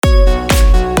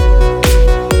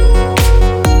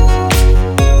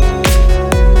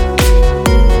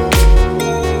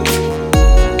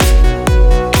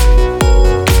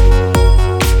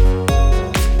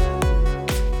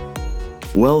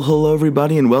hello,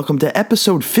 everybody, and welcome to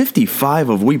episode 55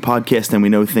 of We Podcast and We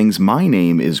Know Things. My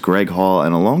name is Greg Hall,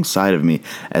 and alongside of me,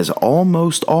 as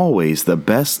almost always, the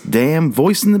best damn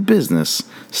voice in the business,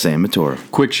 Sam Matura.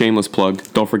 Quick shameless plug,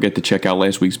 don't forget to check out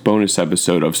last week's bonus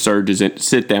episode of Surge's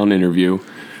sit-down interview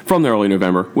from the early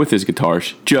November with his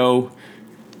guitarist, Joe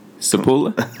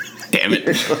Sapula. Damn it.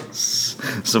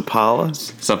 Sapala?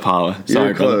 Sapala. You're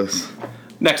Sorry, close. brother.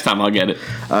 Next time I'll get it.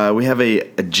 We have a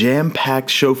jam-packed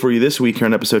show for you this week here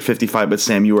on episode 55, but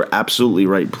Sam, you were absolutely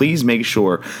right. Please make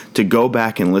sure to go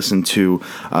back and listen to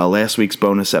last week's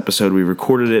bonus episode. We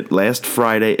recorded it last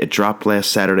Friday. It dropped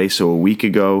last Saturday, so a week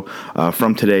ago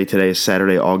from today. Today is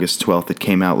Saturday, August 12th. It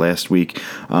came out last week,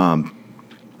 and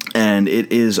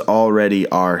it is already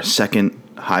our second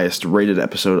highest rated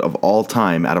episode of all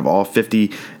time out of all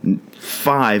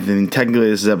 55. And technically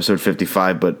this is episode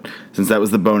 55, but since that was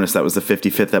the bonus, that was the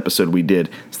 55th episode we did.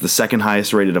 It's the second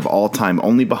highest rated of all time,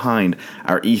 only behind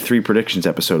our E3 predictions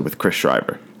episode with Chris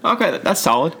Schreiber. Okay, that's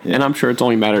solid. Yeah. And I'm sure it's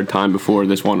only a matter of time before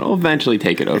this one will eventually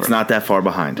take it over. It's not that far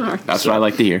behind. That's what I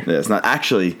like to hear. Yeah, it's not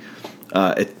actually.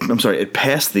 It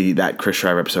passed that Chris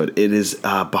Schreiber episode. It is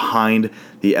behind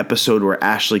the episode where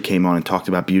Ashley came on and talked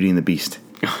about Beauty and the Beast.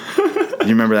 Do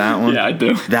you remember that one? Yeah, I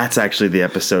do. That's actually the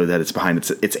episode that it's behind.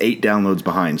 It's 8 downloads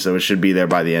behind, so it should be there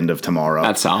by the end of tomorrow.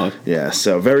 That's solid. Yeah,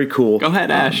 so very cool. Go ahead,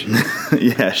 Ash.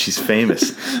 Yeah, she's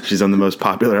famous. She's on the most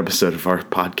popular episode of our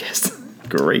podcast.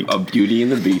 Great. A Beauty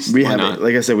and the Beast. We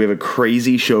like I said, we have a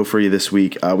crazy show for you this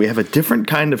week. We have a different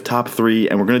kind of top 3,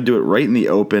 and we're going to do it right in the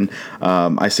open.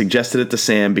 I suggested it to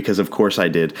Sam because, of course, I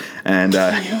did, and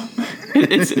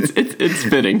it's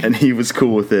fitting, and he was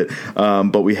cool with it.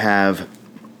 But we have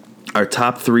our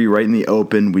top 3 right in the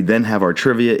open. We then have our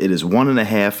trivia. It is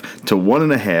 1.5 to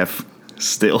 1.5.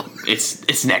 Still,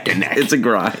 it's neck and neck. It's a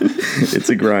grind. It's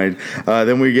a grind.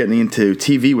 Then we're getting into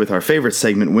TV with our favorite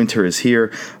segment, Winter is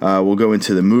Here. We'll go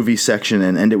into the movie section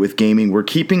and end it with gaming. We're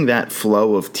keeping that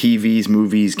flow of TVs,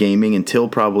 movies, gaming until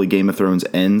probably Game of Thrones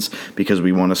ends, because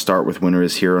we want to start with Winter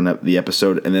is Here on the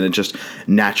episode, and then it just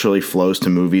naturally flows to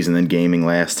movies and then gaming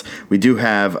last. We do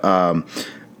have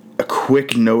a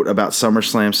quick note about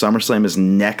SummerSlam. SummerSlam is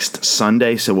next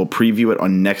Sunday, so we'll preview it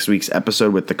on next week's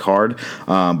episode with the card,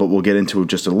 but we'll get into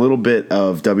just a little bit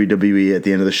of WWE at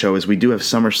the end of the show, as we do have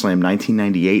SummerSlam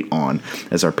 1998 on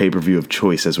as our pay-per-view of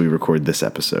choice as we record this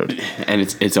episode. And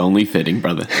it's only fitting,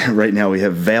 brother. Right now we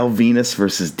have Val Venus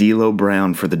versus D'Lo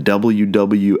Brown for the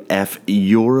WWF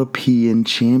European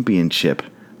Championship.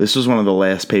 This was one of the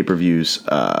last pay-per-views.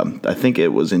 I think it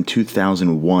was in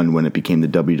 2001 when it became the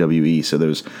WWE. So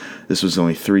this was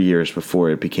only 3 years before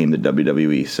it became the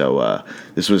WWE. So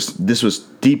this was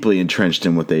deeply entrenched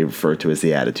in what they refer to as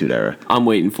the Attitude Era. I'm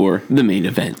waiting for the main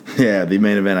event. Yeah, the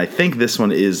main event. I think this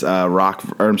one is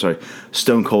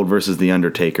Stone Cold versus The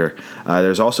Undertaker.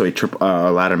 There's also a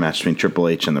ladder match between Triple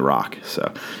H and The Rock.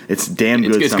 So it's damn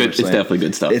good. It's good. It's definitely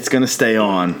good stuff. It's going to stay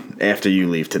on after you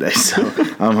leave today. So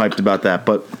I'm hyped about that.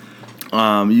 But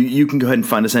you can go ahead and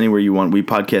find us anywhere you want. We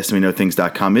Podcast and We Know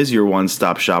Things.com is your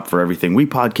one-stop shop for everything We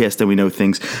Podcast and We Know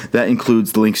Things. That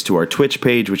includes links to our Twitch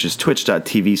page, which is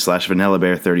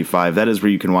twitch.tv/VanillaBear35. That is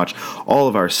where you can watch all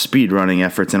of our speedrunning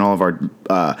efforts and all of our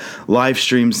live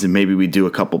streams, and maybe we do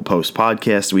a couple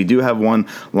post-podcasts. We do have one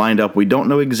lined up. We don't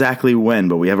know exactly when,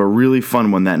 but we have a really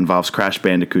fun one that involves Crash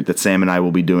Bandicoot that Sam and I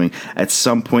will be doing at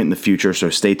some point in the future, so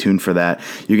stay tuned for that.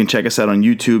 You can check us out on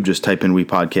YouTube. Just type in We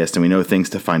Podcast and We Know Things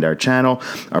to find our channel.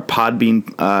 Our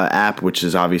Podbean app, which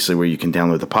is obviously where you can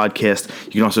download the podcast.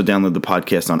 You can also download the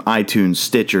podcast on iTunes,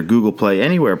 Stitcher, Google Play,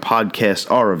 anywhere podcasts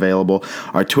are available.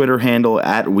 Our Twitter handle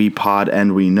at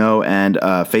WePodAndWeKnow, and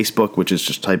Facebook, which is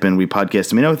just type in We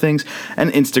Podcast and We Know Things,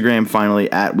 and Instagram,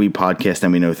 finally, at We Podcast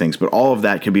and We Know Things. But all of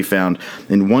that can be found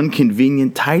in one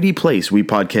convenient, tidy place,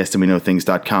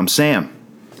 WePodcastandWeKnowThings.com. Sam,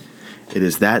 it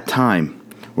is that time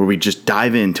where we just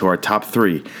dive into our top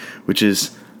 3, which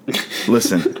is...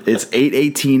 Listen, it's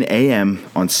 8:18 a.m.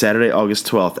 on Saturday, August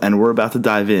 12th, and we're about to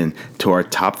dive in to our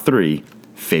top 3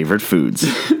 favorite foods.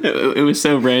 It was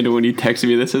so random when you texted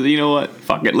me this. I said, you know what?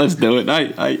 Fuck it, let's do it.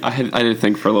 I had to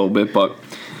think for a little bit, but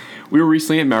we were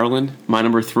recently in Maryland. My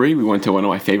number 3, we went to one of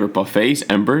my favorite buffets,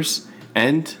 Embers,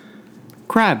 and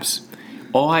crabs.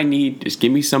 All I need is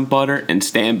give me some butter and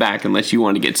stand back unless you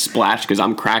want to get splashed, because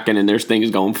I'm cracking and there's things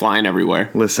going flying everywhere.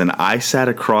 Listen, I sat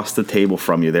across the table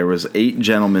from you. There was 8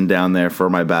 gentlemen down there for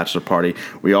my bachelor party.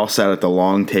 We all sat at the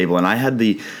long table, and I had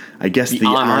the I guess the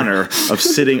honor. honor of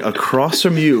sitting across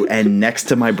from you and next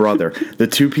to my brother, the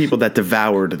two people that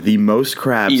devoured the most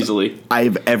crabs Easily.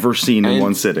 I've ever seen in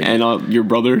one sitting. And your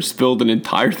brother spilled an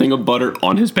entire thing of butter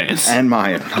on his pants. And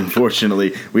mine.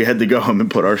 Unfortunately, we had to go home and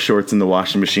put our shorts in the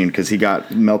washing machine because he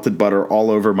got melted butter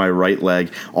all over my right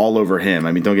leg, all over him.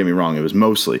 I mean, don't get me wrong, it was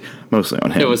mostly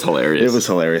on him. It was hilarious. It was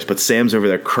hilarious. But Sam's over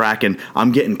there cracking.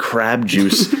 I'm getting crab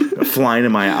juice flying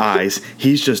in my eyes.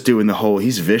 He's just doing the whole,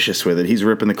 he's vicious with it. He's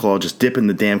ripping the claw, just dipping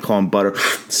the damn claw in butter,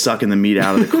 sucking the meat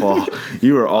out of the claw.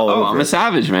 You were all over I'm a it.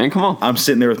 savage, man. Come on. I'm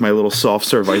sitting there with my little soft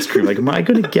serve ice cream like, am I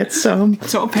going to get some?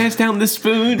 So pass down the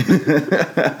spoon.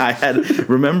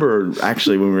 Remember,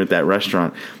 actually, when we were at that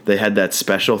restaurant, they had that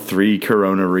special 3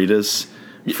 Corona Ritas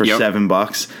for Yep.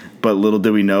 $7. But little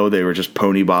did we know they were just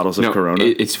pony bottles of Corona.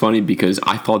 It's funny because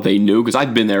I thought they knew, because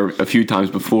I'd been there a few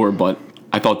times before, but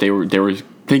I thought they were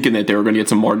thinking that they were going to get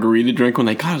some margarita drink when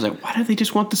they got it. I was like, why do they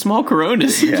just want the small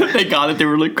Coronas? Yeah. They got it. They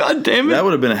were like, God damn it. That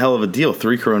would have been a hell of a deal.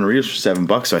 3 Corona Ritas for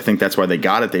 $7. So I think that's why they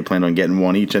got it. They planned on getting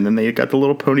one each, and then they got the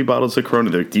little pony bottles of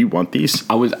Corona. They're like, do you want these?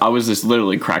 I was just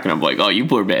literally cracking up like, oh, you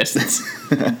poor bastards.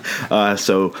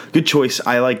 So good choice.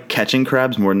 I like catching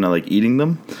crabs more than I like eating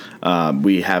them.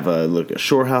 We have a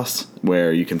shore house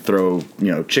where you can throw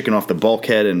chicken off the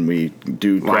bulkhead, and we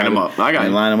do Line 'em up. I got you.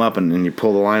 line them up, and you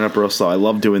pull the line up real slow. I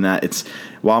love doing that. It's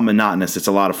while monotonous, it's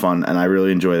a lot of fun, and I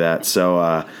really enjoy that. So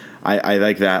I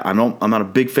like that. I'm not a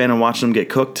big fan of watching them get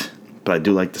cooked, but I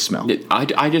do like the smell.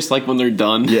 I just like when they're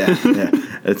done. Yeah.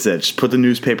 That's it. Just put the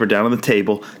newspaper down on the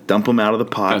table, dump them out of the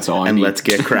pot, That's all I and need. let's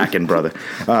get cracking, brother.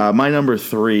 My number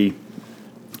 3.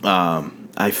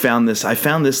 I found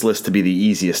this list to be the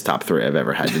easiest top 3 I've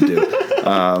ever had to do.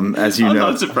 As you I'm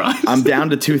know, not surprised. I'm down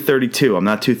to 232. I'm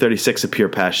not 236 of pure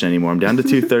passion anymore. I'm down to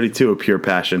 232 of pure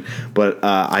passion. But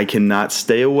I cannot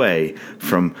stay away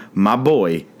from my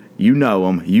boy. You know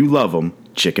him. You love him.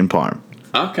 Chicken parm.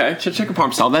 Okay, chicken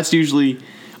parm salad. That's usually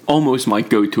almost my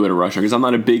go-to at a restaurant because I'm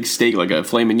not a big steak, like a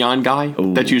filet mignon guy.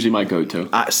 Ooh. That's usually my go-to.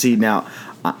 See, now,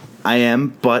 I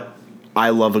am, but I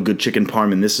love a good chicken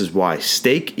parm, and this is why.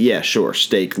 Steak, yeah, sure,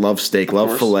 steak. Love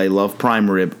course. filet, love prime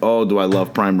rib. Oh, do I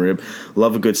love prime rib.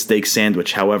 Love a good steak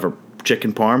sandwich. However,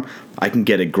 chicken parm, I can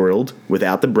get it grilled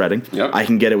without the breading. Yep. I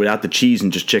can get it without the cheese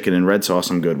and just chicken and red sauce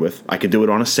I'm good with. I could do it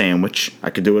on a sandwich. I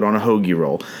could do it on a hoagie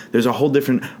roll. There's a whole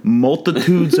different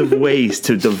multitudes of ways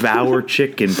to devour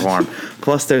chicken parm.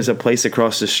 Plus, there's a place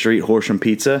across the street, Horsham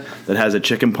Pizza, that has a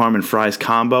chicken parm and fries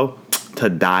combo to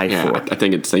die for. I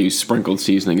think they use sprinkled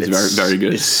seasoning. It's very, very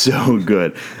good. It's so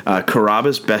good.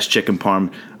 Carrabba's best chicken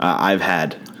parm I've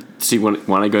had. See,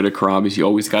 when I go to Carrabba's, you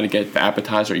always got to get the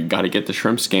appetizer. You got to get the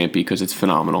shrimp scampi because it's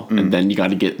phenomenal, and then you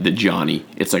got to get the Johnny.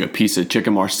 It's like a piece of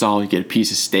chicken marsala. You get a piece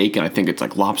of steak, and I think it's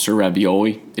like lobster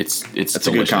ravioli. It's That's delicious.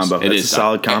 a good combo. It That's is a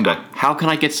solid combo. How can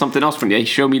I get something else from you? Hey,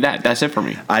 show me that. That's it for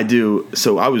me. I do.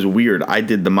 So I was weird. I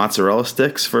did the mozzarella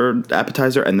sticks for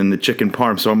appetizer and then the chicken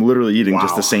parm. So I'm literally eating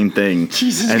just the same thing.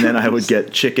 Jesus and then I would Christ.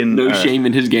 get chicken. No shame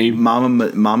in his game. Mama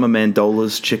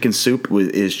Mandola's chicken soup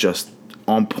is just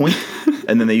on point.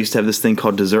 And then they used to have this thing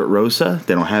called dessert rosa.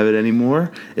 They don't have it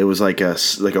anymore. It was like a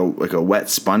wet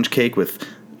sponge cake with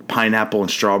pineapple and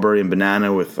strawberry and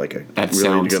banana with like a That really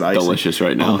sounds good icing. delicious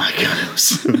right now. Oh my god, it was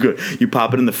so good. You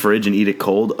pop it in the fridge and eat it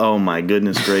cold. Oh my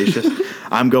goodness gracious.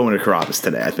 I'm going to Carrabba's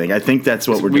today, I think. I think that's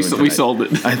what we're doing tonight. We sold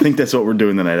it. I think that's what we're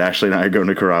doing tonight. Ashley and I are going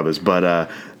to Carrabba's. But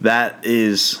that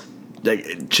is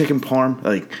like chicken parm.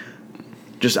 Like,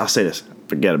 just I'll say this.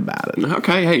 Forget about it.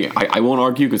 Okay, hey, I won't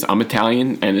argue because I'm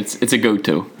Italian and it's a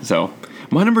go-to. So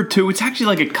my number 2, it's actually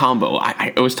like a combo.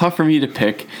 It was tough for me to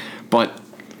pick, but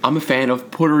I'm a fan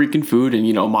of Puerto Rican food, and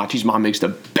Machi's mom makes the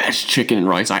best chicken and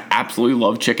rice. I absolutely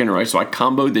love chicken and rice, so I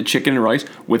comboed the chicken and rice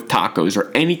with tacos or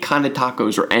any kind of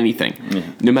tacos or anything.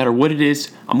 Mm-hmm. No matter what it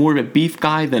is, I'm more of a beef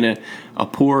guy than a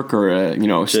pork or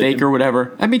a steak or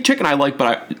whatever. I mean, chicken I like,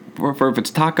 but if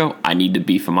it's taco, I need the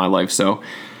beef in my life, so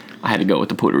I had to go with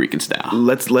the Puerto Rican style.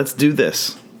 Let's do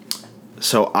this.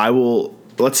 So I will.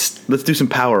 Let's do some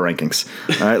power rankings.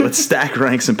 All right, let's stack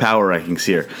rank some power rankings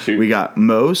here. Shoot. We got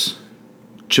Moe's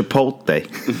Chipotle.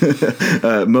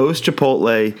 Moe's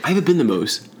Chipotle. I haven't been to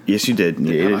Moe's. Yes, you did.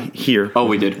 You ate it here. Oh,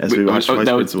 we did. As we watched Vice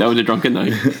that was a drunken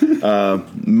night.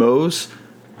 Moe's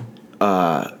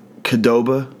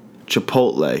Qdoba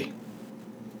Chipotle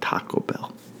Taco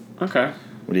Bell. Okay.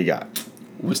 What do you got?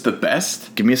 What's the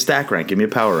best? Give me a stack rank. Give me a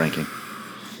power ranking.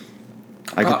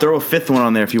 I could throw a fifth one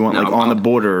on there if you want, No, like on the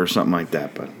border or something like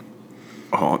that. But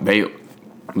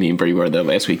Me and Brady were there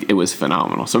last week. It was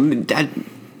phenomenal. So that.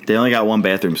 they only got one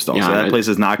bathroom stall, so that place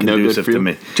is not conducive to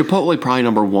me. Chipotle probably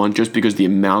number 1, just because the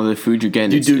amount of the food you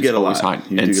get. You do get a lot. High.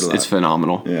 You do get a lot. It's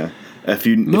phenomenal. Yeah.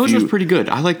 Moe's was pretty good.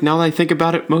 Now that I think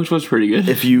about it, Moe's was pretty good.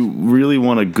 If you really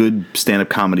want a good stand-up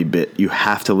comedy bit, you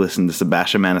have to listen to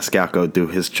Sebastian Maniscalco do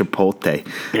his Chipotle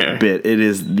bit. It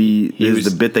is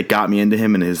the bit that got me into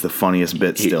him, and it is the funniest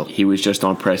bit still. He was just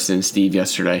on Preston and Steve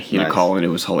yesterday. He had a call, and it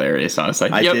was hilarious. I was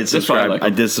like, I did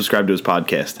subscribe to his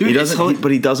podcast. Dude,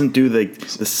 but he doesn't do the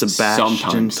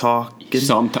Sebastian talk.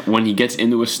 When he gets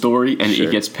into a story and he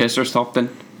gets pissed or something,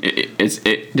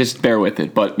 it just bear with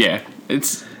it. But yeah,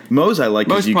 it's. Moe's I like.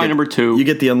 Moe's probably number 2. You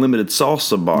get the unlimited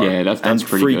salsa bar. Yeah, that's and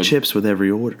pretty free good. chips with every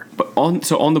order. But on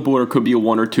the border could be a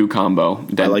 1 or 2 combo.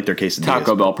 I like their quesadillas.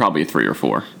 Taco Bell probably a 3 or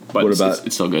 4. But what about?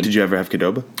 It's still good. Did you ever have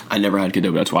Qdoba? I never had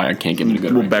Qdoba. That's why I can't give it a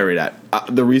good. We'll bury that.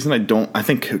 The reason I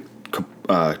think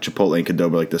Chipotle and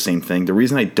Qdoba are like the same thing. The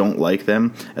reason I don't like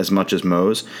them as much as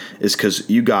Moe's is because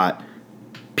you got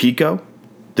pico,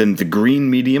 then the green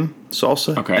medium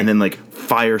salsa, and then like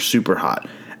fire super hot.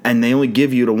 And they only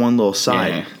give you to one little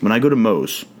side. Yeah. When I go to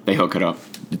Moe's, they hook it up.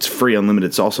 It's free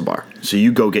unlimited salsa bar. So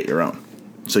you go get your own.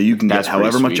 So you can get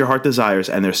however much your heart desires,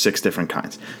 and there's 6 different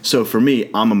kinds. So for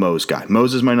me, I'm a Moe's guy.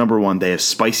 Moe's is my number 1. They have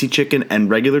spicy chicken and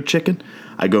regular chicken.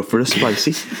 I go for the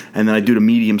spicy, and then I do the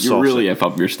medium salsa. You really F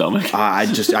up your stomach. I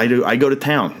go to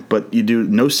town, but you do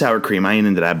no sour cream. I ain't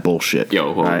into that bullshit.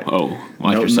 Watch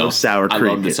yourself. No sour cream. I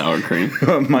love the sour cream.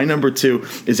 My number 2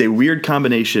 is a weird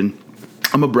combination.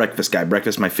 I'm a breakfast guy.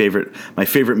 Breakfast my favorite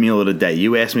meal of the day.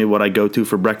 You ask me what I go to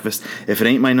for breakfast. If it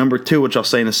ain't my number 2, which I'll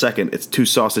say in a second, it's 2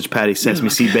 sausage patties, sesame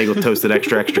seed bagel, toasted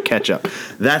extra ketchup.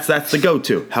 That's the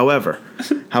go-to. However,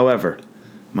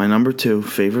 my number 2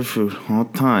 favorite food all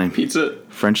time, pizza,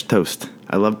 French toast.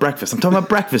 I love breakfast. I'm talking about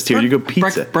breakfast here. You go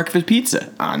pizza. Breakfast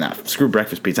pizza. No, screw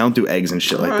breakfast pizza. I don't do eggs and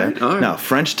shit like that. Right. No,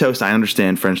 French toast. I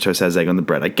understand French toast has egg on the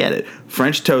bread. I get it.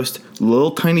 French toast,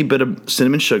 little tiny bit of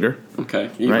cinnamon sugar.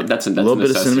 Okay, right? That's a little bit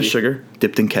of cinnamon sugar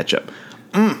dipped in ketchup.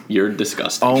 You're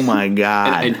disgusting. Oh my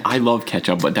god! and I love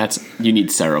ketchup, but you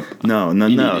need syrup.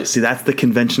 No. See, that's the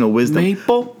conventional wisdom.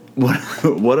 Maple.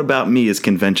 What about me is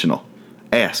conventional?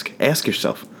 Ask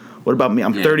yourself. What about me?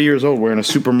 I'm 30 years old wearing a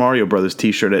Super Mario Brothers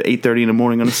t-shirt at 8:30 in the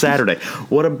morning on a Saturday.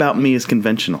 What about me is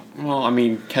conventional? Well, I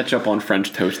mean, ketchup on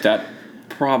French toast, that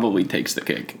probably takes the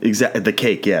cake. Exactly. The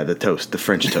cake, the toast, the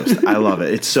French toast. I love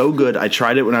it. It's so good. I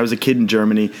tried it when I was a kid in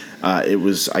Germany.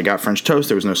 I got French toast.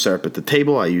 There was no syrup at the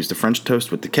table. I used the French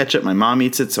toast with the ketchup. My mom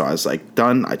eats it, so I was like,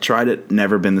 done. I tried it.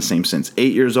 Never been the same since.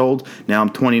 8 years old. Now I'm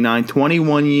 29.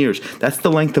 21 years. That's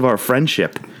the length of our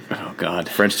friendship. Oh, God.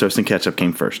 French toast and ketchup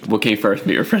came first. What came first,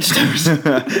 me or French toast?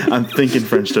 I'm thinking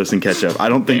French toast and ketchup. I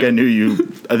don't think I knew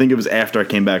you. I think it was after I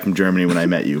came back from Germany when I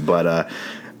met you. But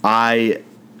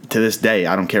to this day,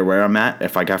 I don't care where I'm at.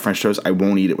 If I got French toast, I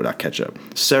won't eat it without ketchup.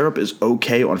 Syrup is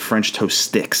okay on French toast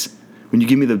sticks. When you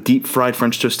give me the deep fried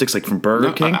French toast sticks like from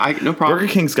Burger King, no problem.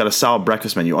 Burger King's got a solid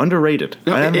breakfast menu. Underrated.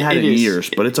 No, I haven't had it in years,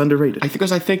 but it's underrated. I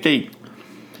think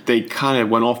they kind of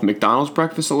went off McDonald's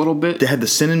breakfast a little bit. They had the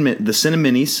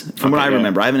Cinnaminnies, from what I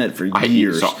remember. I haven't had it for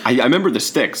years. I remember the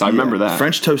sticks. I remember that.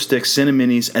 French toast sticks,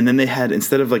 Cinnaminnies, and then they had,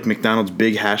 instead of like McDonald's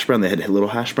big hash brown, they had little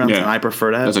hash browns, and I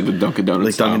prefer that. That's like the Dunkin'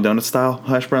 Donuts style. Dunkin' Donuts style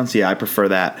hash browns. Yeah, I prefer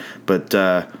that. But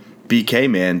BK,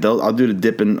 man, I'll do the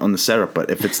dipping on the syrup. But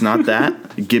if it's not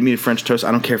that, give me a French toast.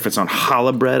 I don't care if it's on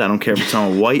challah bread. I don't care if it's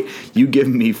on white. You give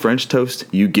me French toast,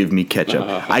 you give me ketchup.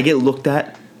 I get looked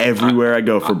at everywhere I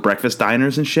go for breakfast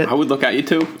diners and shit. I would look at you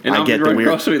too. And I get the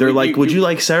weird. They're like, would you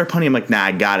like syrup, honey? I'm like, nah,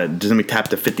 I got it. Just let me tap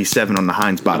the 57 on the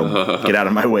Heinz bottle. Get out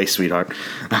of my way, sweetheart.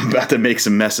 I'm about to make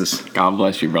some messes. God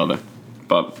bless you, brother.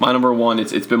 But my number 1,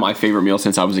 it's been my favorite meal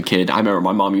since I was a kid. I remember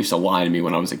my mom used to lie to me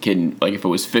when I was a kid, and, like if it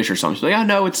was fish or something, she's like,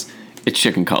 no, it's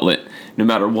chicken cutlet. No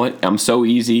matter what, I'm so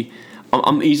easy.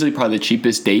 I'm easily probably the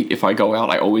cheapest date. If I go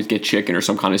out, I always get chicken or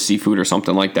some kind of seafood or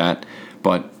something like that.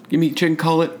 But give me chicken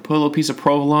cutlet, put a little piece of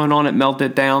provolone on it, melt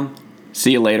it down.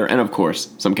 See you later. And, of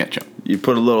course, some ketchup. You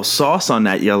put a little sauce on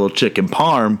that yellow chicken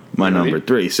parm, number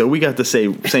 3. So we got the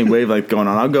same wavelength going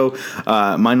on. I'll go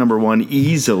my number 1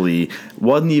 easily.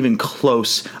 Wasn't even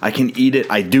close. I can eat it.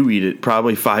 I do eat it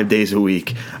probably 5 days a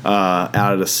week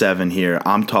out of the 7 here.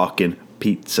 I'm talking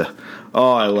pizza.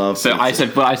 Oh, I love pizza.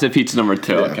 I said pizza number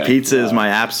 2. Yeah, okay. Pizza is my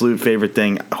absolute favorite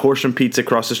thing. Horsham Pizza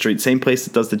across the street, same place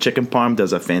that does the chicken parm,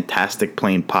 does a fantastic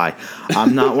plain pie.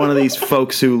 I'm not one of these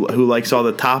folks who likes all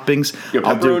the toppings. Your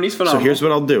pepperoni's phenomenal. So here's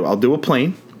what I'll do. I'll do a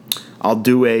plain. I'll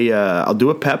do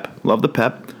a pep. Love the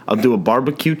pep. I'll do a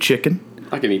barbecue chicken.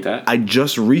 I can eat that. I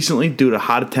just recently do the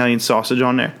hot Italian sausage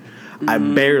on there. I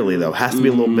barely, though. Has to be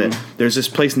a little bit. There's this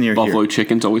place near here. Buffalo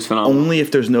chicken's always phenomenal. Only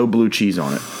if there's no blue cheese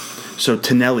on it. So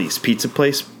Tonelli's Pizza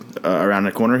Place around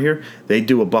the corner here, they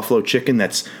do a buffalo chicken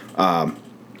that's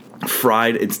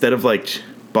fried instead of like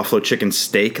buffalo chicken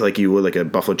steak like you would like a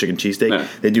buffalo chicken cheesesteak. Yeah.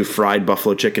 They do fried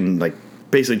buffalo chicken, like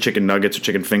basically chicken nuggets or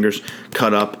chicken fingers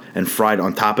cut up and fried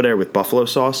on top of there with buffalo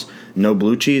sauce. No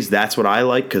blue cheese. That's what I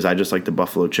like because I just like the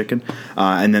buffalo chicken.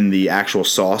 And then the actual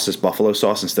sauce is buffalo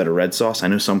sauce instead of red sauce. I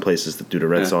know some places that do the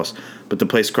red sauce, but the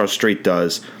place across the street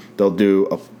does. They'll do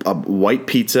a white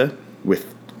pizza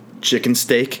with chicken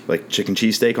steak, like chicken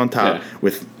cheesesteak on top,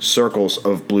 with circles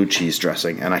of blue cheese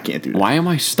dressing, and I can't do that. Why am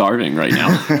I starving right now?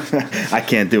 I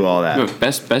can't do all that. The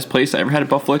best place I ever had a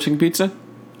buffalo chicken pizza?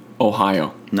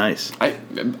 Ohio. Nice.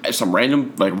 Some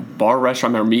random like bar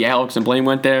restaurant. I remember me, Alex, and Blaine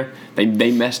went there.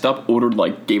 They messed up,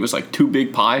 gave us like 2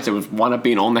 big pies. It was wound up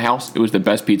being on the house. It was the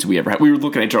best pizza we ever had. We were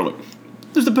looking at each other like,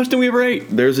 this is the best thing we ever ate.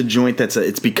 There's a joint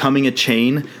it's becoming a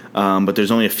chain, but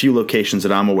there's only a few locations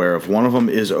that I'm aware of. One of them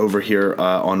is over here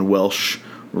on Welsh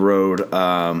Road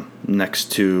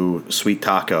next to Sweet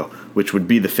Taco, which would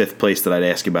be the 5th place that I'd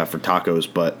ask you about for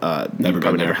tacos, but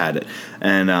never had it.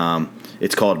 And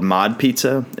it's called Mod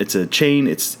Pizza. It's a chain.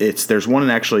 There's one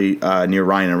actually near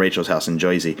Ryan and Rachel's house in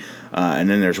Jersey, and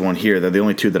then there's one here. They're the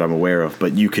only 2 that I'm aware of.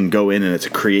 But you can go in and it's a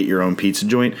create your own pizza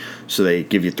joint. So they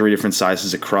give you 3 different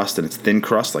sizes of crust, and it's thin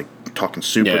crust, like talking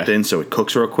super thin, so it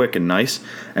cooks real quick and nice,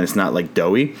 and it's not like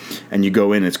doughy. And you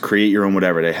go in, it's create your own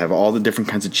whatever. They have all the different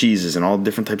kinds of cheeses and all the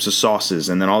different types of sauces,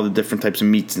 and then all the different types of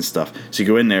meats and stuff. So you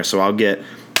go in there. So I'll get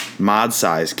mod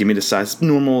size. Give me the size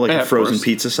normal, like a frozen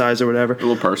pizza size or whatever. A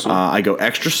little personal. I go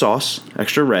extra sauce,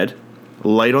 extra red,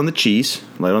 light on the cheese,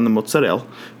 light on the mozzarella,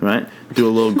 right? Do a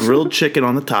little grilled chicken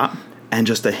on the top, and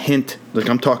just a hint, like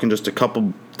I'm talking just a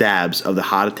couple dabs of the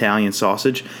hot Italian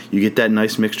sausage. You get that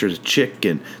nice mixture of the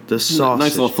chicken, the sausage.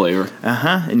 Nice little flavor.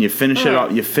 And you finish it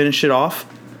off. You finish it off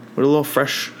with a little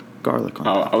fresh garlic on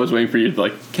top. I was waiting for you to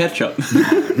like ketchup.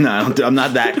 No, I'm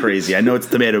not that crazy. I know it's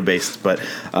tomato based, but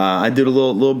I did a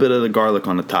little bit of the garlic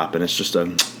on the top, and it's just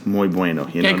a muy bueno.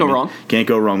 Can't go wrong. Can't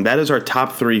go wrong. That is our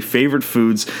top 3 favorite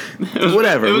foods.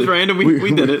 Whatever. It was random.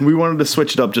 We did it. We wanted to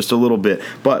switch it up just a little bit,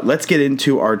 but let's get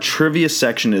into our trivia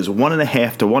section. Is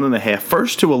 1.5 to 1.5.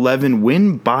 First to 11,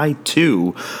 win by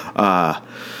 2.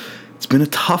 It's been a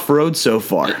tough road so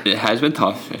far. It has been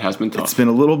tough. It's been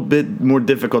a little bit more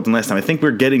difficult than last time. I think we're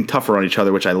getting tougher on each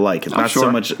other, which I like. It's not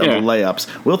so much of the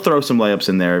layups. We'll throw some layups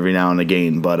in there every now and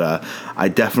again, but I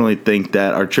definitely think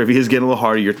that our trivia is getting a little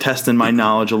harder. You're testing my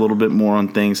knowledge a little bit more on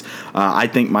things. I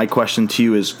think my question to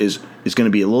you is going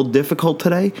to be a little difficult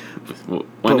today.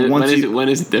 When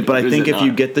is it difficult? But I think if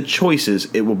you get the choices,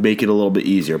 it will make it a little bit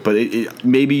easier. But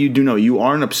maybe you do know. You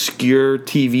are an obscure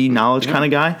TV knowledge kind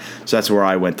of guy, so that's where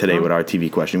I went today with our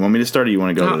TV question. You want me to start, or you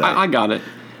want to go to that? I got it.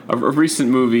 A recent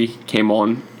movie came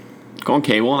on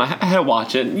cable, and I had to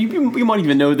watch it. You might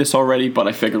even know this already, but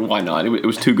I figured why not? It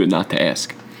was too good not to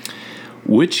ask.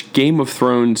 Which Game of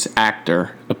Thrones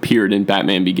actor appeared in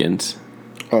Batman Begins?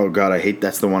 Oh God,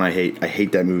 that's the one I hate. I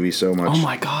hate that movie so much. Oh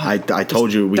my God, I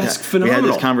told you we had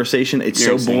this conversation. It's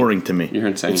so boring to me. You're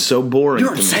insane. It's so boring.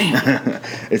 You're insane.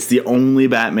 It's the only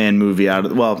Batman movie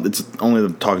it's only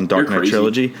the Talking Dark Knight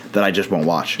trilogy that I just won't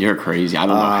watch. You're crazy. I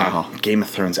don't know how. Game of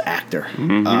Thrones actor.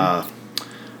 Mm-hmm.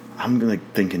 I'm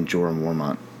thinking Jorah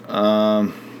Mormont.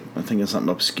 I'm thinking something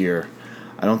obscure.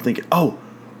 I don't think. Oh,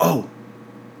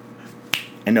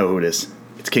 I know who it is.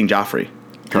 It's King Joffrey.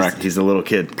 Correct. He's a little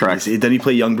kid. Correct. Doesn't he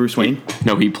play young Bruce Wayne?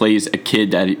 No, he plays a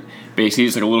kid that basically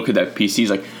he's like a little kid that PC's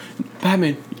like,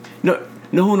 Batman,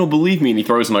 no one will believe me, and he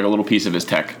throws him like a little piece of his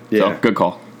tech. Yeah. So, good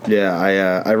call. Yeah,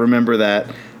 I remember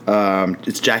that.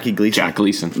 It's Jackie Gleason. Jack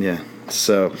Gleason. Yeah.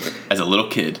 So as a little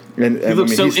kid, and he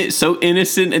looks so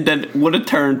innocent, and then what a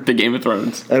turn to Game of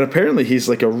Thrones. And apparently, he's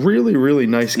like a really, really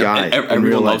nice guy.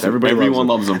 Everyone loves him. Everyone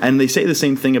loves him. And they say the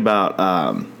same thing about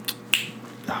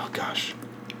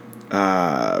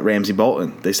Ramsey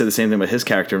Bolton. They said the same thing about his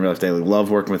character in real life. They love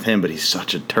working with him, but he's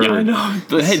such a turd. Yeah, I know.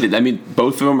 But hey, I mean,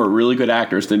 both of them are really good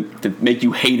actors to make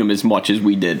you hate him as much as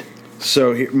we did.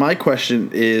 So my question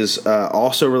is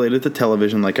also related to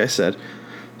television, like I said.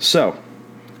 So,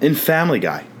 in Family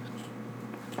Guy,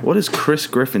 what is Chris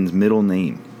Griffin's middle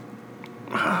name?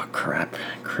 Oh, crap.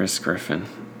 Chris Griffin.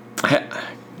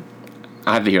 I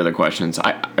have to hear the questions,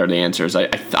 or the answers.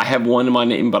 I have one in my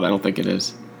name, but I don't think it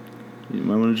is. You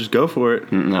might want to just go for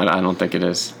it. I don't think it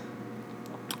is.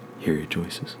 Here are your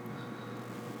choices.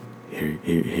 Here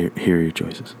are your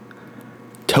choices.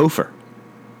 Topher,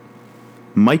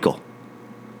 Michael,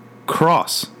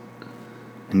 Cross,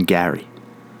 and Gary.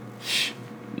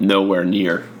 Nowhere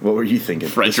near. What were you thinking?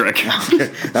 Frederick. I was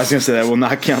going to say that will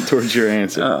not count towards your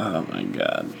answer. Oh, my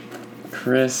God.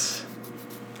 Chris.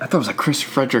 I thought it was like Chris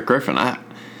Frederick Griffin.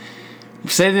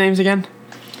 Say the names again.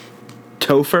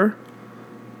 Topher,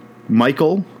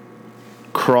 Michael,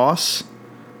 Cross,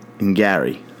 and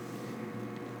Gary.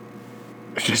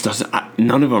 It just doesn't.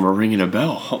 None of them are ringing a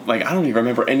bell. Like, I don't even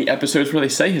remember any episodes where they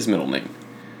say his middle name.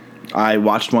 I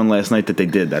watched one last night that they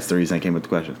did. That's the reason I came with the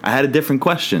question. I had a different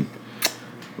question,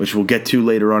 which we'll get to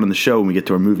later on in the show when we get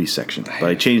to our movie section. But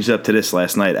I changed it up to this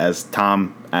last night as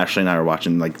Tom, Ashley, and I were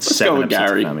watching like Let's 7 go with episodes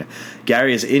Gary. of Family.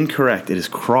 Gary is incorrect. It is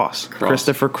Cross.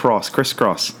 Christopher Cross. Criss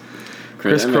Cross.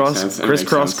 Criss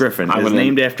Cross Griffin is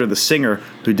named after the singer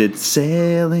who did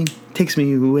 "Sailing Takes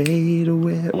Me Away to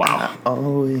Where Wow. I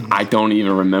Always." I don't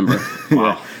even remember. Wow.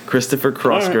 Yeah. Christopher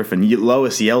Cross Griffin.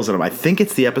 Lois yells at him. I think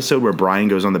it's the episode where Brian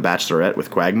goes on The Bachelorette with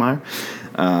Quagmire.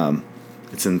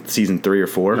 It's in season 3 or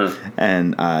 4. Huh.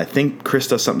 And I think Chris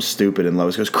does something stupid, and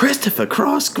Lois goes, "Christopher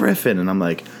Cross Griffin." And I'm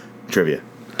like, trivia.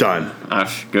 Done.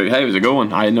 Hey, it was a good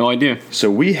one. I had no idea.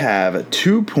 So we have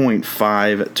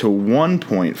 2.5 to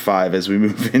 1.5 as we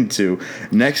move into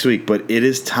next week, but it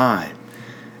is time.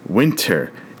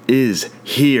 Winter is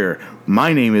here.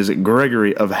 My name is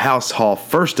Gregory of House Hall,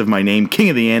 first of my name, King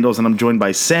of the Andals, and I'm joined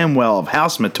by Samwell of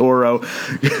House Matoro,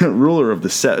 ruler of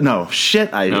the No,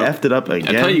 shit, I effed it up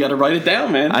again. I tell you, you got to write it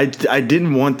down, man. I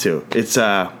didn't want to. It's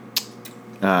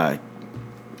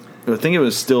I think it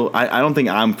was still. I don't think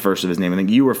I'm first of his name. I think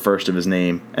you were first of his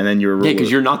name, and then you're. Yeah, because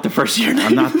you're not the first of your name.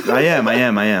 I'm not. I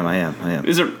am.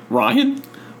 Is it Ryan?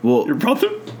 Well, Your brother?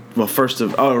 well, first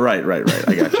of. Oh, right.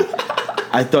 I got you.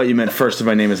 I thought you meant first of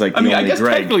my name is like the only I guess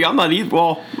Greg. technically I'm not either.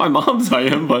 Well, my mom's I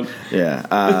am, but Yeah.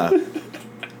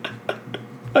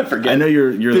 I forget. I know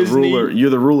you're the Disney. ruler. You're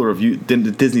the ruler of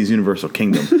Disney's Universal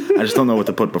Kingdom. I just don't know what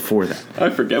to put before that. I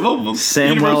forget. Well,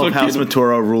 Samwell of House Kingdom.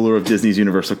 Matoro, ruler of Disney's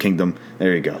Universal Kingdom.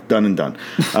 There you go. Done and done.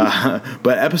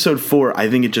 But episode 4, I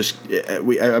think it just...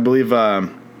 I believe...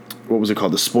 what was it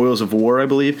called? The Spoils of War, I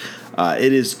believe.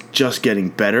 It is just getting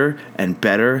better and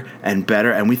better and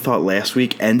better. And we thought last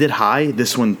week ended high.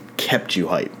 This one kept you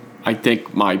hype. I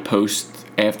think my post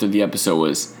after the episode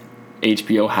was,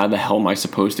 HBO, how the hell am I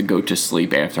supposed to go to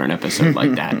sleep after an episode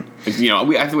like that? You know,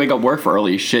 I have to wake up work for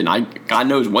early as shit, and God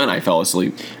knows when I fell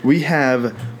asleep. We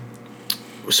have...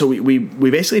 So we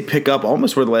basically pick up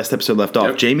almost where the last episode left off.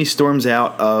 Yep. Jamie storms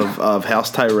out of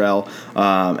House Tyrell,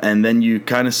 and then you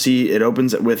kind of see it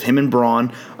opens with him and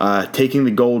Bronn taking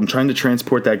the gold and trying to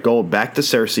transport that gold back to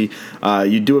Cersei.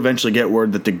 You do eventually get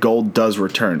word that the gold does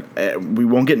return. We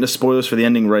won't get into spoilers for the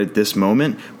ending right at this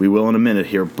moment. We will in a minute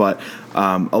here, but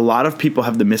a lot of people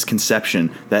have the misconception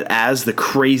that as the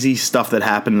crazy stuff that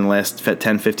happened in the last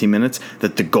 10-15 minutes,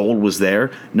 that the gold was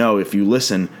there. No, if you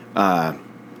listen...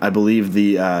 I believe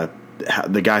the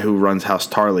guy who runs House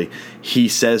Tarly, he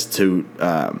says to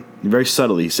very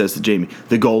subtly, he says to Jamie,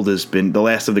 the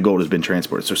last of the gold has been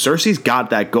transported. So Cersei's got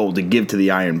that gold to give to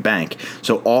the Iron Bank.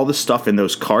 So all the stuff in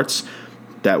those carts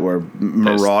that were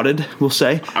marauded, we'll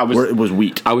say, it was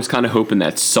wheat. I was kind of hoping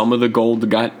that some of the gold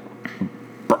got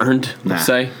burned, let's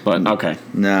say, but okay.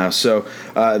 Nah, so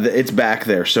it's back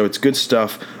there. So it's good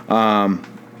stuff.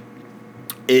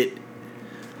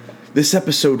 This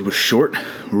episode was short,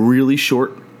 really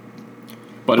short.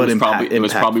 But it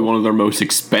was probably one of their most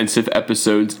expensive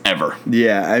episodes ever.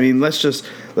 Yeah, I mean, let's just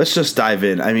dive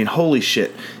in. I mean, holy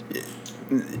shit.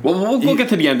 Well, we'll get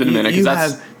to the end in a minute.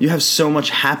 You have so much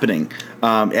happening.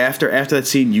 After that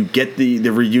scene, you get the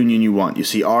reunion you want. You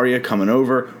see Arya coming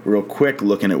over real quick,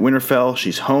 looking at Winterfell.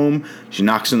 She's home. She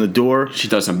knocks on the door. She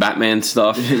does some Batman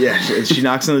stuff. Yeah, she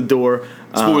knocks on the door.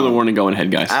 Spoiler warning going ahead,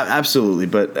 guys. Absolutely,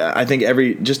 but I think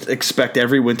just expect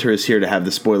every winter is here to have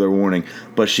the spoiler warning.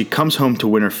 But she comes home to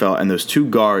Winterfell, and those 2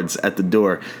 guards at the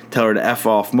door tell her to F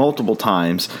off multiple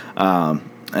times.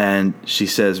 And she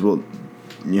says, well,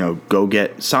 go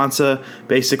get Sansa,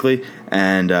 basically.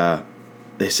 And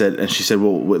she said,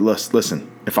 well,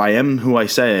 listen, if I am who I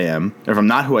say I am, or if I'm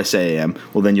not who I say I am,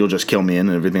 well, then you'll just kill me and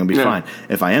everything will be fine.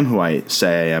 If I am who I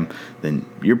say I am, then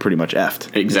you're pretty much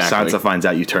effed. Exactly. Sansa finds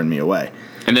out you turned me away.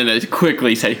 And then they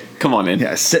quickly say, come on in.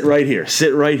 Yeah, sit right here,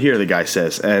 the guy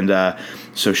says. And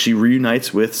so she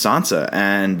reunites with Sansa,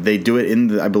 and they do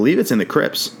it I believe it's in the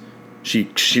crypts.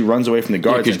 She runs away from the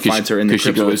guards and finds her in the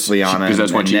crypts with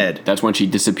Lyanna and Ned. That's when she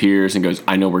disappears and goes,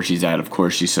 I know where she's at. Of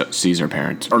course, she sees her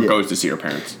parents, or goes to see her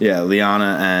parents. Yeah,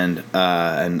 Lyanna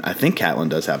and I think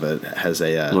Catelyn has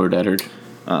a Lord Eddard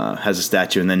has a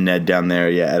statue, and then Ned down there.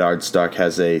 Yeah, Eddard Stark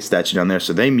has a statue down there.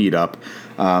 So they meet up.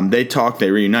 They talk, they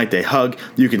reunite, they hug.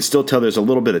 You can still tell there's a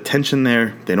little bit of tension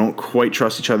there. They don't quite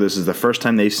trust each other. This is the first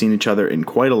time they've seen each other in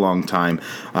quite a long time.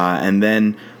 And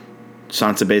then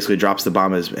Sansa basically drops the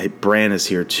bomb as, hey, Bran is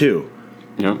here too.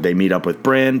 Yep. They meet up with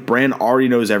Bran. Bran already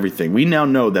knows everything. We now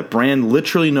know that Bran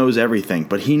literally knows everything,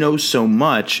 but he knows so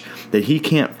much that he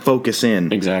can't focus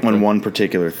in on one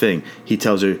particular thing. He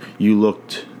tells her, you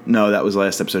looked No, that was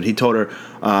last episode. He told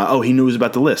her, he knew it was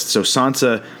about the list. So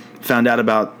Sansa found out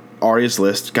about Arya's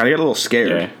list. Kind of got a little scared.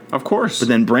 Yeah, of course. But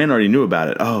then Bran already knew about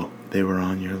it. Oh, they were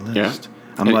on your list.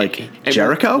 I'm like,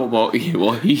 Jericho? Well,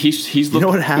 he's you know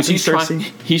what happens,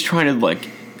 he's trying to, like,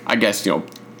 I guess,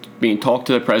 being talked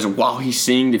to the president while he's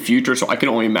seeing the future, so I can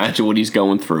only imagine what he's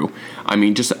going through. I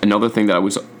mean, just another thing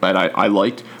that I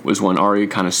liked was when Arya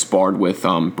kind of sparred with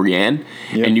Brienne,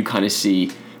 and you kind of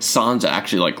see Sansa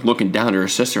actually, like, looking down at her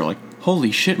sister, like,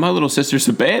 holy shit, my little sister's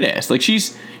a badass. Like,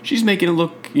 she's making it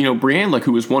look, Brienne, like,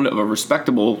 who was one of a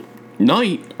respectable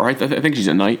knight, or I think she's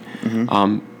a knight,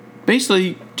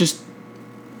 basically just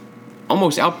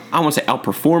almost I want to say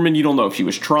outperforming. You don't know if she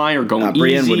was trying or going easy.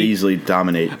 Brienne would easily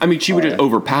dominate. I mean, she would just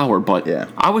overpower, but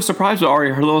I was surprised with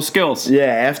Arya, her little skills. Yeah,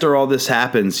 after all this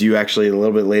happens, you actually, a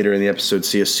little bit later in the episode,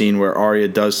 see a scene where Arya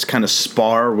does kind of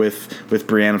spar with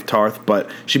Brienne of Tarth, but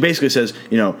she basically says,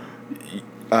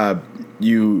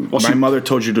 my mother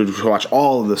told you to watch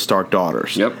all of the Stark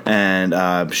daughters. Yep.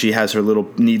 And she has her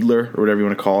little needler, or whatever you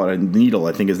want to call it. A needle,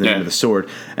 I think, is the name of the sword.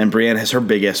 And Brienne has her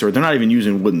big-ass sword. They're not even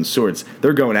using wooden swords.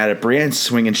 They're going at it. Brienne's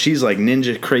swinging. She's like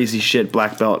ninja crazy shit,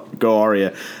 black belt, go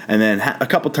Arya. And then a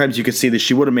couple times you could see that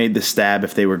she would have made the stab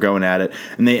if they were going at it.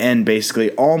 And they end basically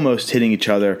almost hitting each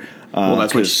other. Well,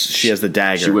 that's what she has the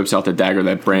dagger. She whips out the dagger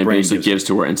that Bran basically gives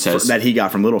to her and says... that he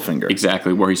got from Littlefinger.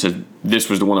 Exactly, where he said, this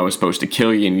was the one that was supposed to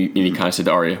kill you, and he kind of said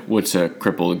to Arya, what's a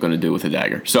cripple going to do with a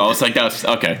dagger? So I was like, that's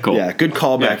okay, cool. Yeah, good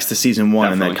callbacks to season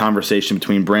 1 and that conversation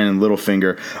between Bran and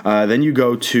Littlefinger. Then you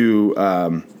go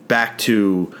to back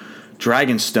to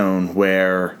Dragonstone,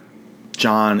 where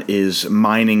Jon is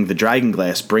mining the dragon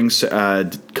glass, brings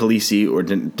Khaleesi or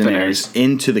Daenerys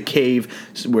into the cave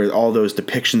where all those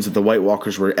depictions of the White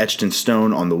Walkers were etched in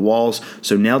stone on the walls.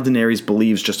 So now Daenerys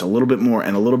believes just a little bit more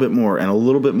and a little bit more and a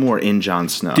little bit more in Jon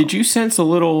Snow. Did you sense a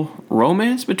little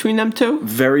romance between them two?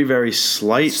 Very, very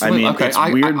slight. I mean, it's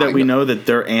weird that we know that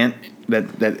their aunt...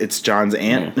 That it's Jon's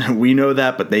aunt. Yeah. We know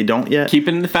that, but they don't yet. Keep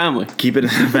it in the family. Keep it in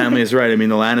the family is right. I mean,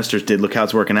 the Lannisters did. Look how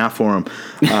it's working out for them.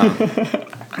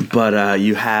 But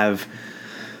you have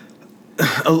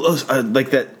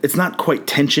like that. It's not quite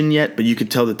tension yet, but you could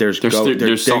tell that there's something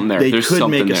there. They could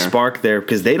make a spark there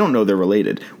because they don't know they're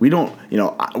related. We don't.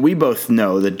 We both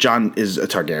know that Jon is a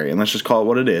Targaryen. Let's just call it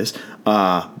what it is.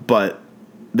 But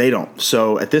they don't.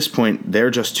 So at this point,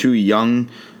 they're just two young,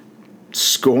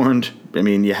 scorned. I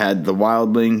mean, you had the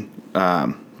wildling.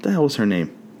 What the hell was her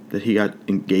name that he got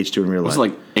engaged to in real life? Was it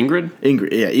like Ingrid?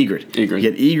 Ingrid. You had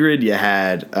Ygritte. You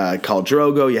had Khal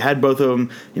Drogo. You had both of them.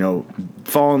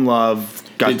 Fall in love.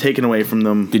 Got taken away from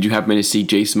them. Did you happen to see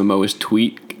Jason Momoa's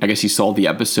tweet? I guess he saw the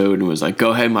episode and was like,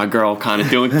 "Go ahead, my girl," kind of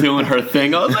doing her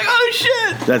thing. I was like, "Oh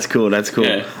shit!" That's cool.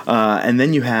 Yeah. And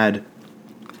then you had.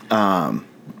 As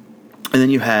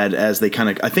they kind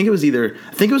of, I think it was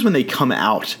when they come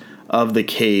out of the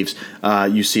caves,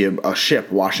 you see a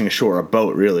ship washing ashore, a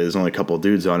boat, really. There's only a couple of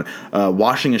dudes on it,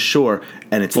 washing ashore,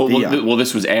 and it's Theon. Well,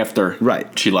 this was after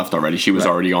she left already. She was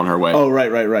already on her way. Oh,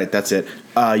 right. That's it.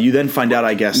 You then find out,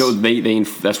 I guess... No,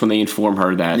 that's when they inform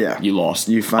her that you lost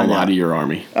a lot of your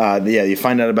army. You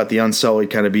find out about the Unsullied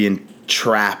kind of being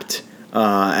trapped...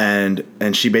 and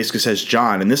she basically says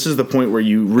Jon, and this is the point where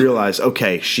you realize,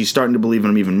 okay, she's starting to believe in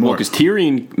him even more. Well, because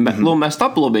Tyrion a little messed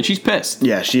up a little bit. She's pissed.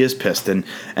 Yeah, she is pissed, and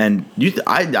I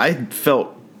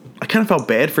kind of felt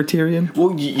bad for Tyrion.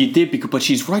 Well, you did, but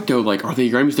she's right though. Like, are they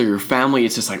your enemies? They're your family.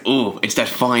 It's just like, it's that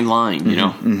fine line, you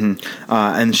know. Mm-hmm.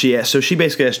 And she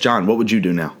basically asked Jon, "What would you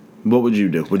do now? What would you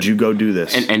do? Would you go do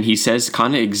this?" And he says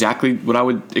kind of exactly what I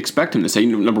would expect him to say.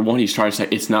 Number one, he's trying to say,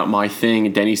 it's not my thing.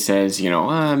 And then he says,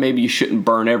 maybe you shouldn't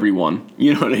burn everyone.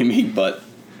 You know what I mean? But...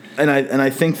 And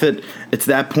I think that it's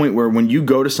that point where when you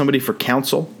go to somebody for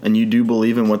counsel and you do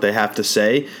believe in what they have to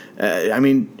say, I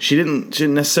mean, she didn't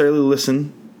necessarily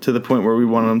listen to the point where we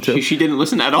wanted them to. She didn't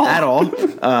listen at all.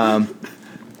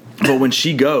 But when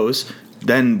she goes,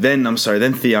 then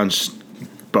Theon's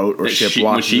boat or ship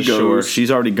washes ashore. She's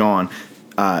already gone.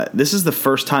 This is the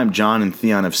first time Jon and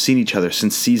Theon have seen each other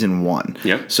since season 1.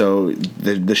 Yep. So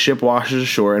the ship washes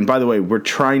ashore. And by the way, we're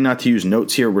trying not to use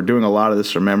notes here. We're doing a lot of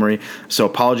this from memory. So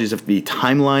apologies if the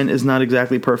timeline is not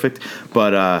exactly perfect.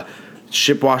 But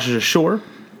ship washes ashore.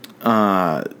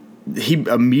 He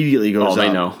immediately goes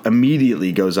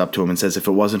immediately goes up to him and says, "If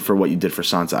it wasn't for what you did for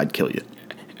Sansa, I'd kill you."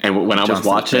 And when I was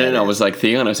watching it, I was like,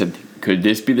 Theon, I said, could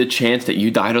this be the chance that you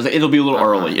died? I was like, it'll be a little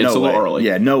early. It's a little early.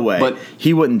 Yeah, no way. But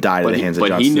he wouldn't die to the hands of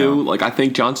Jon Snow. But he knew, I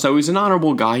think Jon Snow is an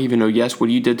honorable guy, even though, yes,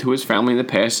 what you did to his family in the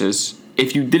past is,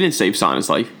 if you didn't save Sansa's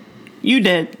life, you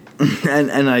did.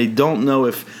 And I don't know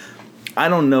if... I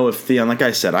don't know if Theon, like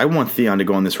I said, I want Theon to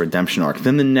go on this redemption arc.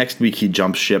 Then the next week he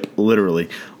jumps ship, literally,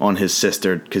 on his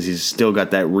sister because he's still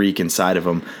got that reek inside of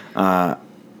him.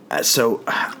 So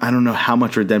I don't know how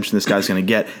much redemption this guy's going to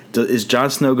get. Is Jon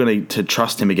Snow going to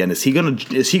trust him again? Is he going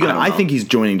to? I think he's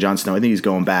joining Jon Snow. I think he's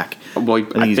going back. Well,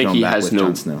 I think he has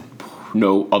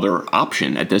no other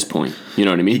option at this point. You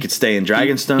know what I mean? He could stay in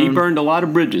Dragonstone. He burned a lot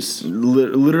of bridges.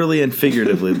 Literally and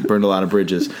figuratively burned a lot of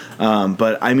bridges.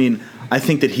 But I mean, I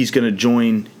think that he's going to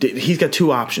join. He's got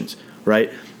two options, right?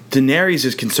 Daenerys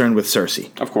is concerned with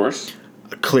Cersei. Of course.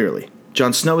 Clearly.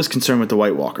 Jon Snow is concerned with the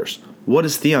White Walkers. What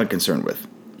is Theon concerned with?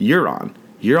 Euron.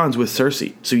 Euron's with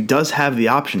Cersei, so he does have the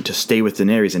option to stay with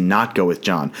Daenerys and not go with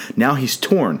Jon. Now he's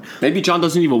torn. Maybe Jon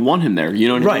doesn't even want him there. You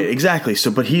know what I mean? Right, exactly.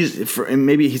 So, but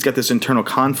maybe he's got this internal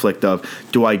conflict of: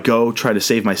 do I go try to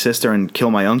save my sister and kill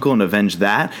my uncle and avenge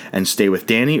that and stay with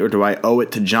Dany, or do I owe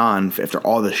it to Jon after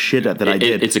all the shit that I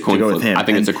did it's a coin to go flip. with him? I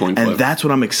think it's a coin flip, and that's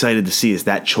what I'm excited to see is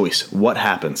that choice. What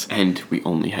happens? And we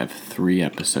only have 3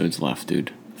 episodes left,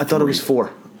 dude. I thought it was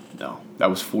 4. No, that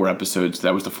was 4 episodes.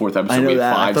 That was the 4th episode. I know we had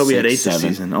that. 5, I thought we had 8 6, 7. this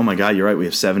season. Oh my god, you're right. We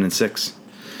have 7 and 6.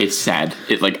 It's sad.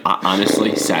 It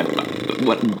honestly sad.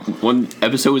 When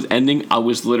episode was ending, I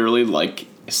was literally like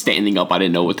standing up. I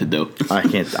didn't know what to do. I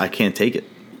can't take it.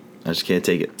 I just can't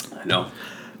take it. I know.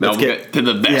 Now we'll get to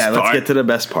the best part. Yeah, let's get to the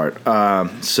best part.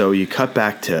 So you cut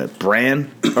back to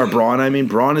Braun.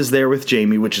 Braun is there with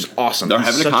Jaime, which is awesome. They're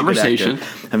having a conversation.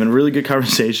 Having a really good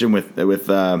conversation with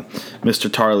Mr.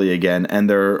 Tarly again, and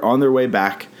they're on their way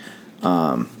back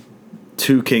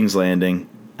to King's Landing,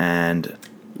 and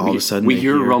all of a sudden we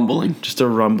hear rumbling. Just a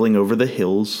rumbling over the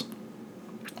hills,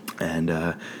 and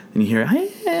you hear,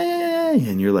 hey,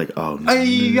 and you're like, oh no.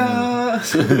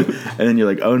 And then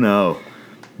you're like, oh no.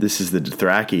 This is the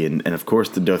Dothraki, and of course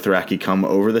the Dothraki come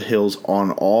over the hills on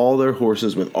all their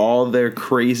horses with all their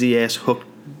crazy-ass hooked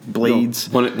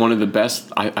blades. No, one of the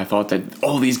best, I thought that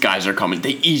all these guys are coming.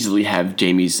 They easily have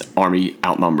Jaime's army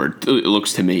outnumbered, it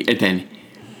looks to me. And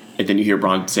then you hear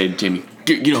Bronn say to Jaime,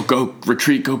 go,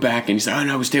 retreat, go back. And he's like, oh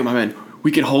no, stay with my men.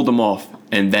 We can hold them off.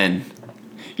 And then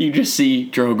you just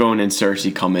see Drogon and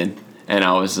Cersei come in. And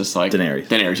I was just like...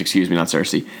 Daenerys, excuse me, not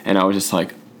Cersei. And I was just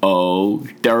like... oh,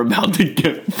 they're about to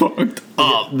get fucked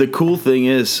up. The cool thing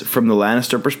is, from the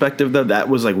Lannister perspective, though, that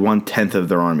was like 1/10 of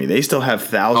their army. They still have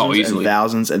thousands and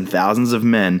thousands and thousands of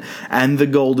men, and the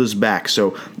gold is back.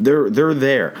 So they're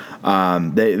there.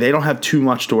 They don't have too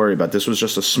much to worry about. This was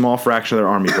just a small fraction of their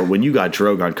army. But when you got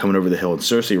Drogon coming over the hill and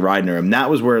Cersei riding him, that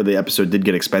was where the episode did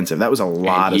get expensive. That was a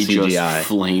lot of CGI. He just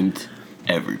flamed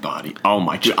everybody. Oh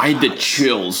my god. I had the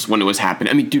chills when it was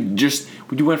happening. I mean, dude,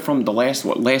 you went from the last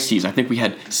season, I think we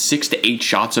had 6 to 8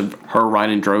 shots of her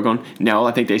riding Drogon. Now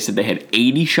I think they said they had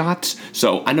 80 shots.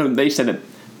 So I know they said that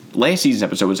last season's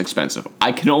episode was expensive.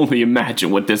 I can only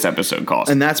imagine what this episode cost.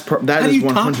 And that is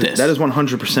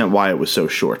 100% why it was so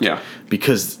short. Yeah.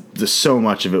 Because so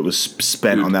much of it was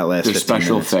spent on that last 15 minutes. The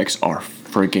special effects are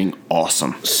freaking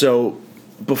awesome. So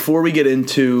before we get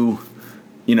into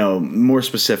more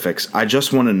specifics, I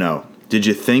just want to know, did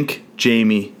you think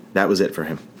Jaime, that was it for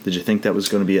him? Did you think that was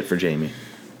going to be it for Jaime?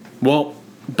 Well,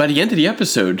 by the end of the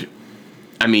episode,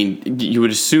 I mean, you would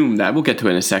assume that. We'll get to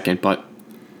it in a second, but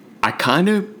I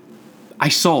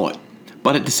saw it.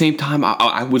 But at the same time,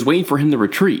 I was waiting for him to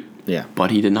retreat. Yeah.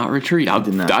 But he did not retreat. I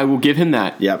will give him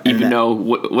that. Yep. Even though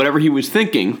whatever he was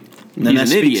thinking... he's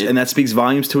an idiot. And that speaks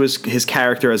volumes to his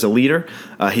character as a leader.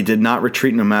 He did not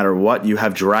retreat no matter what. You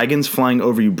have dragons flying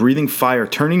over you, breathing fire,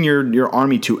 turning your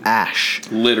army to ash.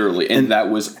 Literally, and that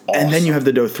was awesome. And then you have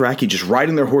the Dothraki just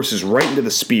riding their horses right into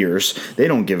the spears. They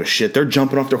don't give a shit. They're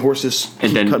jumping off their horses,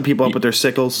 and then cutting people up with their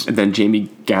sickles. And then Jaime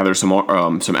gathers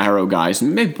some arrow guys,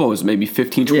 maybe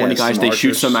 15, 20 guys. They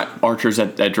shoot some archers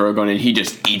at Drogon, and he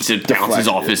just eats it, bounces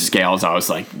off his scales. I was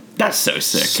like, that's so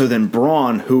sick. So then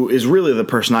Braun, who is really the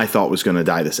person I thought was going to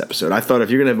die this episode. I thought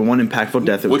if you're going to have one impactful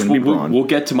death, it was going to be Braun.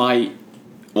 We'll get to why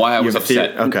I was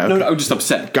upset. Okay. No, I was just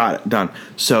upset. Got it. Done.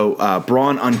 So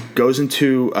Braun goes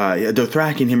into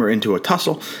Dothraki and him are into a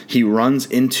tussle. He runs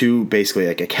into basically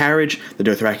like a carriage. The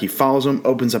Dothraki follows him,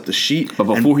 opens up the sheet. But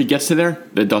before he gets to there,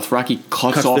 the Dothraki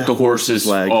cuts off the horse's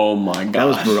leg. Oh my god. That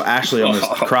was brutal. Ashley almost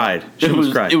cried. She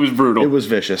almost cried. It was brutal. It was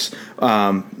vicious.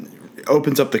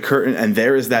 Opens up the curtain, and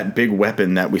there is that big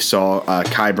weapon that we saw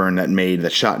Qyburn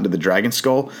that shot into the dragon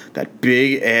skull. That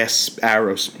big ass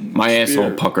arrow. My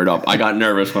asshole puckered up. I got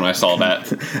nervous when I saw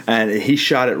that. And he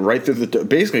shot it right through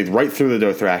right through the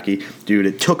Dothraki. Dude,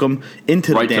 it took him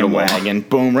into the damn wagon.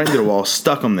 Boom, right into the wall,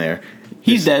 stuck him there.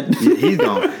 He's dead. He's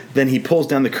gone. Then he pulls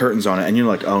down the curtains on it, and you're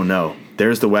like, oh no,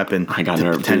 there's the weapon. I got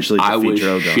nervous. Potentially defeat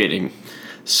Drogon. Shitting.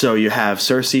 So you have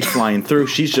Cersei flying through.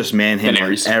 She's just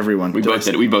manhandling Daenerys. everyone. We both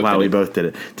did it. We both did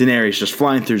it. Daenerys just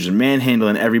flying through, just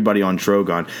manhandling everybody on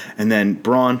Drogon. And then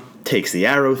Bronn takes the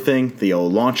arrow thing, the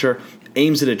old launcher,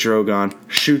 aims it at Drogon,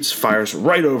 shoots, fires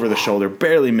right over the shoulder,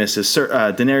 barely misses.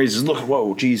 Daenerys is looking,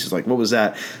 whoa, Jesus, like, what was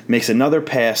that? Makes another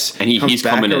pass, and he's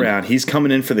back coming around. in. He's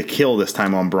coming in for the kill this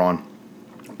time on Bronn.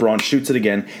 Bronn shoots it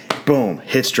again, boom,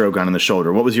 hits Drogon in the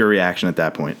shoulder. What was your reaction at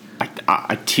that point?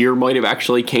 A tear might have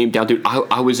actually came down, dude.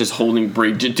 I was just holding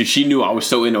Brig. Dude, she knew I was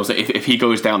so in. I was like, if he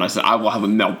goes down, I said, I will have a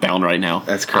meltdown right now.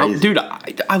 That's crazy. Dude,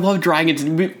 I love dragons.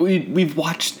 We've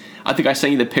watched, I think I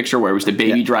sent you the picture where it was the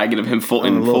baby dragon of him full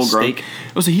grown. Steak.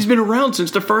 I was like, he's been around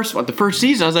since the first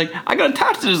season. I was like, I got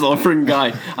attached to this little freaking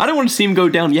guy. I don't want to see him go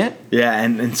down yet. Yeah,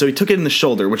 and so he took it in the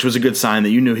shoulder, which was a good sign that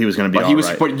you knew he was going to be all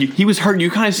right. But he was hurt. You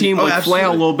kind of see him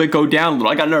flail a little bit, go down a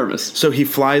little. I got nervous. So he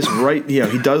flies right,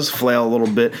 he does flail a little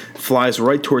bit, flies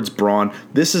right towards Bronn.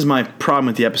 This is my problem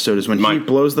with the episode, is when he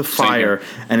blows the fire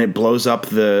and it blows up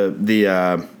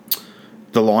the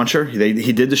launcher.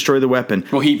 He did destroy the weapon.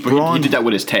 Well, he did that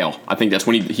with his tail. I think that's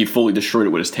when he fully destroyed it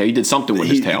with his tail. He did something with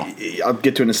his tail. I'll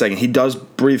get to it in a second. He does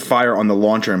breathe fire on the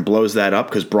launcher and blows that up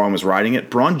because Bronn was riding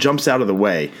it. Bronn jumps out of the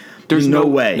way. There's no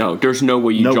way. No, there's no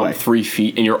way you jump 3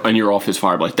 feet and you're off his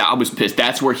fire blade. I was pissed.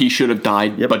 That's where he should have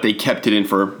died, but they kept it in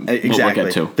for exactly.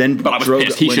 We'll get to. But I was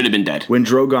pissed. He should have been dead. When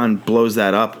Drogon blows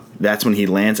that up, that's when he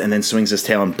lands and then swings his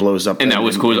tail and blows up. And that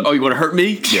was cool. Oh, you want to hurt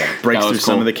me? Yeah, breaks through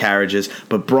some of the carriages.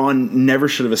 But Bronn never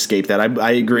should have escaped that.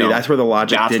 I agree. No, that's where the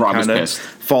logic did kind of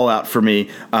fall out for me.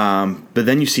 But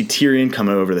then you see Tyrion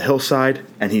coming over the hillside,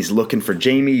 and he's looking for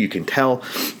Jaime. You can tell.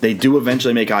 They do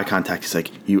eventually make eye contact. He's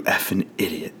like, "You effing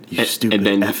idiot. You stupid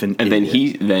effing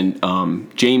idiot." And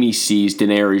then Jaime sees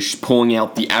Daenerys pulling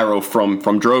out the arrow from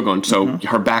Drogon. So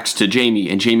her back's to Jaime.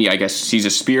 And Jaime, I guess, sees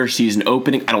a spear, sees an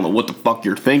opening. I don't know what the fuck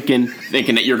you're thinking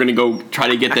that you're going to go try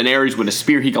to get Daenerys with a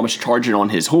spear. He comes charging on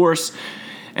his horse,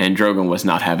 and Drogon was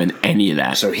not having any of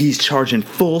that. So he's charging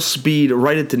full speed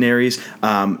right at Daenerys.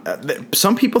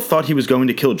 Some people thought he was going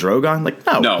to kill Drogon. Like,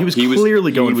 no, he was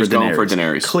clearly going for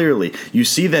Daenerys. Clearly. You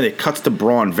see that it cuts to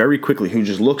Bronn very quickly, who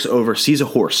just looks over, sees a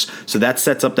horse. So that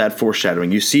sets up that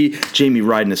foreshadowing. You see Jaime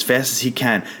riding as fast as he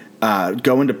can,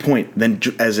 go into point. Then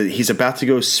as he's about to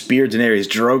go spear Daenerys,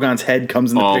 Drogon's head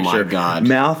comes in the picture. Oh, my God.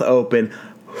 Mouth open.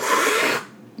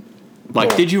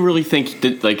 Like, did you really think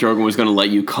that Drogon was going to let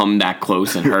you come that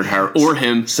close and hurt her or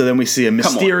him? So then we see a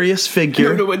mysterious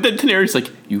figure. No, then Daenerys like,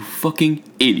 you fucking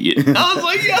idiot. I was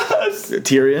like, yes.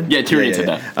 Tyrion? Yeah, Tyrion said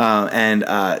that.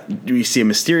 And we see a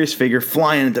mysterious figure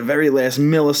flying at the very last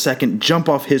millisecond, jump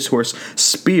off his horse,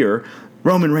 spear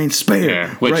Roman Reigns' spear.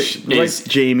 Which is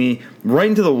Jaime right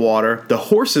into the water. The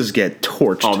horses get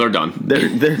torched. Oh, they're done.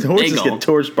 The horses get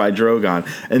torched by Drogon.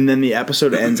 And then the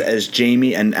episode ends as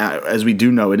Jaime, and as we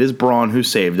do know, it is Bronn who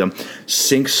saved them,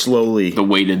 sinks slowly. The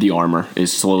weight of the armor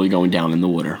is slowly going down in the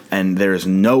water. And there's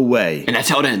no way. And that's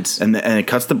how it ends. And it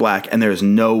cuts to black, and there's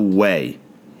no way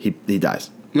he dies.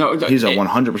 No, he's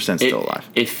 100% still alive.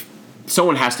 If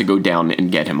someone has to go down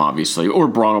and get him, obviously, or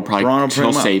Bronn will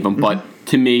probably save him, but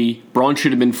to me, Bronn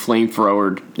should have been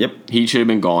flamethrowered. Yep. He should have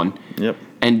been gone. Yep.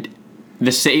 And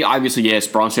the save, obviously, yes,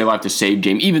 Bronn stayed alive to save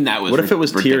Jaime. Even that was what if it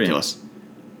was ridiculous.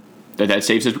 Tyrion? That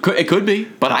saves his. It could be,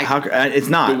 but it's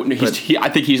not. I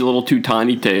think he's a little too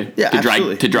tiny to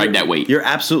drag that weight. You're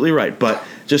absolutely right. But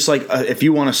just like if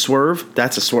you want to swerve,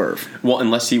 that's a swerve. Well,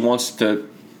 unless he wants to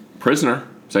prisoner.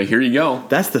 So here you go.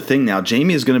 That's the thing now.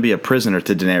 Jaime is going to be a prisoner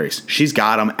to Daenerys. She's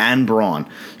got him and Bronn.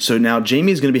 So now Jaime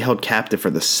is going to be held captive for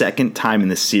the second time in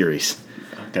this series.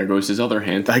 There goes his other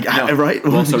hand. Right?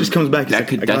 Well, he just comes back.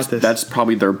 That's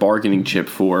probably their bargaining chip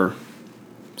for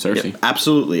Cersei. Yeah,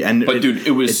 absolutely.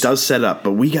 It does set up.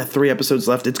 But we got 3 episodes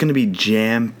left. It's going to be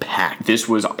jam packed. This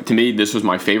was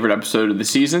my favorite episode of the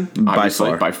season. By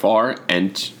far.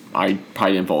 And I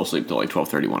probably didn't fall asleep till like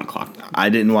 12:30, 1 o'clock. I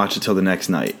didn't watch it till the next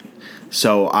night.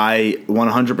 So I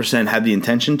 100% had the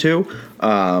intention to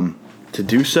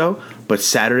do so, but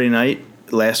Saturday night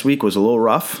last week was a little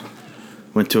rough.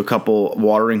 Went to a couple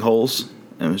watering holes,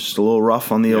 and it was just a little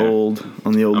rough on the old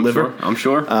liver. I'm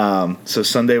sure. So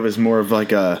Sunday was more of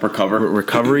like a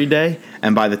recovery day,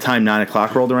 and by the time 9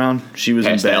 o'clock rolled around, she was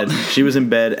in bed. She was in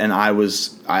bed, and I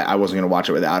wasn't going to watch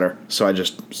it without her. So I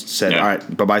just said, "All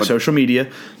right, bye social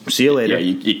media. See you later."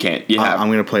 Yeah, you can't. I'm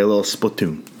going to play a little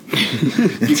Splatoon.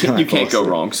 you can't go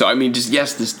wrong. So I mean,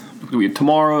 we have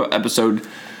tomorrow episode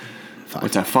 5.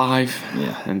 What's that, 5?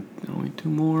 Yeah, and only 2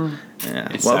 more. Yeah,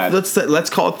 let's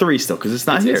call it 3 still because it's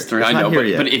not here. It's 3. I know,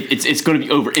 but it's going to be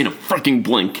over in a freaking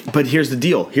blink. But here's the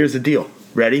deal.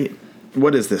 Ready?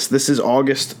 What is this? This is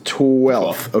August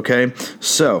 12th. Okay,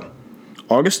 so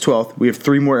August 12th, we have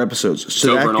 3 more episodes. It's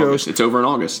over in August. It's over in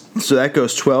August. So that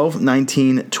goes 12,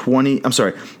 19, 20. I'm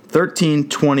sorry, 13,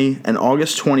 20, and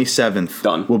August 27th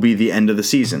Done. will be the end of the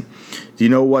season. Do you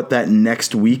know what that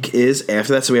next week is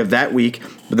after that? So we have that week,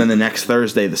 but then the next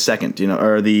Thursday, the 2nd,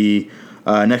 or the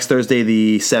next Thursday,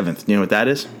 the 7th. Do you know what that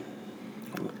is?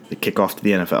 The kickoff to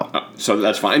the NFL. So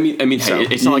that's fine. I mean, So, hey,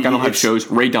 it's not like I don't have it's-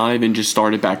 shows. Ray Donovan just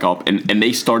started back up, and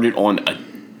they started on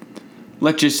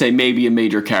let's just say maybe a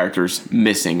major character's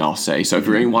missing, I'll say. So if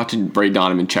you're watching Ray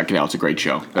Donovan, check it out. It's a great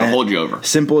show. It'll hold you over.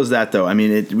 Simple as that, though. I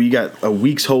mean, we got a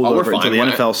week's holdover we're until fine. the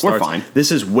NFL starts. We're fine.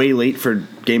 This is way late for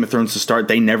Game of Thrones to start.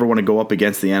 They never want to go up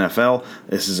against the NFL.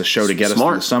 This is a show to get us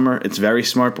through the summer. It's very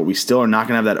smart, but we still are not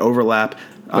going to have that overlap.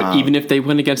 But even if they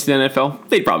win against the NFL,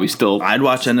 they'd probably still... I'd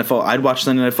watch NFL. I'd watch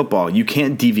Sunday Night Football. You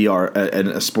can't DVR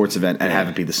a sports event and have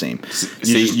it be the same.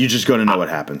 You just going to know what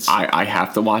happens. I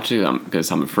have to watch it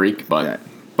because I'm a freak, but... Yeah.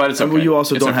 But it's okay. Well, you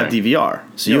also It's don't okay. have DVR,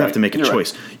 so you You're have to right. make a You're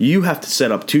choice. You have to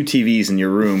set up 2 TVs in your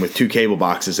room with 2 cable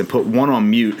boxes and put one on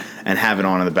mute and have it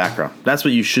on in the background. That's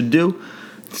what you should do.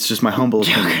 It's just my humble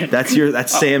opinion. That's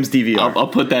Sam's DVR. I'll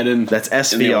put that in. That's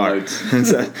in the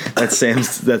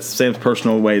SVR. that's Sam's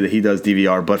personal way that he does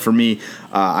DVR. But for me,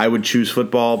 I would choose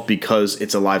football because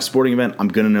it's a live sporting event. I'm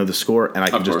gonna know the score, and I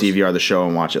can Of just course. DVR the show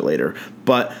and watch it later.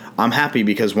 But I'm happy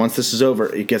because once this is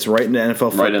over, it gets right into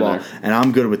NFL Right in football, there. and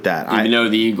I'm good with that. Even though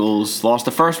the Eagles lost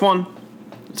the first one,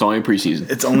 it's only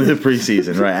preseason. It's only the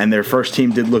preseason, right? And their first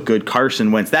team did look good.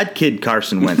 Carson Wentz. That kid,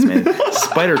 Carson Wentz, man.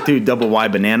 Spider 2, double Y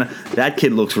banana. That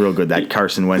kid looks real good, that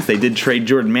Carson Wentz. They did trade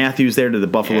Jordan Matthews there to the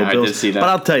Buffalo Yeah, I Bills. did see that. But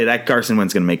I'll tell you, that Carson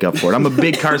Wentz going to make up for it. I'm a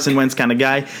big Carson Wentz kind of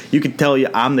guy. You could tell you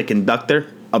I'm the conductor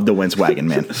of the Wentz wagon,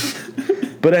 man.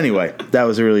 But anyway, that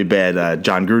was a really bad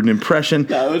John Gruden impression.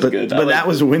 That was good. But that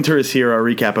was Winter is Here, our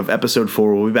recap of episode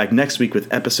 4. We'll be back next week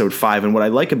with episode 5. And what I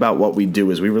like about what we do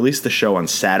is we release the show on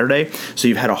Saturday. So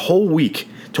you've had a whole week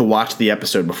to watch the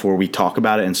episode before we talk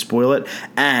about it and spoil it.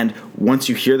 And once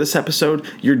you hear this episode,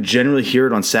 you're generally hear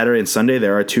it on Saturday and Sunday.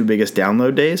 There are our 2 biggest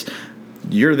download days.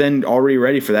 You're then already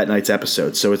ready for that night's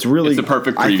episode. So it's really... It's the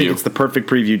perfect I think preview. it's the perfect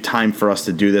preview time for us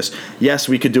to do this. Yes,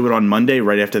 we could do it on Monday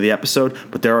right after the episode,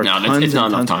 but there are No, tons it's not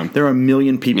and enough tons. time. There are a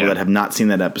million people Yeah. that have not seen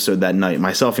that episode that night,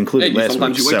 myself included, Yeah, last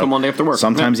sometimes week. you wait till Monday after work.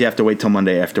 Sometimes Yeah. you have to wait till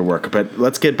Monday after work. But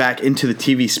let's get back into the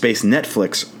TV space.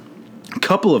 Netflix. A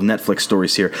couple of Netflix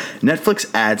stories here. Netflix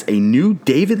adds a new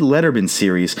David Letterman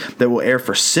series that will air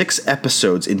for 6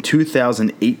 episodes in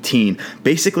 2018.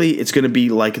 Basically, it's going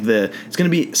to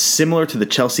be similar to the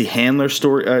Chelsea Handler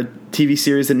story TV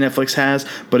series that Netflix has,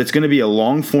 but it's going to be a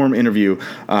long-form interview.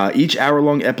 Each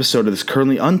hour-long episode of this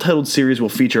currently untitled series will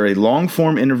feature a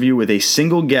long-form interview with a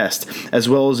single guest, as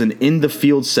well as an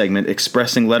in-the-field segment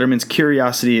expressing Letterman's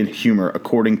curiosity and humor,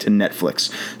 according to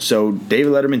Netflix. So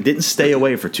David Letterman didn't stay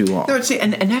away for too long. See,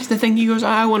 and that's the thing. He goes,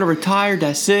 I want to retire.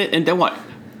 That's it. And then what?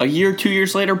 A year, 2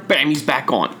 years later, bam, he's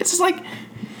back on. It's just like,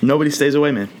 Nobody stays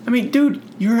away, man. I mean, dude,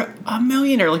 you're a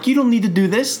millionaire. Like, you don't need to do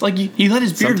this. Like, he let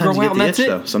his beard Sometimes grow you out, get and the that's itch, it.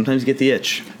 though. Sometimes you get the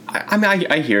itch. I mean,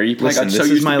 I hear you. Listen, I got so this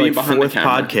is used my to being behind the 4th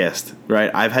camera. podcast,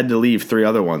 right? I've had to leave 3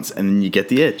 other ones, and then you get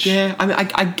the itch. Yeah, I mean,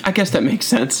 I guess that makes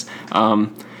sense. I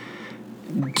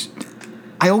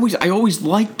always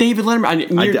liked David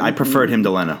Letterman. I preferred him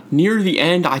to Leno. Near the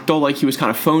end, I thought like he was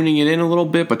kind of phoning it in a little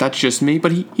bit, but that's just me.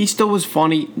 But he still was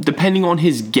funny. Depending on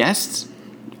his guests,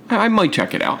 I might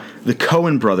check it out. The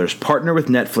Coen brothers partner with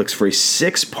Netflix for a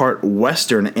 6-part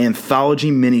Western anthology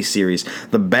miniseries.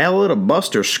 The Ballad of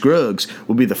Buster Scruggs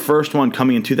will be the first one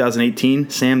coming in 2018.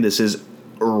 Sam, this is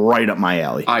right up my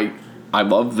alley. I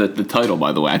love the title,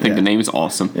 by the way. I think the name is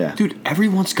awesome. Yeah. Dude,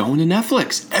 everyone's going to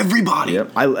Netflix. Everybody.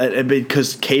 Yep.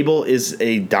 Because cable is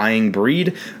a dying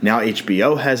breed. Now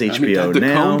HBO has HBO the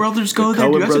now. Coen brothers go The there,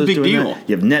 Coen dude. That's a brothers big doing deal. that.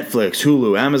 You have Netflix,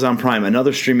 Hulu, Amazon Prime,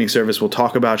 another streaming service we'll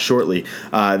talk about shortly.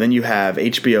 Then you have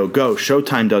HBO Go.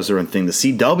 Showtime does their own thing. The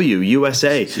CW,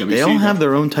 USA. They all have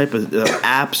their own type of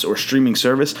apps or streaming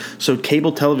service. So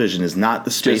cable television is not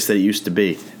the space that it used to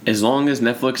be. As long as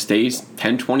Netflix stays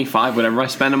 $10.25, whatever I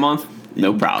spend a month,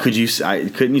 no problem. Couldn't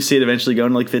you see it eventually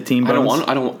going to like $15?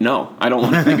 I don't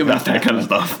want to think about that kind of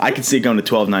stuff. I could see it going to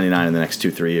 $12.99 in the next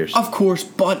 2-3 years. Of course,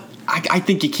 but I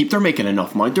think they're making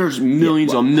enough money. There's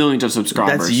millions on millions of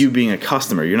subscribers. That's you being a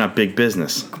customer. You're not big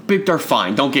business. They're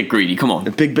fine. Don't get greedy. Come on.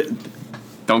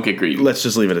 Don't get greedy. Let's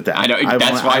just leave it at that. I know.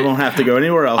 That's why I won't have to go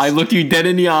anywhere else. I looked you dead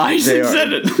in the eyes and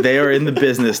said it. They are in the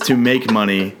business to make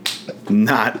money.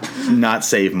 not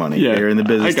save money. Yeah, They're in the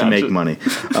business to make gotcha. money.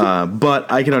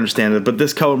 But I can understand it. But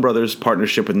this Coen Brothers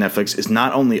partnership with Netflix is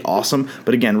not only awesome,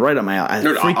 but again, right up my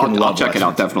alley. I'll check it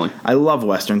out, definitely. I love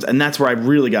Westerns, and that's where I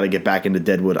really got to get back into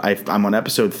Deadwood. I'm on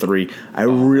episode 3. I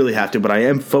really have to, but I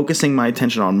am focusing my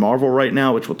attention on Marvel right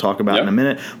now, which we'll talk about in a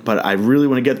minute. But I really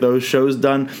want to get those shows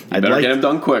done. Better get them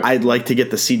done quick. I'd like to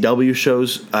get the CW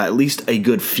shows at least a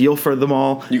good feel for them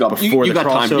all You got before the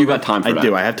crossover. time. You got time for I that.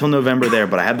 do. I have till November there,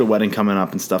 but I have the wedding coming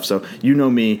up and stuff. So you know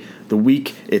me. The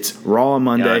week it's Raw on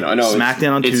Monday, I know.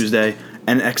 SmackDown on Tuesday, NXT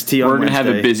on Wednesday. We're gonna have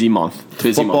a busy month.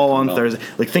 Football on Thursday.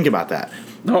 Like, think about that.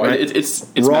 No, right? it's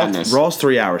Raw, madness. Raw's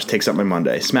 3 hours, takes up my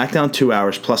Monday. SmackDown 2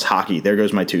 hours plus hockey. There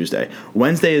goes my Tuesday.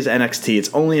 Wednesday is NXT.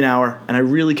 It's only an hour, and I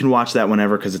really can watch that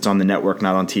whenever because it's on the network,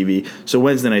 not on TV. So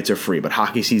Wednesday nights are free, but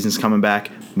hockey season's coming back.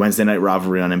 Wednesday night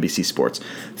rivalry on NBC Sports.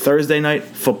 Thursday night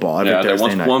football. Every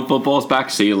Thursday night. One football's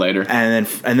back. See you later. And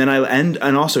then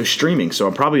and also streaming. So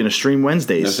I'm probably gonna stream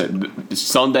Wednesdays.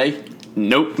 Sunday.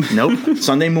 Nope.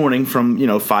 Sunday morning from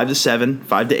 5 to 7,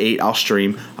 5 to 8. I'll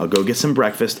stream. I'll go get some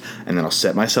breakfast, and then I'll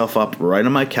set myself up right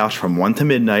on my couch from 1 to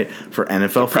midnight for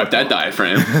NFL Prep football. that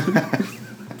diaphragm.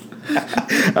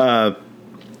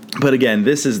 But again,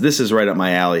 this is right up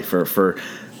my alley for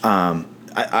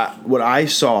what I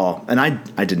saw, and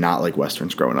I did not like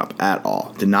Westerns growing up at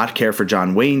all. Did not care for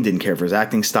John Wayne, didn't care for his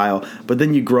acting style. But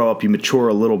then you grow up, you mature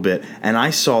a little bit, and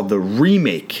I saw the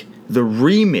remake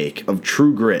of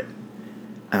True Grit,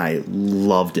 and I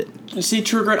loved it. See,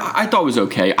 True Grit, I thought it was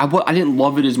okay. I didn't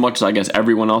love it as much as I guess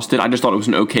everyone else did. I just thought it was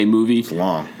an okay movie. It's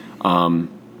long.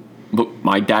 But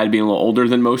my dad being a little older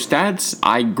than most dads,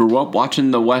 I grew up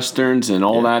watching the Westerns and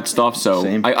all that stuff, so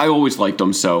Same. I always liked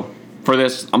them, so for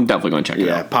this, I'm definitely going to check it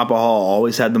Yeah, out. Papa Hall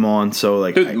always had them on, so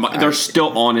like Dude, they're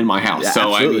still on in my house, yeah,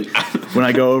 so absolutely. I mean, When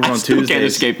I go over I on still Tuesdays, can't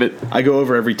escape it. I go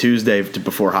over every Tuesday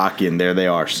before hockey, and there they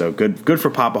are. So good for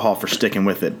Papa Hall for sticking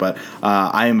with it. But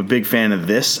I am a big fan of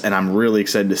this, and I'm really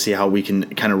excited to see how we can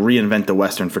kind of reinvent the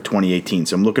Western for 2018.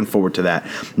 So I'm looking forward to that.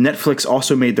 Netflix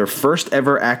also made their first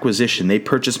ever acquisition. They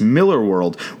purchased Miller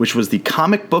World, which was the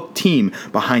comic book team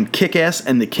behind Kick-Ass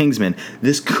and The Kingsman.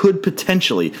 This could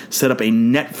potentially set up a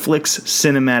Netflix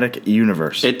cinematic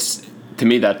universe. To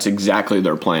me, that's exactly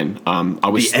their plan. I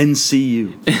was the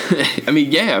NCU. I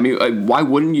mean, yeah. I mean, why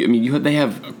wouldn't you? I mean, they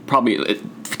have probably.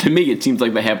 To me, it seems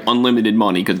like they have unlimited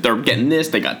money because they're getting this,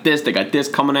 they got this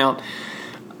coming out.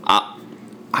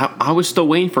 I was still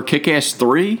waiting for Kick-Ass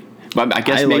 3, but I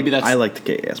guess maybe that's. I like the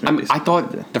Kick-Ass movies. I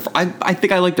thought. I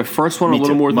think I liked the first one a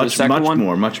little more than the second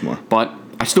one. Much more. But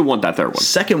I still want that third one.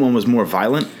 Second one was more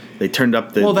violent. They turned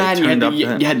up the. Well, that you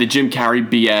had the Jim Carrey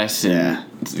BS and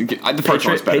the first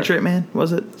one was better. Patriot Man,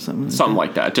 was it something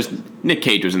like that? Just Nick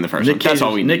Cage was in the first one. That's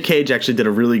all we need. Nick Cage actually did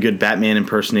a really good Batman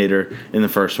impersonator in the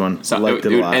first one. So, I liked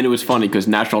it a lot. And it was funny because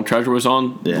National Treasure was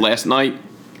on last night.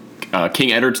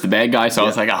 King Edward's the bad guy, so I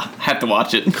was like, I have to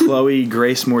watch it. Chloe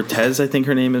Grace Moretz, I think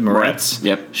her name is Moretz.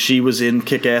 Yep. She was in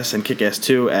Kick-Ass and Kick-Ass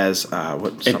 2 as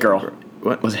what? Hit Girl.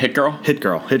 What was it? Hit Girl? Hit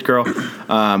Girl.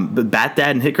 The Bat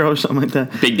Dad and Hit Girl or something like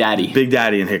that. Big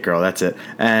Daddy and Hit Girl. That's it.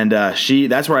 And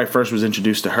that's where I first was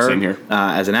introduced to her. Same here.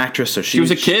 As an actress. So she was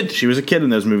a kid. She was a kid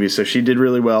in those movies, so she did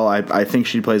really well. I think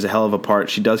she plays a hell of a part.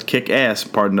 She does kick ass.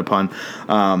 Pardon the pun.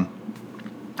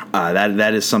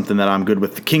 That is something that I'm good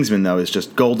with. The Kingsman though is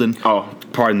just golden. Oh,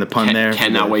 pardon the pun there.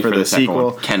 Cannot wait for the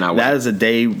sequel. Cannot wait. That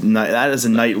is a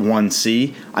night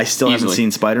 1C. I still haven't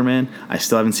seen Spider-Man. I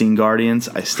still haven't seen Guardians.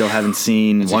 I still haven't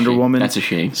seen Wonder Woman. That's a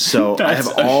shame. So I have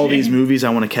all these movies I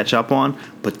want to catch up on.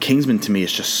 But Kingsman to me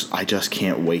is just I just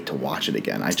can't wait to watch it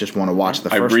again. I just want to watch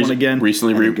the first one again.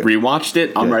 Recently rewatched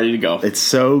it. I'm ready to go. It's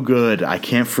so good. I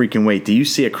can't freaking wait. Do you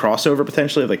see a crossover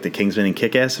potentially like the Kingsman and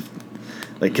Kick-Ass?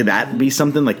 Like, could that be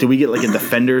something? Like, do we get like a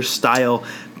Defenders style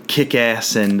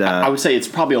Kick-Ass? And I would say it's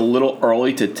probably a little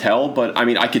early to tell, but I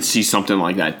mean, I could see something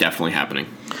like that definitely happening.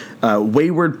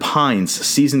 Wayward Pines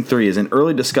season 3 is in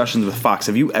early discussions with Fox.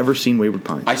 Have you ever seen Wayward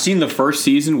Pines? I've seen the first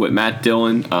season with Matt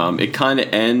Dillon. It kind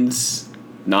of ends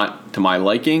not to my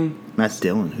liking. Matt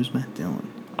Dillon. Who's Matt Dillon?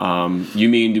 You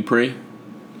mean Dupree?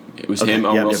 It was him.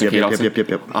 Wilson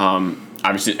Yep.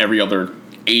 Obviously, every other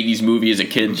 80s movie as a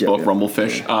kid, both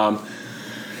Rumblefish. Yeah.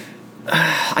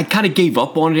 I kind of gave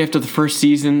up on it after the first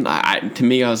season. To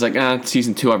me, I was like,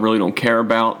 season 2 I really don't care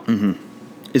about. Mm-hmm.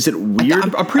 Is it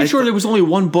weird? I'm pretty sure there was only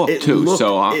one book, too,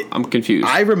 so I'm confused.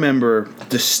 I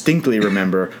distinctly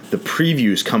remember the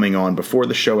previews coming on before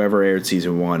the show ever aired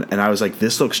season 1, and I was like,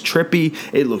 this looks trippy,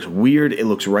 it looks weird, it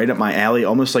looks right up my alley,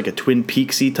 almost like a Twin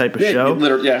Peaksy type of show.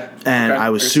 And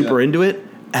I was super into it.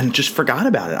 And just forgot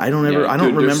about it. I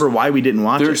don't remember why we didn't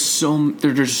watch it. There's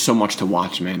so much to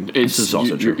watch, man. This is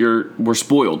also true. We're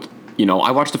spoiled.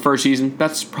 I watched the first season.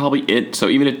 That's probably it. So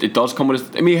even if it does come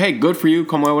with, hey, good for you,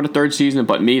 come out with a third season.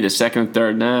 But me, the second and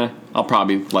third, I'll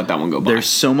probably let that one go by. There's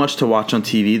so much to watch on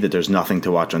TV that there's nothing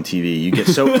to watch on TV. You get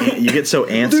so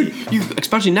antsy. Dude,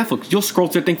 especially Netflix, you'll scroll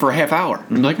through the thing for a half hour.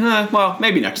 Mm-hmm. I'm like, well,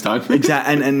 maybe next time.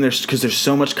 Exactly, and there's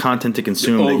so much content to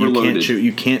consume that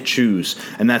you can't choose,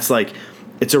 and that's like.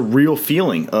 It's a real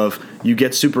feeling of you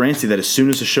get super antsy that as soon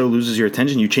as the show loses your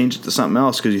attention, you change it to something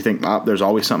else because you think there's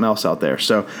always something else out there.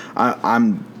 So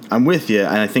I'm with you,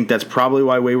 and I think that's probably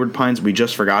why Wayward Pines, we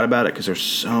just forgot about it because there's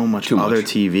so much other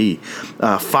TV.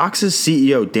 Fox's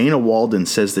CEO Dana Walden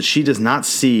says that she does not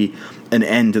see an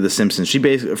end to The Simpsons. She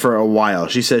basically, for a while,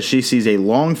 she says she sees a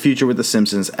long future with The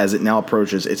Simpsons as it now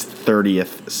approaches its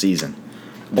 30th season.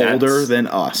 Older than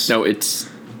us. No, it's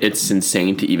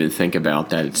insane to even think about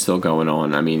that it's still going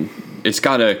on. I mean, it's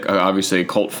got obviously a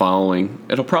cult following.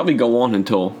 It'll probably go on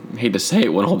until, I hate to say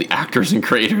it, when all the actors and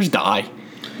creators die.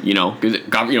 Because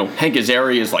Hank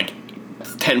Azaria is like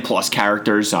 10 plus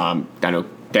characters. I know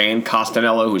Dan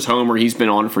Costanello, who's Homer, he's been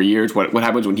on for years. What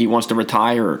happens when he wants to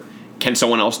retire? Or can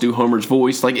someone else do Homer's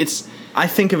voice? I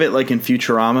think of it like in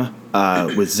Futurama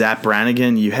with Zapp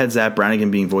Brannigan. You had Zapp Brannigan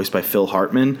being voiced by Phil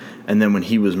Hartman, and then when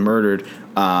he was murdered,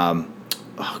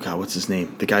 oh God, what's his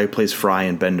name? The guy who plays Fry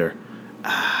and Bender.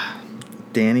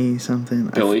 Danny something?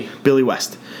 Billy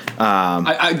West.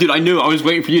 I knew. I was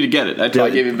waiting for you to get it. That's why I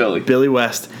gave you Billy. Billy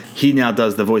West. He now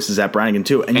does the voice of Zapp Brannigan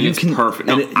too, and it's perfect.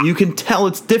 You can tell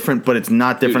it's different, but it's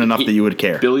not different enough that you would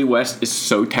care. Billy West is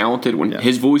so talented when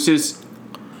his voice is.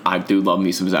 I do love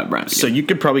me some Zapp Brannigan. So you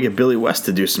could probably get Billy West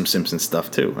to do some Simpsons stuff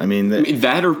too. I mean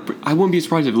that, or I wouldn't be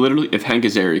surprised if Hank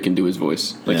Azaria can do his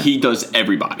voice. He does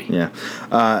everybody. Yeah.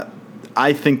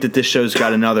 I think that this show's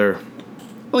got another.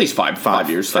 At least five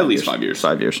years. At least 5 years.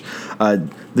 5 years.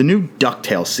 The new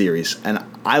DuckTales series, and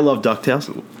I love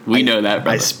DuckTales. We know that,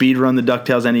 brother. I speedrun the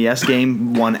DuckTales NES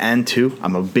game 1 and 2.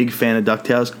 I'm a big fan of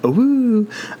DuckTales. Oh, woo!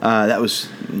 That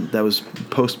was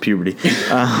post-puberty.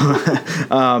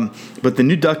 But the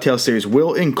new DuckTales series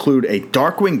will include a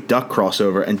Darkwing Duck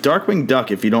crossover, and Darkwing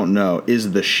Duck, if you don't know,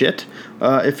 is the shit,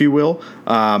 if you will.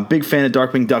 Big fan of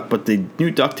Darkwing Duck, but the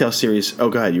new DuckTales series. Oh,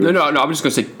 go ahead. No. I'm just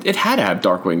gonna say it had to have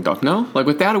Darkwing Duck. No,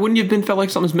 without it, wouldn't you have felt like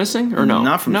something's missing, or no?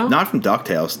 Not from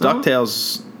DuckTales. No?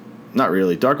 DuckTales. Not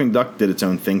really. Darkwing Duck did its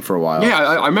own thing for a while. Yeah,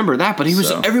 I remember that, but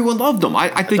everyone loved him.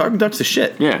 I think Darkwing Duck's the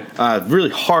shit. Yeah.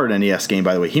 Really hard NES game,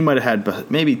 by the way. He might have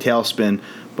had maybe Tailspin,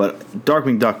 but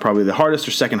Darkwing Duck probably the hardest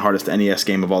or second hardest NES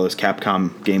game of all those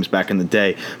Capcom games back in the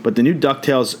day. But the new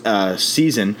DuckTales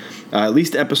season, at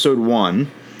least episode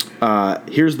 1,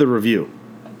 here's the review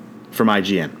from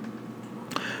IGN.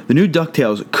 The new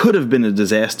DuckTales could have been a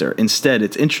disaster. Instead,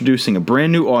 it's introducing a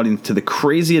brand new audience to the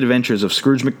crazy adventures of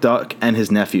Scrooge McDuck and his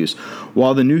nephews.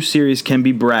 While the new series can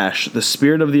be brash, the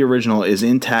spirit of the original is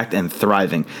intact and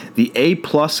thriving. The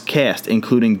A-plus cast,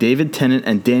 including David Tennant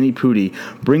and Danny Pudi,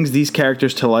 brings these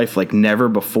characters to life like never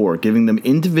before, giving them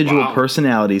individual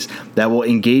personalities that will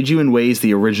engage you in ways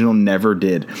the original never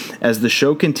did. As the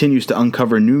show continues to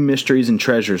uncover new mysteries and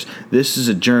treasures, this is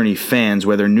a journey fans,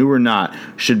 whether new or not,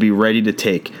 should be ready to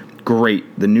take.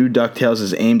 Great. The new DuckTales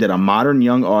is aimed at a modern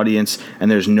young audience,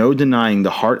 and there's no denying the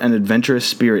heart and adventurous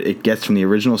spirit it gets from the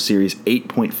original series.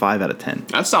 8.5 out of 10.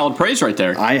 That's solid praise right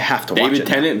there. I have to watch it. David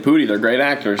Tennant and Pudi, they're great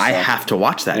actors. So. I have to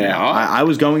watch that now. I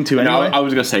was going to anyway. I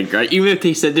was going to say, great. Even if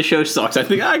they said the show sucks, I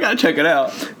think I got to check it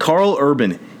out. Carl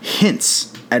Urban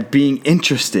hints at being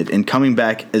interested in coming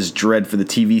back as Dredd for the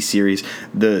TV series.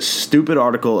 The stupid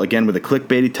article, again with a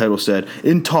clickbaity title, said,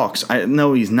 in talks.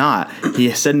 No, he's not. He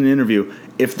said in an interview,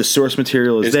 if the source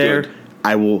material is there, good.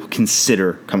 I will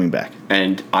consider coming back.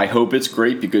 And I hope it's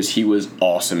great because he was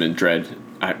awesome in Dredd.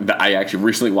 I actually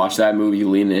recently watched that movie.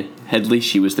 Lena Headey,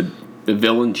 she was the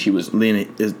villain. She was Lena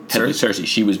Cersei.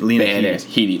 She was Lena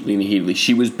badass. Lena Headey.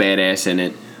 She was badass in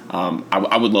it.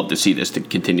 I would love to see this to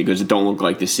continue because it don't look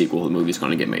like the sequel the movie's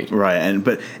going to get made. Right,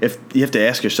 but if you have to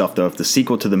ask yourself though, if the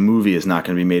sequel to the movie is not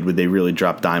going to be made, would they really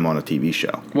drop dime on a TV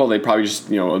show? Well, they probably just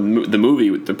the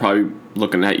movie they're probably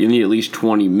looking at. You need at least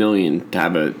 $20 million to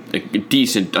have a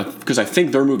decent because I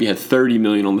think their movie had $30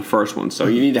 million on the first one, so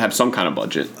you need to have some kind of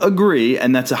budget. Agree,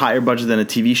 and that's a higher budget than a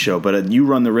TV show, but you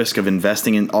run the risk of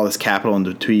investing in all this capital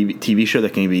into a TV show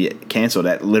that can be canceled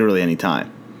at literally any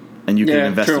time. And you can have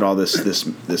invested all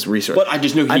this research. But I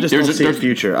just know don't see a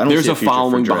future. There's a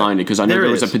following behind it because I know there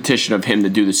was a petition of him to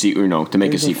do the sequel, to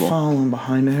make a sequel. There's a following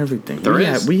behind everything.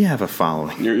 We have a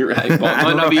following. You're right. Well, it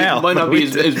might not be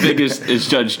as big as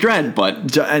Judge Dredd,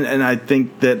 but and I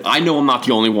think that I know I'm not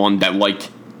the only one that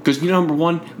liked. Because, number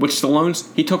one, with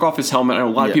Stallone's, he took off his helmet. I know a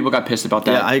lot of people got pissed about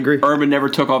that. Yeah, I agree. Urban never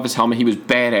took off his helmet. He was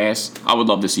badass. I would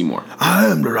love to see more. I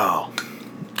am the law.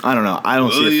 I don't know. I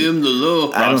don't see. the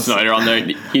law. Rob Snyder on there.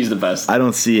 He's the best. I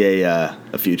don't see a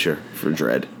future for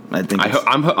Dredd. I think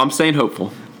I'm staying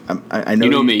hopeful. I know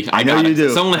you know me. I know you do.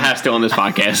 Someone has to on this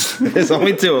podcast. There's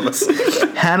only two of us.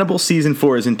 Hannibal season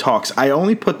 4 is in talks. I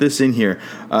only put this in here.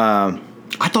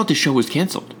 I thought the show was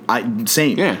canceled.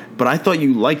 Same. Yeah. But I thought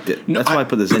you liked it. That's why I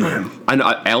put this in here. I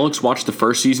know Alex watched the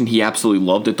first season. He absolutely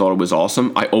loved it. Thought it was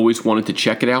awesome. I always wanted to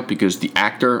check it out because the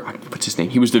actor, what's his name?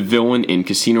 He was the villain in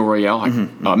Casino Royale.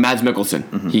 Mads Mikkelsen.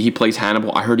 Mm-hmm. He plays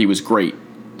Hannibal. I heard he was great.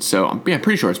 So I'm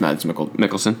pretty sure it's Mads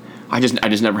Mikkelsen. I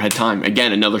just never had time.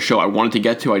 Again, another show I wanted to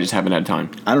get to. I just haven't had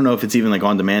time. I don't know if it's even like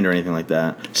on demand or anything like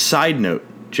that. Side note: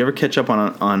 did you ever catch up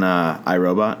on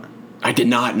iRobot? I did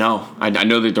not know. I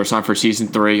know that they're signed for season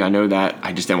 3. I know that.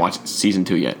 I just didn't watch season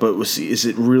 2 yet. But is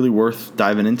it really worth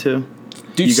diving into?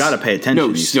 Dude, you got to pay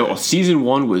attention. No, season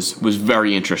 1 was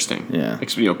very interesting. Yeah.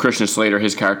 Christian Slater,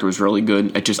 his character was really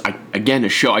good. Again, a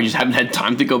show I just haven't had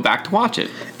time to go back to watch it.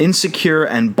 Insecure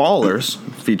and Ballers,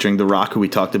 featuring The Rock, who we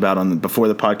talked about before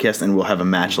the podcast, and we'll have a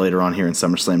match later on here in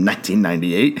SummerSlam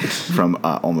 1998 from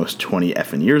almost 20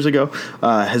 effing years ago,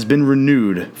 has been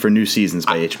renewed for new seasons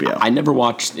by HBO. I never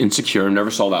watched Insecure,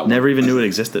 never saw that one. Never even knew it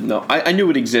existed. No, I knew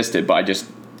it existed, but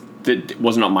it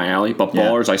wasn't up my alley. But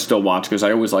Ballers, I still watch because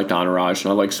I always liked Entourage,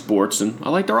 and I like sports, and I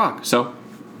like The Rock. So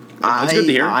it's good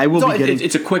to hear.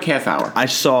 It's a quick half hour. I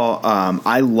saw.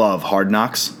 I love Hard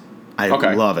Knocks. I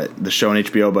love it. The show on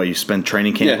HBO, but you spend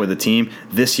training camp with a team.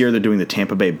 This year they're doing the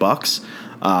Tampa Bay Bucks.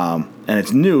 And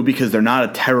it's new because they're not a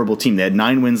terrible team. They had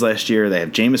 9 wins last year. They have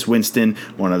Jameis Winston,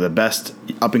 one of the best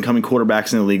up-and-coming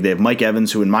quarterbacks in the league. They have Mike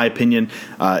Evans, who, in my opinion,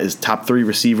 is top 3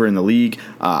 receiver in the league.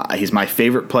 He's my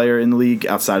favorite player in the league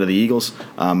outside of the Eagles.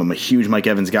 I'm a huge Mike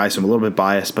Evans guy, so I'm a little bit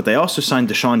biased. But they also signed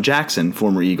Deshaun Jackson,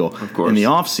 former Eagle, in the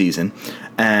offseason.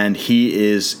 And he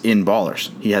is in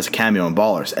Ballers. He has a cameo in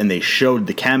Ballers. And they showed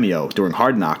the cameo during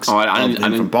Hard Knocks from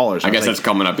Ballers. I guess that's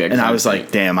coming up. And I was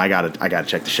like, damn, I gotta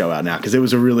check the show out now. Because it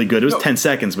was a really good. It was 10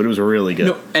 seconds, but it was really good.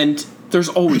 No, and there's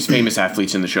always famous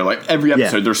athletes in the show. Like every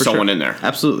episode, there's someone in there.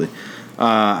 Absolutely.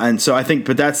 And so I think,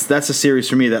 but that's a series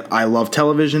for me that I love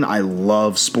television. I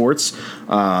love sports.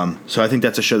 So I think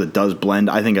that's a show that does blend.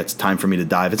 I think it's time for me to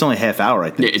dive. It's only a half hour, I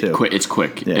think, too. It's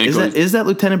quick. Yeah. Is that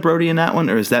Lieutenant Brody in that one,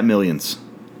 or is that Millions?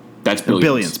 That's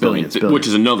Billions. Which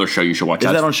is another show you should watch.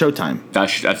 Is that on Showtime?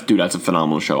 That's a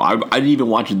phenomenal show. I didn't even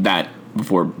watch that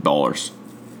before Ballers.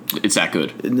 It's that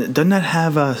good. Doesn't that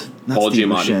have Paul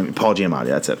Giamatti? Paul Giamatti,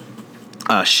 that's it.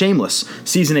 Shameless,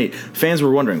 Season 8. Fans were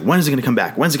wondering, when is it going to come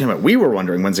back? When's it coming back? We were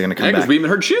wondering, when's it going to come back? Because we haven't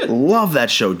heard shit. Love that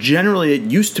show. Generally, it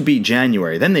used to be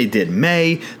January. Then they did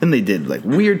May. Then they did, like,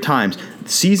 weird times.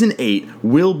 Season 8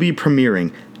 will be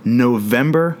premiering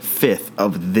November 5th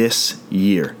of this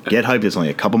year. Get hyped. It's only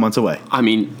a couple months away. I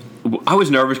mean, I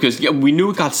was nervous because we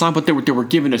knew it got signed, but they were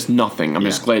giving us nothing. I'm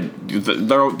just glad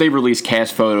they released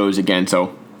cast photos again,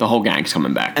 so the whole gang's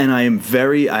coming back. And I am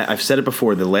I've said it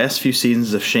before, the last few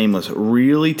seasons of Shameless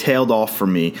really tailed off for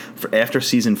me. After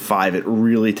season 5, it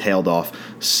really tailed off.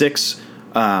 6,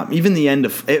 even the end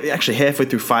of, actually halfway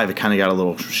through 5, it kind of got a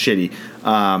little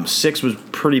shitty. 6 was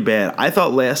pretty bad. I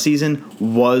thought last season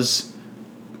was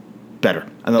better.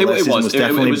 I thought last season was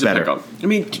definitely better. I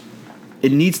mean,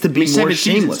 it needs to be more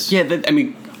Shameless. Seasons, I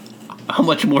mean, how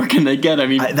much more can they get? I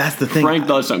mean, that's the thing. Frank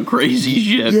does some crazy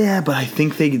shit. Yeah, but I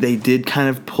think they did kind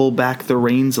of pull back the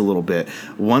reins a little bit.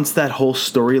 Once that whole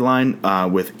storyline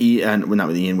with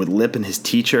Lip and his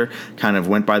teacher kind of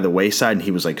went by the wayside, and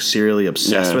he was like serially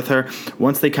obsessed with her.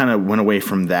 Once they kind of went away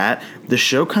from that, the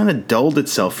show kind of dulled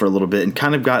itself for a little bit and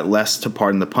kind of got less, to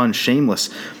pardon the pun, shameless.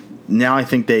 Now I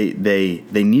think they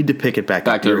need to pick it back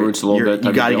to the roots a little bit.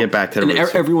 You got to get back to the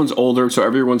roots. Everyone's older, so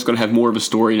everyone's going to have more of a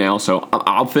story now. So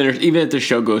I'll finish. Even if the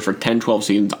show goes for 10, 12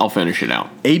 seasons, I'll finish it out.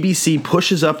 ABC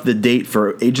pushes up the date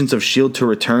for Agents of S.H.I.E.L.D. to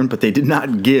return, but they did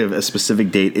not give a specific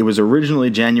date. It was originally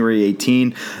January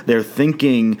 18. They're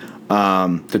thinking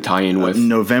to tie in with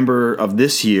November of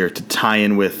this year to tie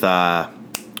in with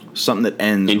something that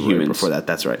ends right before that.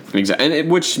 That's right. Exactly, and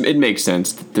which makes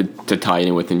sense to tie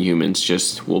in with Inhumans.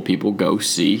 Just will people go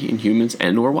see Inhumans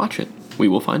and or watch it? We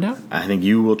will find out. I think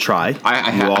you will try. I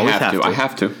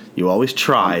have to. You always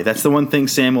try. That's the one thing.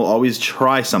 Sam will always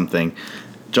try something.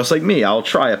 Just like me, I'll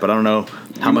try it, but I don't know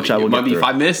how much I will get through. It might be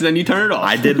 5 minutes, and then you turn it off.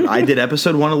 I did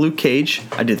episode 1 of Luke Cage.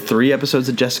 I did 3 episodes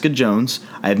of Jessica Jones.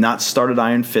 I have not started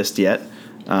Iron Fist yet.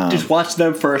 Just watch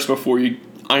them first before you.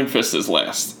 Iron Fist is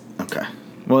last. Okay.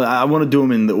 Well, I want to do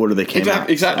them in the order they came out.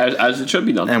 Exactly, as it should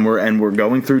be done. And we're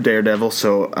going through Daredevil.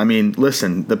 So I mean,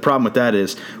 listen. The problem with that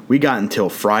is we got until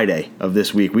Friday of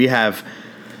this week. We have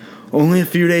only a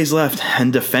few days left,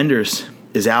 and Defenders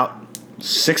is out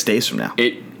 6 days from now.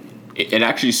 It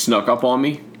actually snuck up on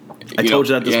me I told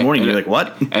you that this morning. You're like,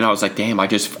 what? And I was like, damn, I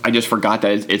just forgot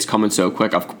that it's coming so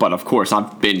quick. But of course,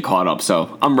 I've been caught up,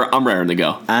 so I'm raring to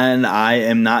go. And I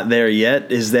am not there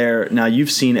yet. Is there now?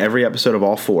 You've seen every episode of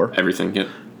all 4. Everything, yeah.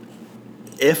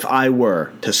 If I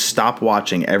were to stop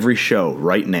watching every show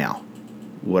right now,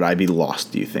 would I be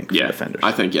lost? Do you think? Yeah, for Defenders?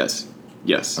 I think yes.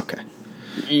 Okay.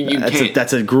 You can't.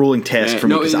 That's a grueling task for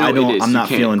me because I'm not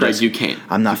feeling Greg, Jessica. you can't.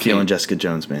 I'm not You feeling can't. Jessica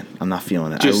Jones, man. I'm not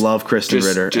feeling it. Just- I love Kristen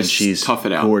Ritter and just she's tough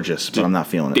it out. gorgeous, but I'm not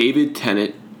feeling it. David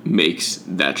Tennant makes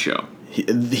that show.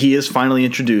 He is finally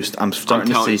introduced. I'm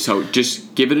starting to see. So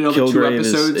just give it another 2 Kilgrave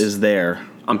episodes. is there.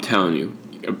 I'm telling you,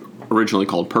 originally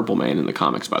called Purple Man in the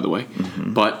comics, by the way.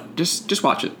 Mm-hmm. But just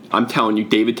watch it. I'm telling you,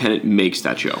 David Tennant makes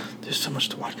that show. There's so much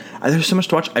to watch.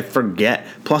 I forget.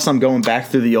 Plus, I'm going back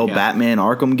through the old Batman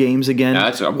Arkham games again.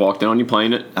 I walked in on you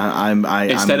playing it. Instead I'm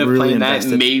of really playing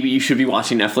invested. that, maybe you should be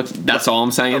watching Netflix. That's all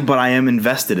I'm saying. But I am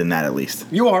invested in that at least.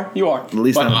 You are. At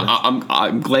least but I'm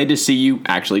I'm glad to see you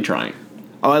actually trying.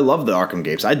 Oh, I love the Arkham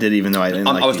games. I did, even though I didn't.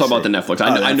 I was talking about the DC.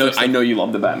 Netflix. I know you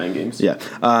love the Batman games.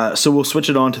 Yeah. So we'll switch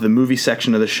it on to the movie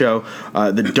section of the show.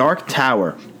 The Dark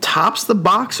Tower tops the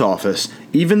box office,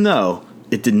 even though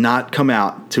it did not come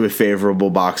out to a favorable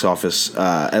box office,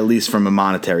 at least from a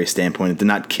monetary standpoint. It did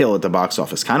not kill at the box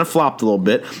office. Kind of flopped a little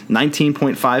bit,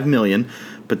 $19.5 million.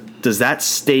 But does that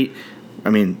state? I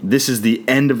mean, this is the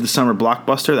end of the summer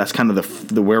blockbuster. That's kind of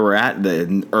the where we're at,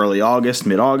 the early August,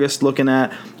 mid-August, looking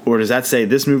at. Or does that say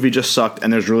this movie just sucked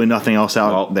and there's really nothing else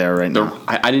out there right now?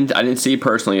 I didn't see it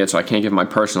personally yet, so I can't give my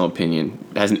personal opinion.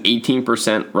 It has an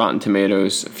 18% Rotten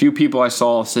Tomatoes. A few people I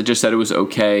saw just said it was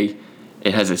okay.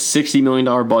 It has a $60 million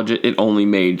budget. It only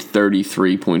made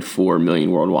 $33.4 million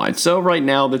worldwide. So right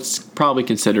now, that's probably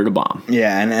considered a bomb.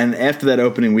 Yeah, and after that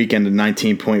opening weekend of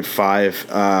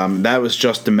 19.5, that was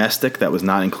just domestic. That was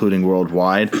not including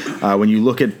worldwide. When you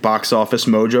look at Box Office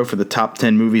Mojo for the top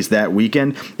 10 movies that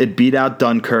weekend, it beat out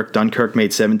Dunkirk. Dunkirk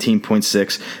made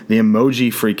 17.6. The Emoji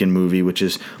freaking movie, which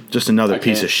is just another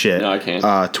piece of shit. No, I can't.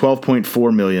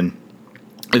 12.4 million.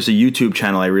 There's a YouTube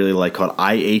channel I really like called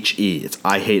IHE. It's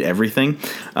I Hate Everything.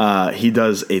 He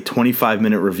does a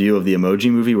 25-minute review of the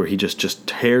Emoji Movie where he just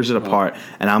tears it apart,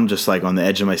 and I'm just like on the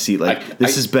edge of my seat, like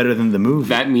this is better than the movie.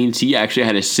 That means he actually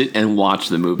had to sit and watch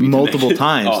the movie multiple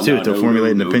times to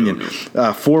formulate an opinion.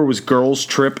 No. 4 was Girls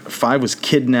Trip. 5 was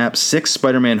Kidnap. 6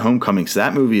 Spider-Man Homecoming. So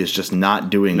that movie is just not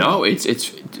doing. No, it's.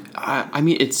 I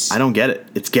mean, it's. I don't get it.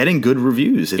 It's getting good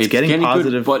reviews. It's getting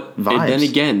positive good, but vibes. Then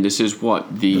again, this is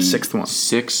what the 6th one.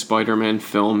 6th Spider-Man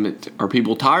film. Are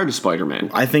people tired of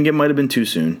Spider-Man? I think it might have been too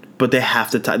soon, but they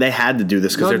have to. They had to do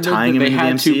this because they're tying him into the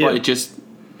MCU. But it just.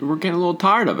 We're getting a little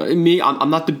tired of it. Me, I'm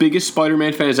not the biggest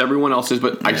Spider-Man fan as everyone else is,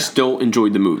 but I still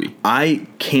enjoyed the movie. I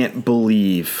can't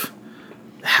believe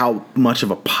how much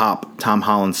of a pop Tom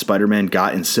Holland's Spider-Man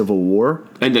got in Civil War,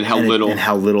 and then how little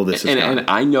this has gotten. And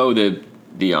I know that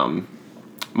the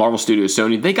Marvel Studios,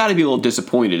 Sony, they got to be a little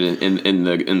disappointed in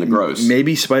the gross.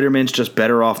 Maybe Spider-Man's just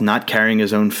better off not carrying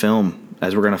his own film,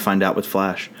 as we're going to find out with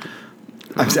Flash.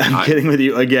 I'm kidding with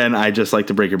you again. I just like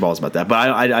to break your balls about that, but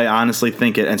I honestly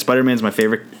think it. And Spider-Man's my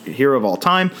favorite hero of all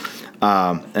time.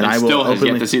 And I will still openly,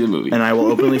 has yet to see the movie. And I will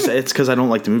openly say it's because I don't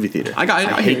like the movie theater.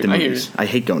 I hate the movies. I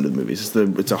hate going to the movies.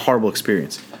 It's a horrible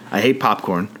experience. I hate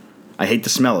popcorn. I hate the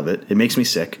smell of it. It makes me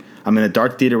sick. I'm in a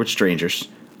dark theater with strangers.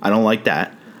 I don't like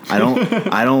that. I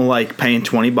don't like paying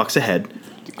 $20 a head.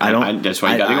 That's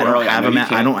why you got to go early.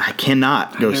 I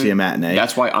cannot go see a matinee.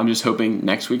 That's why I'm just hoping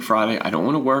next week Friday. I don't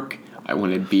want to work. I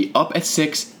want to be up at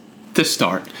 6 to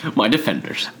start my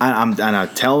Defenders. I'll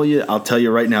tell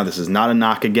you right now, this is not a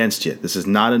knock against you. This is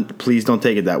not a. Please don't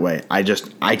take it that way. I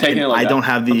don't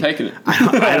have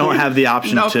the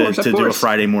option to do a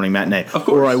Friday morning matinee,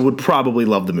 or I would probably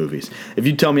love the movies. If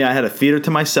you tell me I had a theater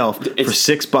to myself for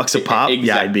 $6 a pop,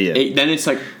 yeah, I'd be in. Then it's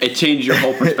like it changes your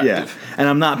whole perspective. Yeah, and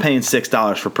I'm not paying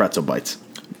 $6 for pretzel bites.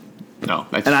 No,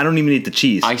 and I don't even eat the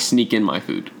cheese. I sneak in my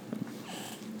food.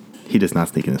 He does not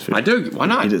sneak in his food. I do. Why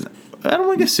not? He does. I don't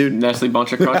like a suit. Nestle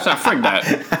Bunch of Crunch. Frig that.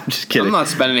 I'm just kidding. I'm not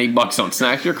spending $8 on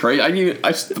snacks. You're crazy.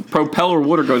 The Propeller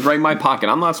water goes right in my pocket.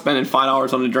 I'm not spending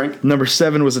 $5 on a drink. Number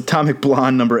 7 was Atomic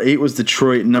Blonde. Number 8 was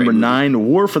Detroit. Number 9,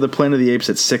 War for the Planet of the Apes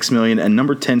at $6 million. And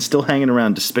number 10, still hanging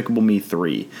around, Despicable Me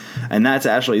 3. And that's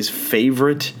Ashley's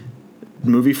favorite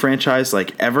movie franchise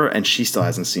ever, and she still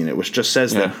hasn't seen it, which just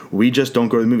says that we just don't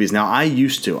go to the movies. Now, I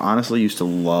honestly used to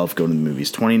love going to the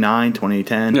movies.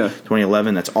 2010,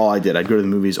 2011, that's all I did. I'd go to the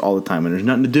movies all the time. When there's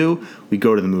nothing to do, we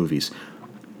go to the movies.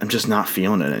 I'm just not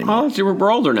feeling it anymore. Oh, see,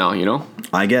 we're older now, you know.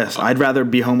 I guess I'd rather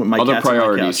be home with my Other cats on my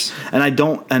priorities. couch. And I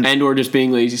don't, And or just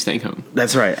being lazy, staying home.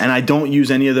 that's right. And I don't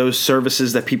use any of those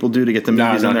services that people do to get the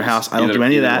movies in their house. I don't do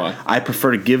any of that. I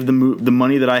prefer to give the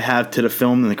money that I have to the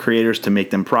film and the creators to make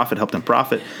them profit, help them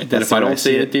profit. And then if I don't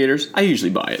see it in theaters, I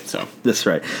usually buy it. So that's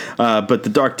right. But The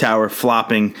Dark Tower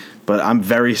flopping. But I'm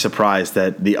very surprised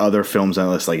that the other films on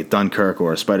the list, like Dunkirk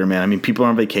or Spider-Man, I mean, people are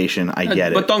on vacation. I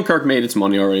get it. But Dunkirk made its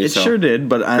money already. It sure did.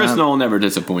 But Chris Nolan never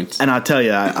disappoints. And I'll tell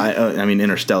you, I mean,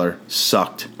 Interstellar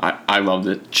sucked. I loved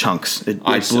it. Chunks. It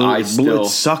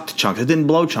sucked chunks. It didn't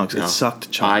blow chunks. It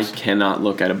sucked chunks. I cannot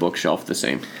look at a bookshelf the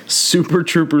same. Super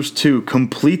Troopers 2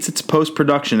 completes its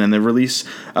post-production, and the release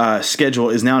schedule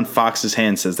is now in Fox's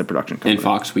hands, says the production company. In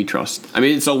Fox, we trust. I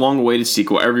mean, it's a long-awaited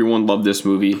sequel. Everyone loved this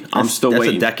movie. I'm still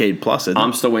waiting. That's a decade plus, isn't it?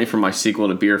 I'm still waiting for my sequel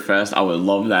to Beer Fest. I would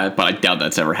love that, but I doubt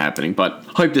that's ever happening. But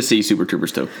hyped to see Super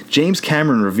Troopers 2. James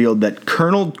Cameron revealed that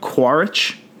Colonel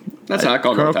Quaritch... That's how I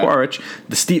call Colonel Quaritch,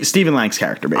 the Stephen Lang's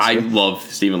character, basically. I love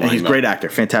Stephen Lang. And he's a great actor,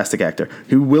 fantastic actor,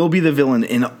 who will be the villain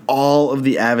in all of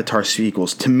the Avatar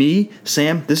sequels. To me,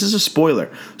 Sam, this is a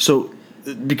spoiler. So,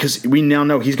 because we now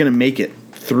know he's going to make it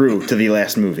through to the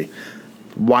last movie.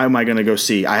 Why am I going to go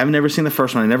see? I have never seen the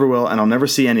first one. I never will, and I'll never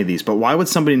see any of these. But why would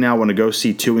somebody now want to go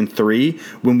see 2 and 3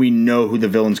 when we know who the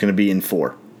villain's going to be in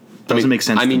 4? Doesn't make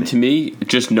sense. To me,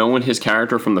 just knowing his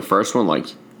character from the first one, like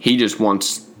he just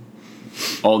wants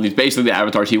all these, basically the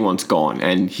avatars he wants gone,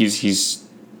 and I guess he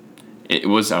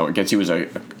was a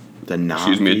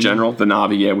general, the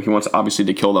Na'vi. Yeah, he wants obviously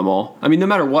to kill them all. I mean, no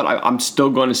matter what, I'm still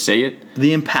going to say it.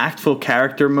 The impactful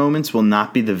character moments will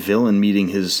not be the villain meeting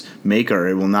his maker.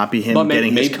 It will not be him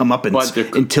getting his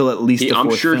comeuppance until at least the fourth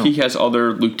I'm sure film. He has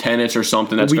other lieutenants or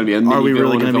something that's going to be a mini Are we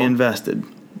really going to be villain. invested?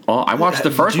 Oh, I watched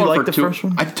the first one. Did you like the first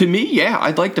one? To me, yeah,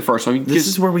 I like the first one. This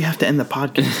is where we have to end the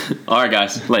podcast. All right,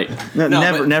 guys, late.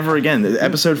 Never again.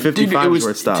 Episode 55 is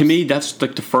where it stops. To me, that's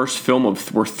like the first film where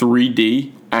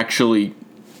 3D actually,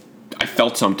 I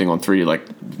felt something on 3D. Like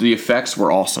the effects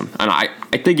were awesome, and I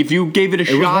think if you gave it a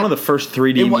shot, it was one of the first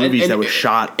 3D movies that was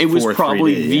shot. It was for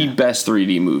probably 3D, the best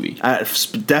 3D movie.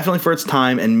 Definitely for its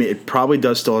time, and it probably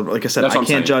does still. Like I said, I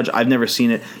can't judge. I've never seen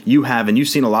it. You have, and you've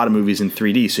seen a lot of movies in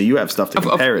 3D, so you have stuff to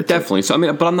compare it to. Definitely. So I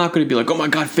mean, but I'm not going to be like, oh my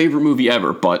god, favorite movie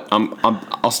ever. But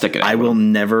I'll stick it out. I will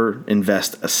never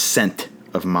invest a cent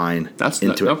of mine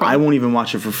into it. I won't even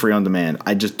watch it for free on demand.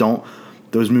 I just don't.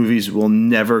 Those movies will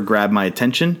never grab my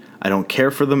attention. I don't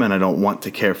care for them, and I don't want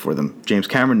to care for them. James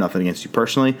Cameron, nothing against you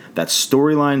personally. That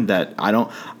storyline,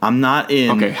 I'm not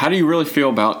in. Okay, how do you really feel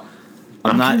about?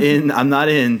 I'm not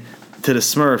in to the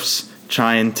Smurfs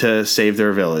trying to save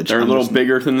their village. They're a little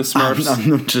bigger than the Smurfs.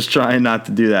 I'm just trying not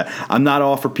to do that. I'm not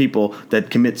all for people that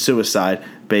commit suicide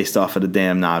based off of the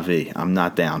damn Na'vi. I'm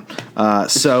not down.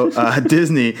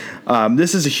 Disney,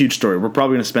 this is a huge story. We're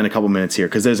probably going to spend a couple minutes here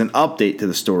because there's an update to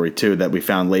the story, too, that we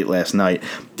found late last night.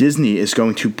 Disney is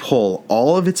going to pull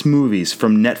all of its movies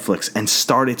from Netflix and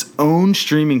start its own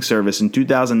streaming service in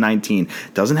 2019.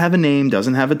 Doesn't have a name,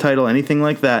 doesn't have a title, anything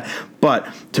like that. But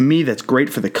to me, that's great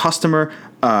for the customer.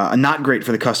 Not great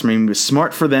for the customer. I mean, it's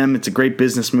smart for them. It's a great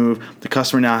business move. The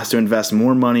customer now has to invest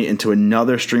more money into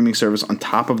another streaming service on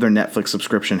top of their Netflix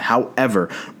subscription. However,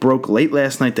 broke late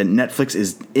last night that Netflix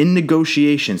is in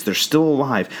negotiations. They're still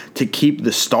alive to keep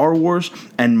the Star Wars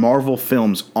and Marvel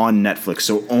films on Netflix.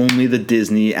 So only the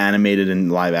Disney animated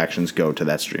and live actions go to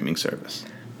that streaming service.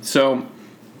 So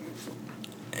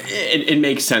it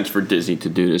makes sense for Disney to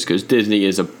do this because Disney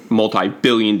is a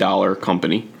multi-billion-dollar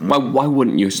company. Why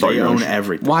wouldn't you start your own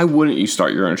everything? Why wouldn't you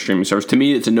start your own streaming service? To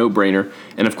me, it's a no-brainer.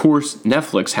 And of course,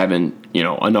 Netflix having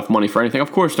enough money for anything,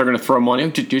 of course they're going to throw money.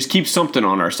 Just keep something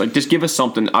on us. Like just give us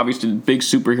something. Obviously, the big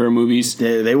superhero movies.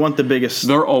 They want the biggest.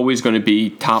 They're always going to be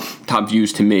top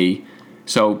views to me.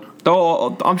 So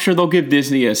I'm sure they'll give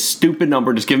Disney a stupid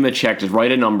number. Just give them a check. Just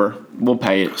write a number. We'll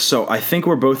pay it. So I think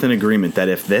we're both in agreement that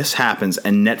if this happens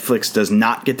and Netflix does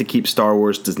not get to keep Star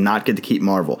Wars, does not get to keep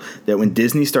Marvel, that when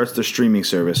Disney starts their streaming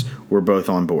service, we're both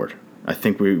on board. I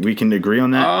think we can agree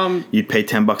on that. You'd pay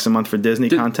 $10 a month for Disney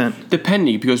content?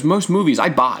 Depending, because most movies I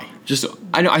buy.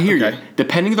 I hear you.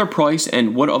 Depending on their price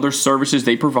and what other services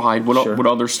they provide, what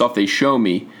other stuff they show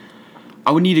me, I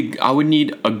would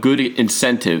need a good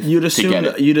incentive to get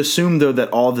it. You'd assume though that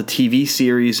all the TV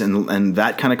series and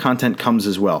that kind of content comes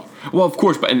as well. Well, of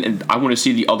course, but and I want to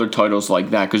see the other titles like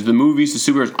that because the movies,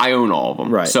 the superheroes, I own all of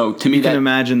them. Right. So to me, you can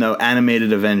imagine though,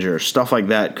 animated Avengers stuff like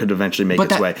that could eventually make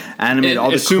its way. Animate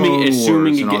all the Clone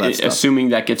Wars and all that stuff. Assuming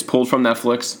that gets pulled from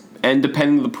Netflix, and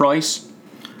depending on the price,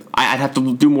 I'd have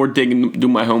to do more digging, do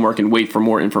my homework, and wait for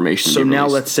more information. So now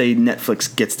let's say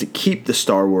Netflix gets to keep the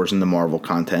Star Wars and the Marvel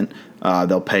content.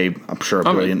 They'll pay, I'm sure, a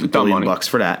billion money. bucks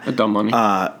for that. A dumb money.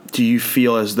 Do you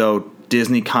feel as though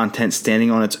Disney content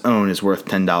standing on its own is worth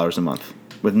 $10 a month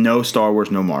with no Star Wars,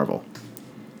 no Marvel?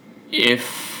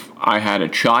 If I had a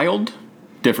child,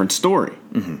 different story.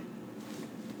 Mm-hmm.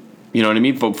 You know what I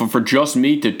mean? For just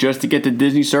me to get the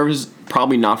Disney service,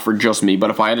 probably not for just me. But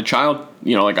if I had a child,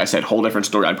 like I said, whole different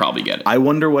story. I'd probably get it. I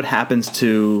wonder what happens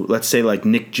to, let's say, like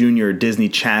Nick Jr. or Disney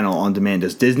Channel on demand.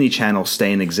 Does Disney Channel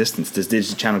stay in existence? Does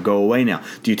Disney Channel go away now?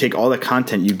 Do you take all the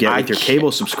content you get with your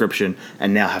cable subscription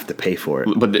and now have to pay for it?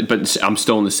 But I'm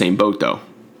still in the same boat though,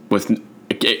 with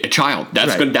a child. That's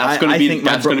Right. going to be the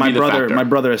factor. My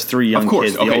brother has 3 young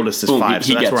kids. The oldest is 5,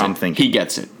 so that's where I'm thinking. He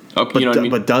gets it. Okay, But, you know what I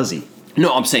mean? but does he?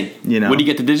 No, I'm saying, when you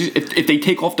get to Disney, if they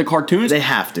take off the cartoons, They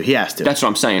have to. He has to. that's what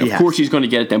I'm saying. Of course he's going to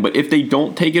get it then. But if they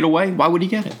don't take it away, why would he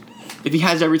get it? If he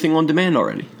has everything on demand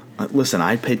already. Listen,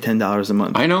 I'd pay $10 a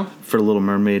month. I know. For Little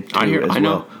Mermaid 2 I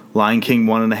know. Lion King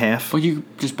 1.5. Well, you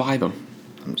just buy them.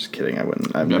 I'm just kidding. I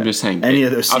wouldn't. I'm just saying. Any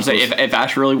of those I'm sequels. saying if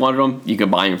Ash really wanted them, you could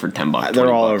buy them for $10.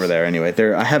 They're all $20. over there anyway.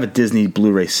 I have a Disney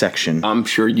Blu-ray section I'm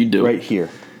sure you do. right here.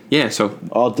 Yeah, so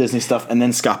All Disney stuff, and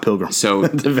then Scott Pilgrim. So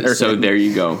At the very end. there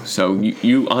you go. So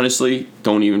you honestly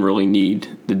don't even really need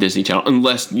the Disney Channel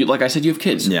unless, like I said, you have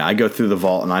kids. Yeah, I go through the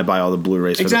vault and I buy all the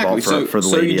Blu-rays Exactly. for the vault for the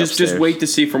lady you just upstairs. wait to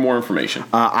see for more information.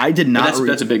 I did not.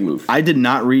 That's a big move. I did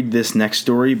not read this next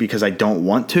story because I don't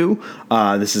want to.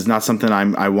 This is not something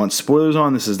I want spoilers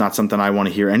on. This is not something I want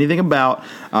to hear anything about.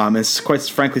 It's quite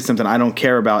frankly something I don't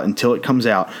care about until it comes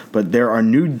out. But there are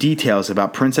new details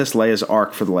about Princess Leia's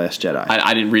arc for The Last Jedi.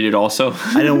 I didn't read it also.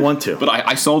 I didn't want to. But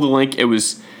I saw the link. It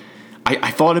was. I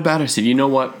thought about it. I said, you know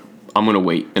what? I'm going to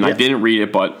wait. And I Yeah. didn't read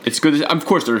it, but it's good. Of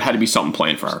course, there had to be something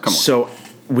planned for her. Come on. So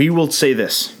we will say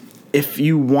this. If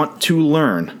you want to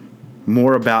learn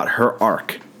more about her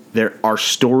arc, there are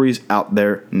stories out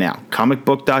there now.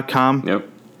 Comicbook.com,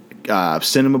 Yep.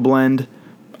 Cinema Blend,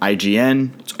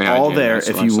 IGN, it's Yeah, all IGN, there. that's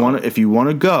If what I you saw. want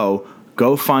to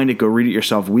go find it, go read it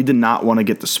yourself. We did not want to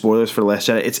get the spoilers for The Last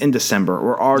Jedi. It's in December.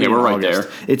 We're already Yeah, we're in right August.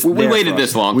 there. It's We there waited for us.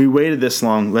 this long. We waited this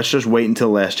long. Let's just wait until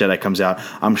The Last Jedi comes out.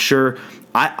 I'm sure.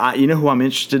 I you know who I'm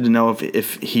interested to know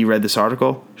if he read this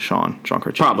article? Sean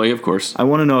Carcini. Probably, of course. I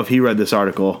want to know if he read this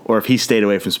article or if he stayed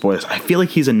away from spoilers. I feel like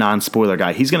he's a non-spoiler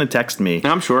guy. He's going to text me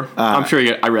I'm sure. I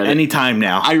read it. anytime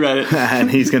now. I read it. and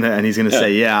he's gonna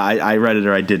say, yeah, I read it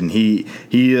or I didn't. He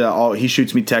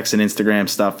shoots me texts and Instagram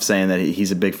stuff saying that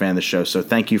he's a big fan of the show. So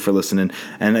thank you for listening.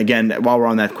 And again, while we're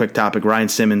on that quick topic, Ryan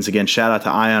Simmons, again, shout out to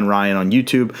Ion Ryan on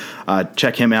YouTube.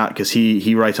 Check him out because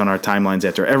he writes on our timelines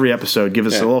after every episode. Give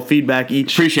us a little feedback each.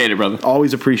 Appreciate it, brother.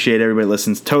 Always appreciate everybody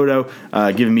listens. Toto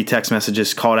giving me text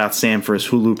messages, called out Sam for his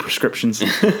Hulu prescriptions. You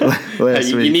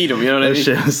need them, you know what I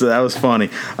mean? So that was funny.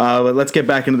 But let's get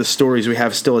back into the stories. We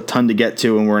have still a ton to get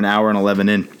to, and we're an hour and 11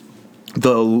 in.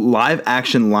 The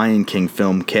live-action Lion King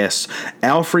film casts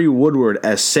Alfre Woodward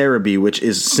as Cerebi, which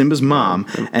is Simba's mom,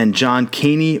 and John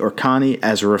Caney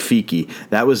as Rafiki.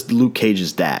 That was Luke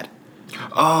Cage's dad.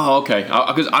 Oh, okay.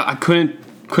 Because I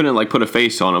couldn't like put a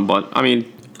face on him, but I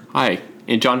mean,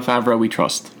 in Jon Favreau we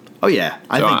trust. Oh yeah,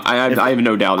 I have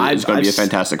no doubt that it's going to be a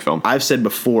fantastic film. I've said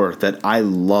before that I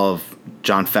love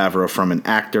Jon Favreau from an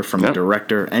actor, from a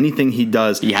director, anything he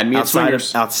does. He had me at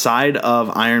Swingers. Outside of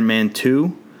Iron Man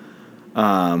 2.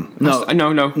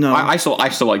 No. I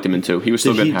still liked him in 2. He was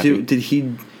still good.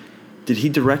 Did he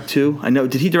direct 2? I know.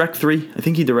 Did he direct 3? I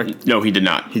think he directed. No, he did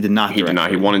not. He did not. He did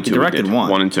not. He 1 and 2. He directed 1.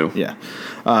 1 and 2. Yeah.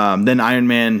 Then Iron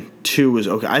Man 2 was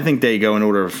okay. I think they go in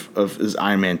order of is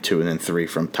Iron Man 2 and then 3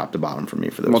 from top to bottom for me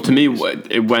for those. Well, to movies. me,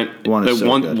 it went 1 is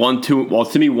so good. 1, 2. Well,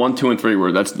 to me, 1, 2, and 3 were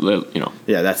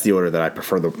Yeah, that's the order that I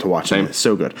prefer to watch. Same. It's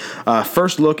so good.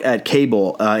 First look at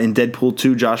Cable in Deadpool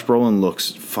 2. Josh Brolin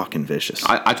looks fucking vicious.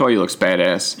 I thought he looks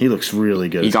badass. He looks really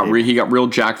good. He got real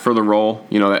jacked for the role.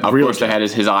 Of Real course, they had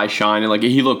his eyes shining. Like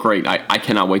he looked great. I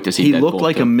cannot wait to see. He Deadpool looked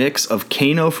like 2. a mix of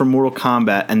Kano from Mortal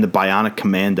Kombat and the Bionic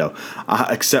Commando,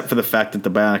 except for the fact that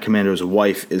the Bionic Commando's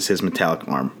wife is his metallic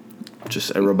arm,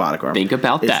 just a robotic arm. Think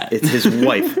about that. It's his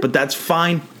wife, but that's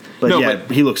fine. But No, yeah,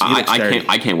 but he looks dirty.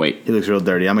 I can't wait. He looks real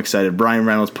dirty. I'm excited. Brian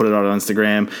Reynolds put it out on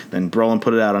Instagram. Then Brolin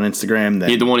put it out on Instagram. Then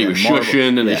He had the one he was shushing,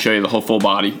 and yeah. they show you the whole full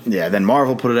body. Yeah, then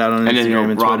Marvel put it out on And Instagram then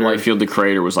and Rob Twitter. Liefeld, the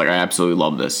creator, was like, "I absolutely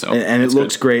love this." So And it it's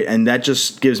looks good. great, and that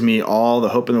just gives me all the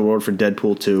hope in the world for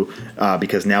Deadpool 2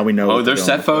 because now we know. Oh, what they're there's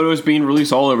going set photos being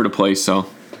released all over the place, so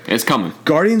it's coming.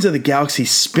 Guardians of the Galaxy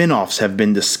spin-offs have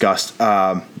been discussed.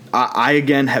 I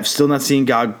again have still not seen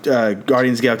Guardians of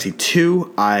the Galaxy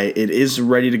 2. It is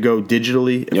ready to go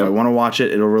digitally. If I want to watch it,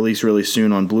 it'll release really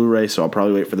soon on Blu-ray, so I'll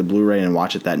probably wait for the Blu-ray and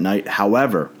watch it that night.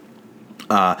 However,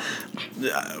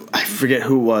 I forget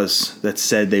who it was that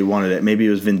said they wanted it. Maybe it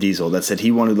was Vin Diesel that said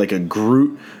he wanted like a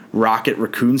Groot Rocket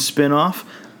Raccoon spinoff.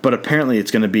 But apparently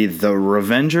it's going to be the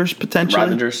Revengers,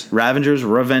 potentially.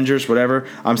 Revengers, whatever.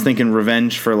 I'm thinking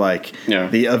Revenge for, like,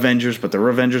 the Avengers, but the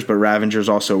Revengers. But Ravengers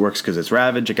also works because it's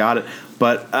Ravage. I got it.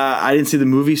 But I didn't see the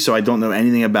movie, so I don't know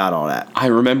anything about all that. I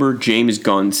remember James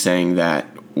Gunn saying that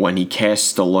when he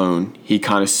cast Stallone, he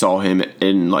kind of saw him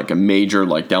in, like, a major,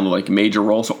 like, down to, like, a major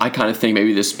role. So I kind of think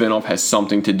maybe this spinoff has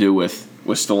something to do with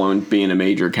Stallone being a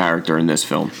major character in this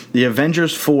film. The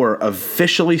Avengers 4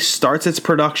 officially starts its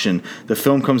production. The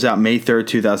film comes out May 3rd,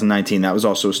 2019. That was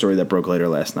also a story that broke later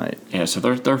last night. Yeah, so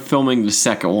they're filming the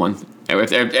second one.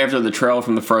 After the trailer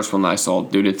from the first one that I saw,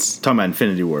 dude, it's... Talking about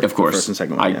Infinity War. Of course. The first and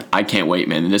second one, I can't wait,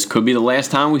 man. And this could be the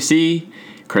last time we see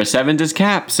Chris Evans as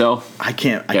Cap, so... I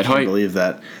can't believe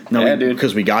that. No, yeah, dude.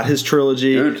 Because we got his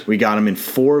trilogy. Dude. We got him in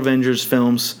 4 Avengers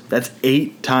films. That's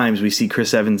 8 times we see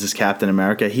Chris Evans as Captain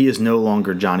America. He is no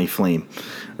longer Johnny Flame.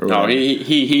 No,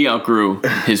 he outgrew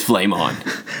his flame on.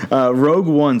 Rogue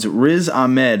One's Riz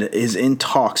Ahmed is in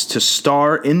talks to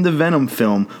star in the Venom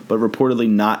film, but reportedly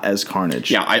not as Carnage.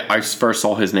 Yeah, I first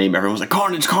saw his name. Everyone was like,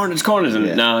 Carnage.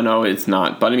 And no, it's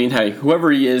not. But I mean, hey,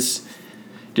 whoever he is,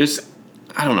 just,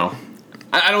 I don't know.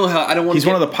 I don't know how. I don't want. He's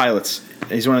one of the pilots.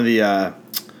 He's one of the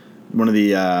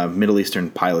Middle Eastern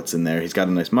pilots in there. He's got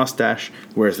a nice mustache.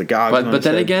 Wears the goggles. But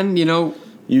then again, you know,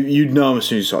 you'd know him as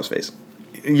soon as you saw his face.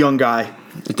 Young guy.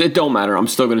 It don't matter. I'm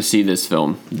still going to see this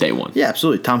film day one. Yeah,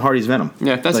 absolutely. Tom Hardy's Venom.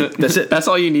 Yeah, that's it. That's it. That's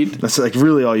all you need. That's like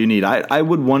really all you need. I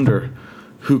would wonder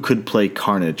who could play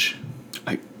Carnage.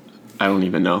 I don't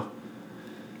even know.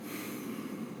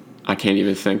 I can't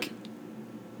even think.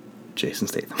 Jason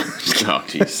Statham. Oh,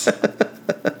 jeez.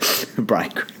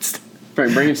 Bryan Cranston.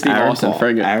 Bring in Steve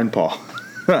Austin. Aaron Paul.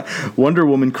 Wonder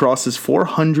Woman crosses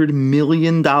 $400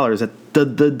 million at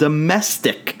the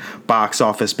domestic box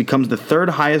office, becomes the 3rd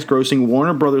highest grossing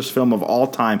Warner Brothers film of all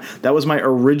time. That was my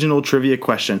original trivia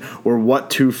question. Or what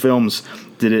 2 films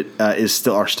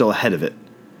are still ahead of it?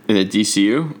 In the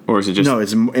DCU? Or is it just... No,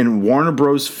 it's in Warner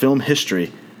Bros. Film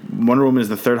history. Wonder Woman is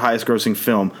the 3rd highest grossing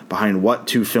film behind what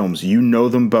 2 films? You know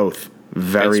them both.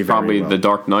 Very probably well. The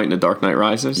Dark Knight and The Dark Knight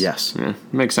Rises. Yes, yeah,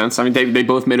 makes sense. I mean, they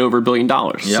both made over $1 billion.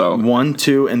 Yep. So 1,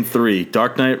 2, and 3: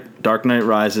 Dark Knight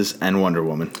Rises, and Wonder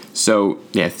Woman. So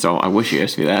yeah, so I wish you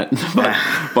asked me that,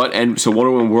 so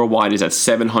Wonder Woman worldwide is at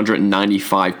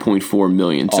 $795.4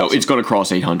 million. Awesome. So it's going to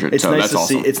cross 800. It's so nice that's to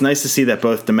awesome. see. It's nice to see that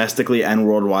both domestically and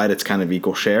worldwide, it's kind of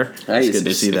equal share. Hey, it's good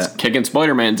to see it's that. Kicking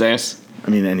Spider-Man's ass. I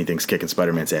mean, anything's kicking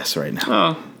Spider-Man's ass right now.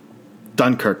 Oh.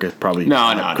 Dunkirk is probably no.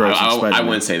 I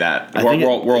wouldn't say that.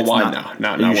 Worldwide, no.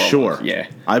 Are you sure? Yeah.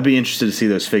 I'd be interested to see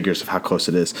those figures of how close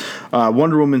it is.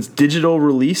 Wonder Woman's digital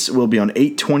release will be on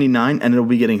 8/29, and it'll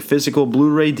be getting physical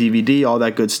Blu-ray, DVD, all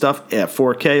that good stuff,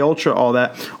 4K Ultra, all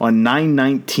that on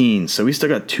 9/19. So we still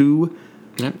got 2.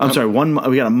 Yep.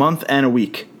 We got a month and a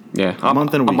week. Yeah, a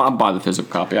month and a week. I'll buy the physical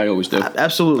copy. I always do.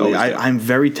 Absolutely. I'm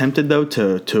very tempted though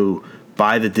to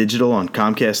buy the digital on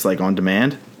Comcast, like on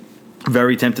demand.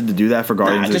 Very tempted to do that for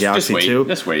Guardians of the Galaxy 2.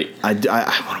 Just wait. I want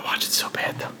to watch it so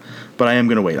bad, though. But I am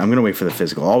going to wait. I'm going to wait for the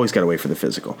physical. Always got to wait for the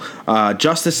physical.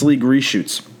 Justice League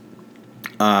reshoots.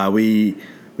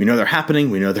 We know they're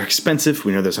happening. We know they're expensive.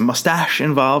 We know there's a mustache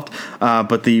involved.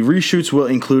 But the reshoots will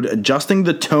include adjusting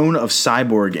the tone of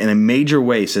Cyborg in a major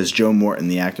way, says Joe Morton,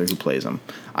 the actor who plays him.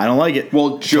 I don't like it.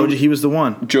 Well, told you he was the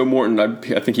one. Joe Morton,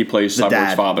 I think he plays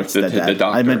Cyborg's father, the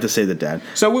doctor. I meant to say the dad.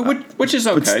 So, which is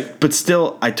okay. But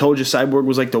still, I told you Cyborg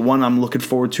was like the one I'm looking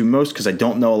forward to most because I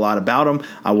don't know a lot about him.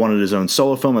 I wanted his own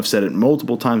solo film. I've said it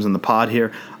multiple times on the pod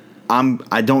here.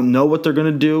 I don't know what they're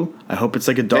going to do. I hope it's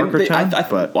like a darker tone.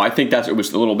 I think it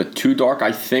was a little bit too dark,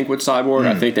 I think, with Cyborg.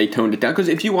 I think they toned it down. Because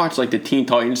if you watch like the Teen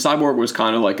Titans, Cyborg was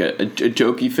kind of like a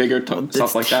jokey figure,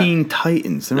 stuff like that. Teen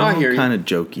Titans. They're all kind of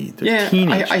jokey. They're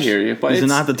teenagers. I hear you. But these are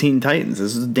not the Teen Titans.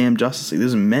 This is the damn Justice League.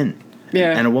 These are men.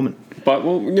 Yeah. And a woman. But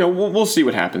we'll see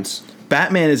what happens.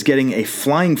 Batman is getting a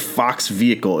flying fox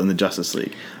vehicle in the Justice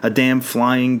League. A damn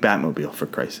flying Batmobile, for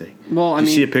Christ's sake. Well, Did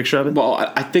you see a picture of it? Well,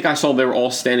 I think I saw they were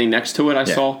all standing next to it. I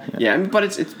saw. Yeah,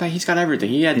 but he's got everything.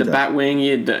 He had the Batwing. He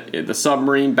had the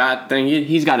submarine bat thing.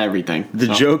 He's got everything. The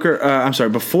Joker.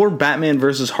 Before Batman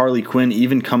versus Harley Quinn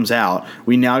even comes out,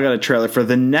 we now got a trailer for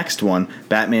the next one,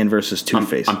 Batman versus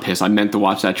Two-Face. I'm pissed. I meant to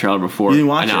watch that trailer before. You didn't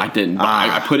watch it? I didn't. But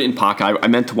I put it in pocket. I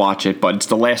meant to watch it, but it's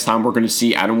the last time we're going to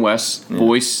see Adam West's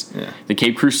voice, the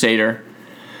Cape Crusader.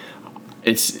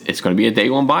 It's going to be a day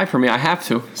going by for me. I have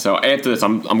to. So after this,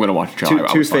 I'm going to watch the trailer.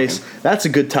 Two-Face. That's a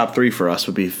good top 3 for us.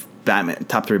 Would be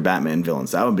top 3 Batman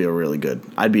villains. That would be a really good.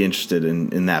 I'd be interested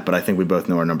in that, but I think we both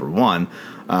know our number 1.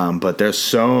 But there's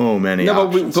so many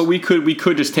options. But we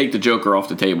could just take the Joker off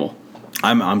the table.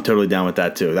 I'm totally down with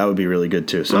that too. That would be really good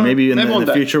too. So maybe in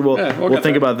the future we'll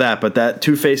think about that. But that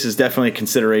Two-Face is definitely a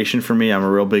consideration for me. I'm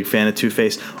a real big fan of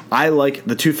Two-Face. I like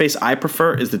the Two-Face I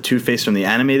prefer is the Two-Face from the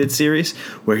animated series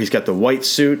where he's got the white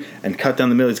suit and cut down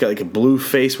the middle. He's got like a blue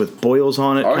face with boils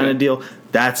on it kind of deal.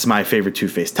 That's my favorite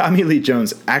Two-Face. Tommy Lee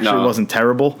Jones actually wasn't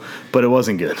terrible, but it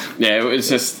wasn't good. Yeah, it was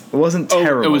just... It wasn't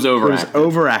terrible. It was overacted. It was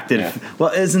overacted. Yeah.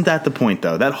 Well, isn't that the point,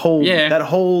 though? That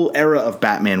whole era of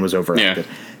Batman was overacted.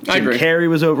 Yeah. I agree. Carrey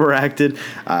was overacted.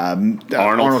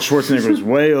 Arnold Schwarzenegger was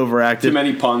way overacted. Too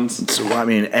many puns. So, I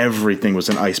mean, everything was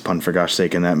an ice pun, for gosh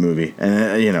sake, in that movie.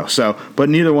 And, but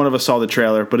neither one of us saw the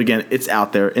trailer. But again, it's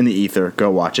out there in the ether.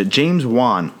 Go watch it. James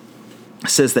Wan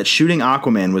says that shooting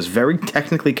Aquaman was very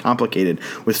technically complicated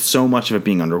with so much of it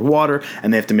being underwater,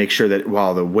 and they have to make sure that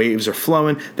while the waves are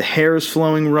flowing, the hair is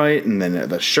flowing right, and then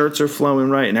the shirts are flowing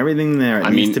right, and everything there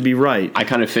needs to be right. I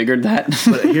kind of figured that.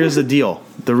 But here's the deal.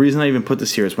 The reason I even put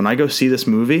this here is when I go see this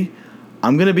movie,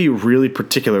 I'm going to be really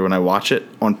particular when I watch it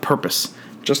on purpose,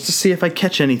 just to see if I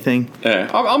catch anything. Yeah,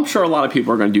 I'm sure a lot of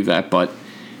people are going to do that, but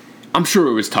I'm sure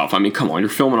it was tough. I mean, come on, you're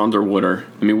filming underwater.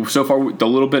 I mean, so far, the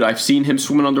little bit I've seen him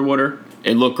swimming underwater,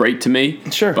 it looked great to me.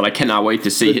 Sure. But I cannot wait to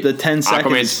see the 10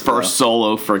 seconds. Aquaman's first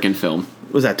solo freaking film.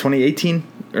 Was that 2018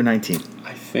 or 19?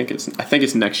 I think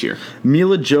it's next year.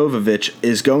 Mila Jovovich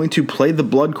is going to play the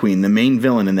Blood Queen, the main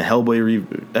villain in the Hellboy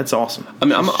reboot. That's awesome. I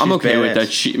mean, I'm okay with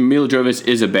that. Mila Jovovich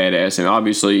is a badass, and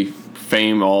obviously,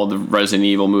 fame all the Resident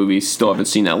Evil movies. Still haven't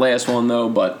seen that last one though,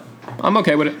 but I'm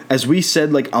okay with it. As we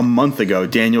said like a month ago,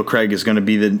 Daniel Craig is going to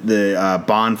be the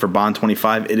Bond for Bond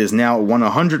 25. It is now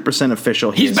 100%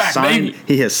 official. He's back, baby.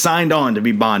 He has signed on to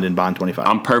be Bond in Bond 25.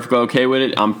 I'm perfectly okay with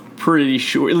it. I'm pretty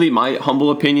sure, at least my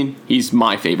humble opinion, he's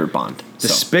my favorite Bond.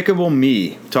 Despicable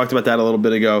Me, talked about that a little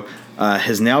bit ago,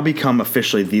 has now become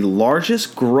officially the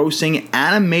largest grossing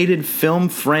animated film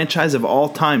franchise of all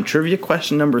time. Trivia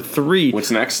question number 3. What's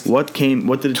next? What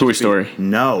did it Toy Story.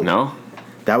 No.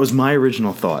 That was my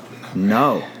original thought.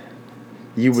 No.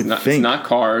 You would think. It's not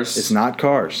Cars. It's not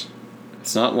Cars.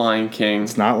 It's not Lion King.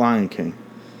 It's not Lion King.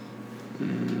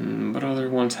 But other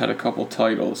ones had a couple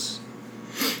titles.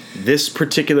 This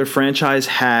particular franchise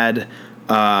had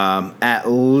at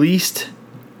least,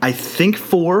 I think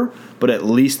 4, but at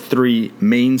least 3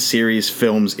 main series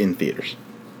films in theaters.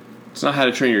 It's not How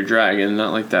to Train Your Dragon,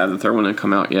 not like that. The third one didn't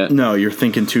come out yet. No, you're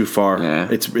thinking too far. Yeah.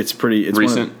 It's pretty... It's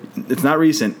recent? It's not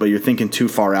recent, but you're thinking too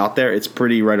far out there. It's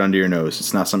pretty right under your nose.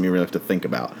 It's not something you really have to think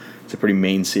about. It's a pretty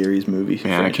main series movie. Yeah,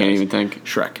 franchise. I can't even think.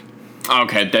 Shrek.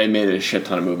 Okay, they made a shit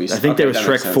ton of movies. I think there was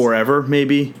Shrek Forever,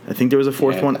 maybe. I think there was a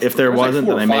 4th one. If there wasn't,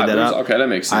 then I made that up. Okay, that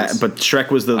makes sense. But Shrek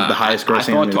was the highest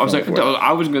grossing.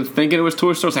 I was thinking it was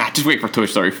Toy Story. Just wait for Toy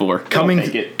Story 4.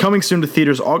 Coming soon to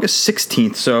theaters August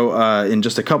 16th. So in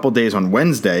just a couple days on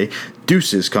Wednesday,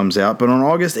 Deuces comes out. But on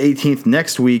August 18th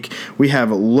next week, we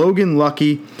have Logan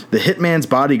Lucky, The Hitman's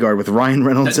Bodyguard with Ryan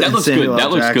Reynolds and Samuel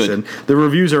L. Jackson. The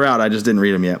reviews are out. I just didn't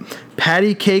read them yet.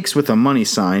 Patty Cakes with a money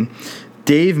sign.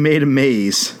 Dave Made a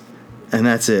Maze, and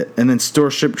that's it. And then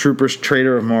Starship Troopers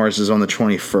Traitor of Mars is on the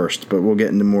 21st, but we'll get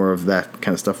into more of that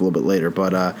kind of stuff a little bit later.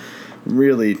 But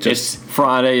really just... It's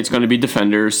Friday, it's going to be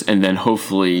Defenders, and then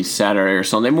hopefully Saturday or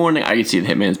Sunday morning, I can see The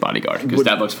Hitman's Bodyguard, because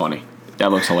that looks funny. That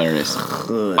looks hilarious.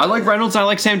 I like Reynolds, I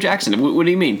like Sam Jackson. What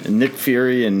do you mean? Nick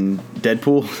Fury and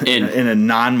Deadpool in a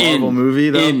non-Marvel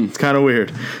movie, though? It's kind of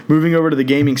weird. Moving over to the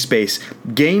gaming space,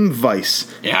 Game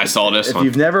Vice. Yeah, I saw this one. If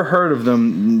you've never heard of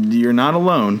them, you're not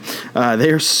alone.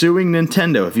 They are suing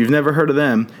Nintendo. If you've never heard of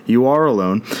them, you are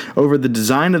alone. Over the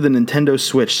design of the Nintendo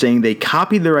Switch, saying they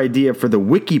copied their idea for the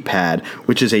WikiPad,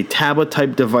 which is a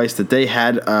tablet-type device that they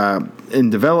had in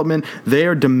development. They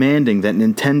are demanding that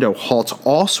Nintendo halts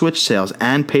all Switch sales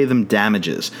and pay them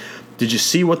damages. Did you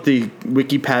see what the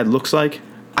WikiPad looks like?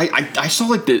 I saw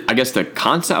like the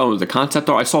concept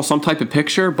art. I saw some type of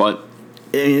picture, but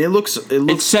it looks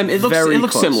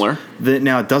similar.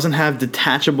 Now it doesn't have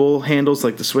detachable handles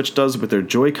like the Switch does with their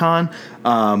Joy-Con.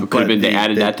 They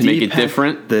added that to make it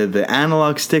different. The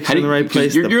analog sticks in the right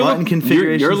place. The button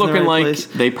configuration. You're looking like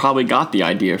they probably got the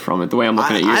idea from it. The way I'm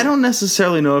looking at you, I don't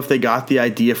necessarily know if they got the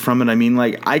idea from it. I mean,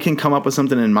 like I can come up with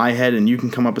something in my head, and you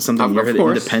can come up with something in your head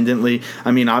independently.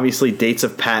 I mean, obviously, dates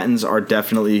of patents are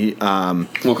definitely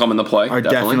will come into play. Are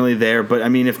definitely there. But I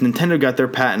mean, if Nintendo got their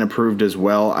patent approved as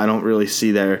well, I don't really see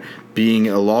see there being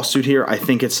a lawsuit here. I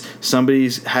think it's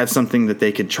somebody's had something that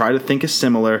they could try to think is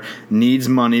similar, needs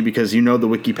money because the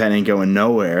WikiPad ain't going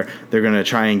nowhere. They're going to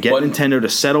try and get Nintendo to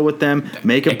settle with them,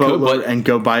 make a boatload, and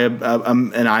go buy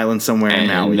an island somewhere in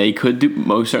Maui. And they could do,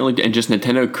 most certainly, and just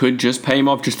Nintendo could just pay them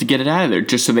off just to get it out of there,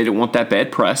 just so they don't want that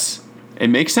bad press. It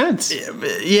makes sense.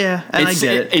 Yeah, and I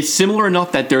get it. It's similar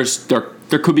enough that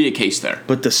there could be a case there.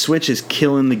 But the Switch is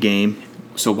killing the game.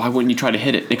 So why wouldn't you try to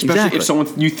hit it? Especially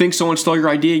if you think someone stole your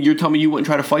idea, you're telling me you wouldn't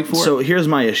try to fight for it? So here's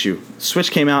my issue.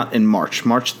 Switch came out in March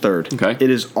 3rd. Okay.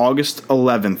 It is August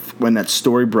 11th when that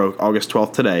story broke, August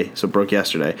 12th today, so it broke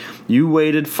yesterday. You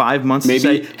waited 5 months to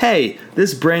say, hey,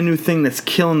 this brand new thing that's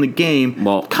killing the game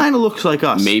kind of looks like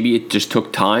us. Maybe it just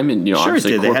took time and, sure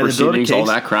obviously it did. court proceedings, all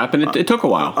that crap, and it took a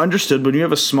while. Understood. When you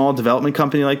have a small development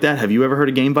company like that, have you ever heard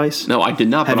of Game Vice? No, I did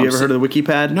not. Have you ever heard of the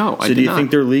WikiPad? No, I did not. So do you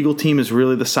think their legal team is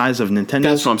really the size of Nintendo?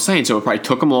 That's what I'm saying. So it probably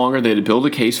took them longer. They had to build a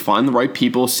case, find the right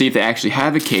people, see if they actually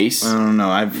have a case. I don't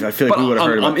know. I feel like we would have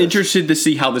heard about this. I'm interested to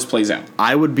see how this plays out.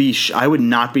 I would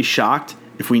not be shocked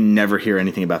if we never hear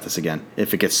anything about this again.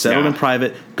 If it gets settled in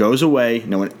private, goes away,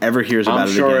 no one ever hears about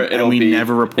it again, and we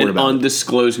never report about it. An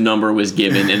undisclosed number was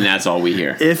given, and that's all we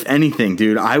hear. If anything,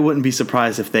 dude, I wouldn't be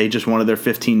surprised if they just wanted their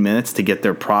 15 minutes to get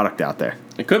their product out there.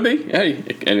 It could be. Hey,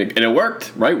 and it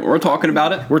worked, right? We're talking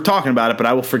about it. We're talking about it, but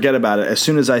I will forget about it as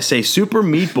soon as I say Super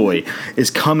Meat Boy is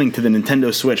coming to the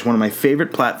Nintendo Switch, one of my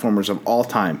favorite platformers of all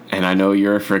time. And I know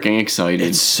you're freaking excited.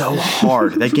 It's so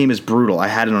hard. That game is brutal. I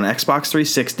had it on Xbox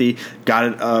 360, got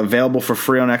it available for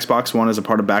free on Xbox One as a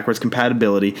part of backwards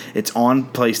compatibility. It's on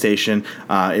PlayStation.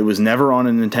 It was never on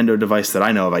a Nintendo device that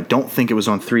I know of. I don't think it was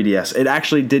on 3DS. It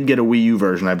actually did get a Wii U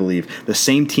version, I believe. The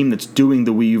same team that's doing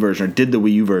the Wii U version, or did the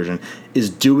Wii U version, is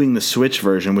doing the Switch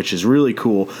version, which is really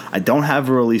cool. I don't have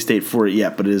a release date for it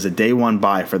yet, but it is a day one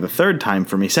buy for the third time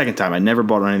for me. Second time. I never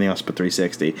bought on anything else but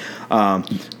 360.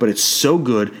 But it's so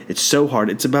good. It's so hard.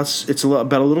 It's about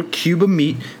a little cube of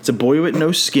meat. It's a boy with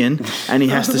no skin, and he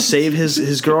has to save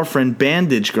his girlfriend,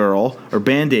 Band-Aid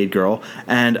Girl,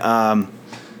 and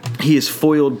he is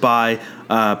foiled by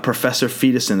Professor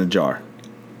Fetus in a jar.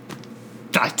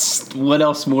 That's what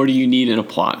else more do you need in a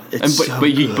plot?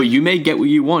 But you may get what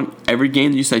you want. Every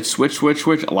game that you say switch.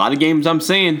 A lot of games I'm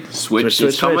saying switch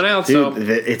is coming out.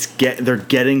 Dude, so they're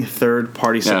getting third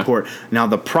party support. Now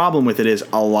the problem with it is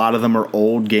a lot of them are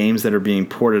old games that are being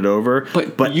ported over.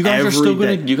 But you guys are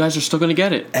still gonna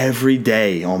get it every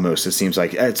day almost. It seems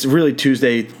like it's really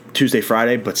Tuesday,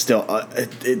 Friday, but still,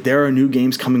 there are new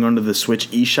games coming onto the Switch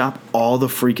eShop all the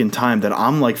freaking time that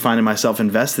I'm like finding myself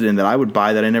invested in that I would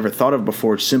buy that I never thought of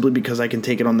before simply because I can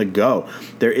take it on the go.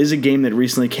 There is a game that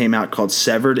recently came out called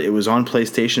Severed. It was on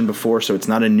PlayStation before, so it's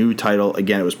not a new title.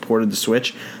 Again, it was ported to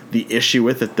Switch. The issue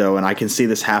with it, though, and I can see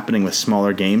this happening with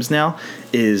smaller games now,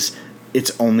 is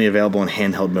it's only available in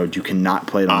handheld mode. You cannot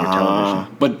play it on your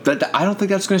television. But I don't think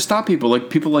that's going to stop people. Like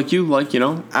people like you,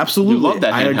 absolutely, you love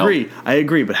that handheld. I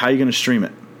agree. But how are you going to stream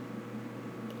it?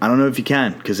 I don't know if you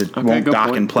can because it won't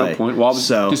dock and play. Good point. Well,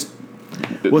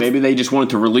 maybe they just wanted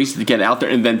to release it to get it out there,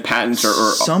 and then patents or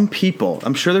some people.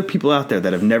 I'm sure there are people out there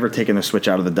that have never taken their Switch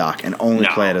out of the dock and only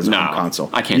play it as a home console.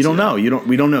 I can't. You don't know.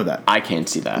 We don't know that. I can't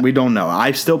see that. We don't know.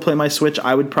 I still play my Switch.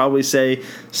 I would probably say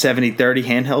 70-30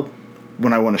 handheld.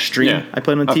 When I want to stream, I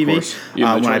play it on the TV.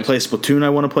 When I play Splatoon, I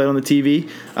want to play it on the TV.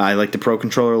 I like the Pro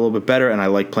Controller a little bit better, and I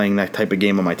like playing that type of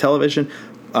game on my television.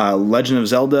 Legend of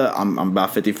Zelda, I'm about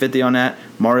 50-50 on that.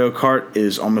 Mario Kart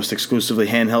is almost exclusively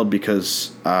handheld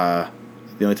because the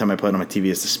only time I play it on my TV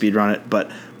is to speedrun it.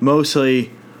 But mostly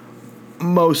I'm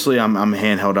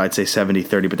handheld, I'd say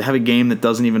 70-30. But to have a game that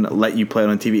doesn't even let you play it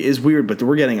on TV is weird. But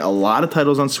we're getting a lot of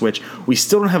titles on Switch. We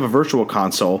still don't have a virtual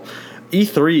console.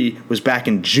 E3 was back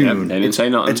in June. They didn't say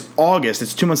nothing. It's August.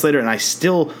 It's 2 months later, and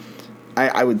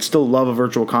I would still love a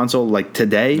virtual console like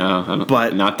today. No, I don't,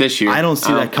 but not this year. I don't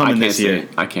see that coming this year.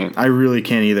 I can't. I really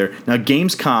can't either. Now,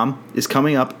 Gamescom is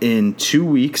coming up in 2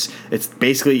 weeks. It's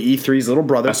basically E3's little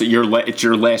brother. So it's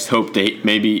your last hope date.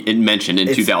 Maybe it mentioned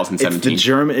in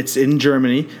 2017. It's in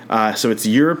Germany. So it's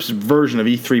Europe's version of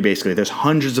E3. Basically, there's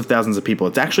hundreds of thousands of people.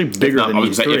 It's actually bigger than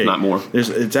E3. If not more.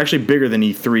 It's actually bigger than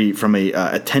E3 from a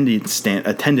attendance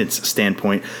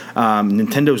standpoint.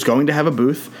 Nintendo's going to have a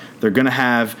booth. They're going to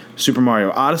have Super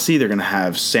Mario Odyssey. They're going to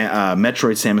have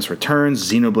Metroid Samus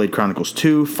Returns, Xenoblade Chronicles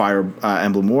 2, Fire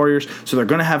Emblem Warriors. So they're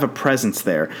going to have a presence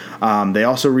there. They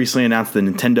also recently announced the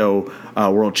Nintendo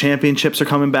World Championships are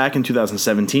coming back in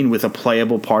 2017 with a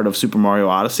playable part of Super Mario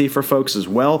Odyssey for folks as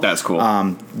well. That's cool.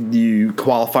 You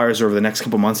qualifiers over the next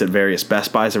couple months at various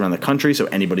Best Buys around the country, so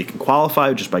anybody can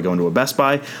qualify just by going to a Best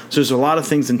Buy. So there's a lot of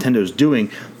things Nintendo's doing.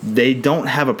 They don't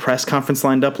have a press conference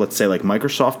lined up, let's say like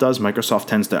Microsoft does. Microsoft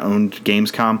tends to own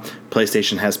Gamescom.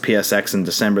 PlayStation has PSX in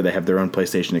December. They have their own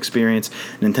PlayStation Experience.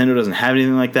 Nintendo doesn't have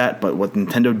anything like that, but what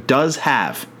Nintendo does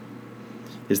have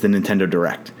is the Nintendo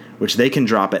Direct, which they can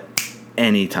drop at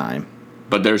any time.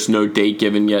 But there's no date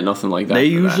given yet, nothing like that. They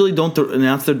usually don't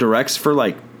announce their directs for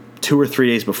like 2 or 3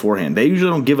 days beforehand. They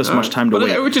usually don't give us much time to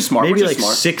wait. Which is smart. Maybe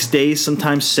 6 days,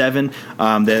 sometimes 7.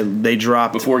 They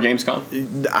drop before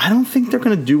Gamescom. I don't think they're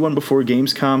going to do one before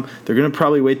Gamescom. They're going to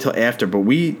probably wait till after. But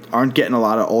we aren't getting a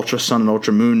lot of Ultra Sun and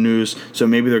Ultra Moon news, so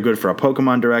maybe they're good for a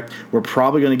Pokemon Direct. We're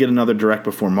probably going to get another Direct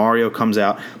before Mario comes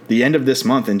out. The end of this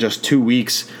month, in just 2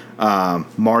 weeks,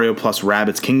 Mario plus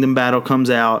Rabbids Kingdom Battle comes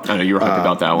out. I know you were hyped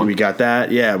about that one. We got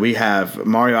that. Yeah, we have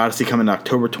Mario Odyssey coming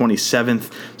October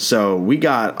 27th. So we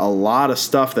got a lot of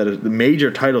stuff the major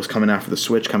titles coming out for the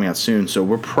Switch coming out soon. So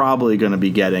we're probably going to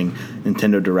be getting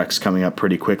Nintendo Directs coming up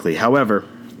pretty quickly. However,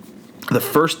 the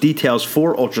first details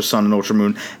for Ultra Sun and Ultra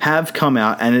Moon have come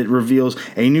out, and it reveals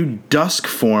a new dusk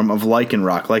form of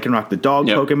Lycanroc. Lycanroc, the dog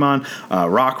Pokemon,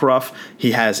 Rockruff.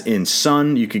 He has in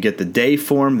Sun, you could get the day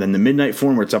form, then the midnight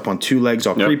form where it's up on 2 legs,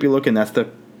 all creepy looking. That's the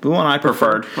one I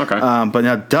preferred. Okay. But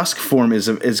now Dusk form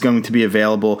is going to be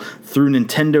available through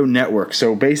Nintendo Network.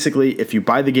 So basically, if you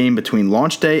buy the game between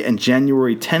launch day and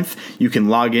January 10th, you can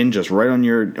log in just right on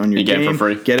your game. Get it for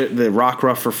free. Get it, the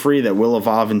Rockruff for free that will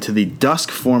evolve into the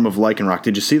Dusk form of Lycanroc.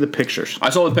 Did you see the pictures?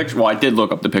 I saw the picture. Well, I did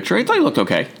look up the picture. I thought it looked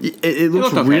okay. It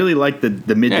looks really like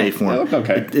the midday form. It looked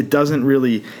okay. It doesn't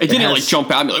really... It didn't jump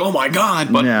out and be like, oh my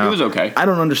god, but it was okay. I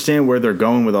don't understand where they're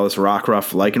going with all this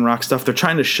Rockruff, Lycanroc stuff. They're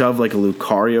trying to shove like a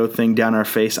Lucario thing down our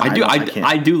face. I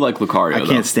do like Lucario. I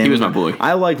can't stand him. He was him. my boy.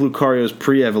 I like Lucario's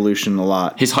pre-evolution a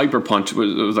lot. His hyper punch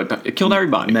was like that. It killed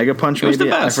everybody. Mega punch, maybe. Was the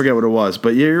best. I forget what it was,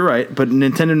 but yeah, you're right. But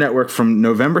Nintendo Network from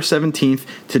November 17th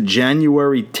to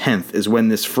January 10th is when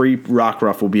this free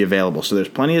Rockruff will be available. So there's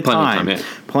plenty of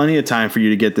time for you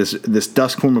to get this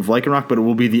Dusk form of Lycanroc, but it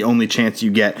will be the only chance you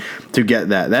get to get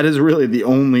that. That is really the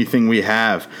only thing we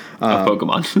have. Of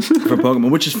Pokemon. For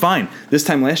Pokemon, which is fine. This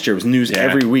time last year was news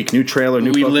every week. New trailer,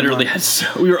 new Pokemon. We literally had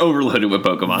we were overloaded with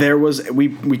Pokemon. There was,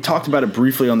 we talked about it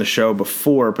briefly on the show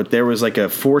before, but there was like a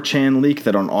 4chan leak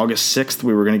that on August 6th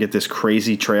we were going to get this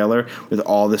crazy trailer with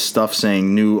all this stuff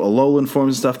saying new Alolan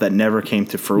forms and stuff that never came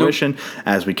to fruition,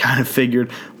 as we kind of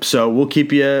figured. So we'll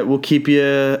keep you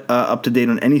up to date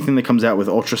on anything that comes out with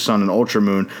Ultra Sun and Ultra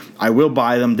Moon. I will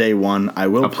buy them day one. I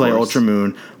will play Ultra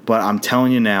Moon, but I'm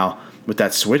telling you now, with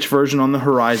that Switch version on the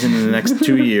horizon in the next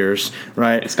 2 years,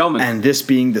 right? It's coming. And this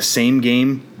being the same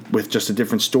game with just a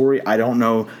different story, I don't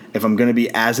know if I'm going to be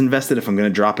as invested, if I'm going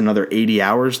to drop another 80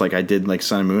 hours like I did like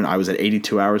Sun and Moon. I was at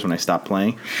 82 hours when I stopped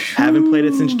playing. Haven't played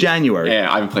it since January.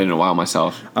 Yeah, I haven't played it in a while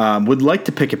myself. Would like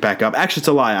to pick it back up. Actually, it's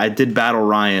a lie. I did battle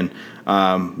Ryan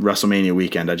WrestleMania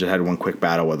weekend. I just had one quick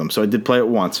battle with him. So I did play it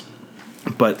once.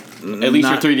 But at least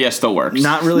your 3DS still works.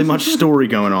 Not really much story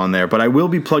going on there, but I will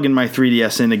be plugging my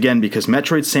 3DS in again because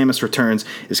Metroid Samus Returns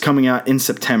is coming out in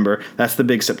September. That's the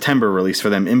big September release for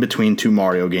them in between 2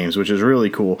 Mario games, which is really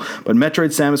cool. But Metroid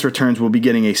Samus Returns will be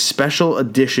getting a special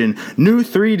edition new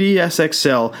 3DS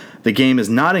XL. The game is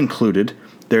not included.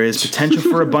 There is potential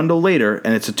for a bundle later,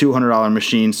 and it's a $200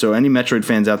 machine. So any Metroid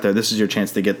fans out there, this is your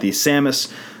chance to get the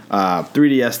Samus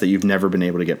 3DS that you've never been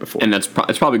able to get before. And it's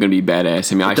probably going to be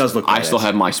badass. I mean, I still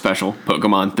have my special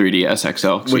Pokemon 3DS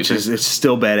XL. Which is it's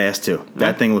still badass, too.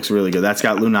 That thing looks really good. That's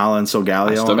got Lunala and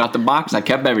Solgaleo. I still got the box. I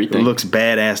kept everything. It looks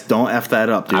badass. Don't F that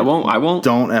up, dude. I won't.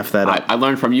 Don't F that up. I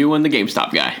learned from you and the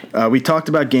GameStop guy. We talked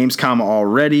about Gamescom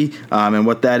already and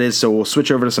what that is, so we'll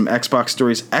switch over to some Xbox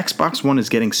stories. Xbox One is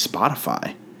getting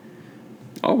Spotify.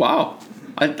 Oh, wow.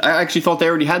 I actually thought they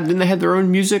already had. Didn't they have their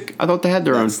own music? I thought they had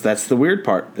their own. That's the weird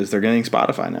part, is they're getting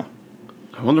Spotify now.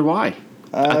 I wonder why.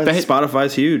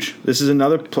 Spotify's huge. This is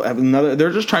another.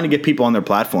 They're just trying to get people on their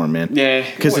platform, man. Yeah,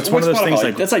 because it's one of those things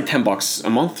like that's like $10 a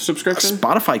month subscription.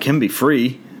 Spotify can be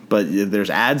free, but there's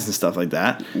ads and stuff like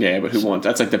that. Yeah, but who wants?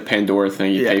 That's like the Pandora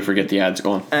thing. You pay for get the ads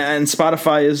going. And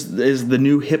Spotify is the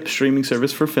new hip streaming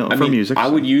service for music. I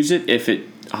would use it if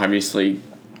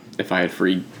I had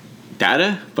free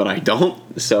data, but I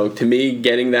don't. So to me,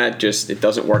 getting that it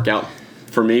doesn't work out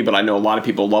for me. But I know a lot of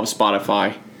people love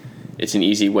Spotify. It's an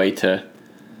easy way to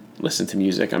listen to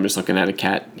music. I'm just looking at a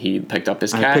cat. He picked up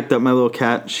his cat. I picked up my little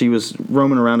cat. She was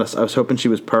roaming around us. I was hoping she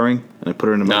was purring, and I put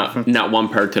her in the microphone. Not one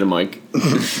purr to the mic.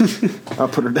 I'll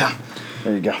put her down.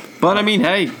 There you go. But I mean,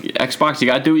 hey, Xbox, you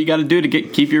got to do what you got to do to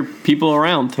keep your people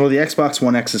around. Well, the Xbox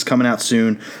One X is coming out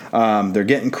soon. They're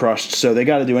getting crushed, so they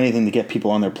got to do anything to get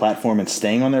people on their platform and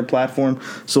staying on their platform.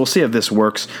 So we'll see if this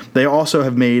works. They also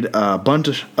have made a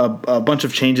bunch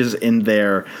of changes in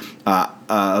their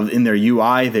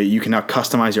UI that you can now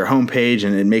customize your homepage,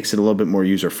 and it makes it a little bit more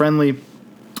user friendly.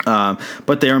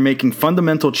 But they are making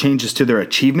fundamental changes to their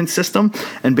achievement system,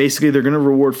 and basically they're going to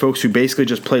reward folks who basically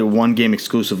just play one game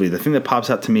exclusively. The thing that pops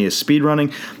out to me is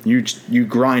speedrunning. You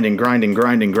grind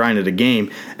at a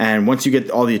game, and once you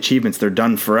get all the achievements, they're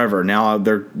done forever. Now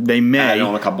they may add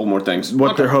on a couple more things.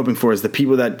 What they're hoping for is the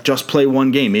people that just play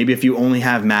one game. Maybe if you only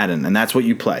have Madden, and that's what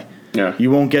you play. Yeah.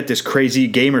 You won't get this crazy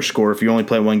gamer score if you only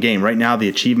play one game. Right now, the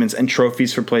achievements and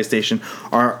trophies for PlayStation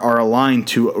are aligned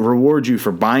to reward you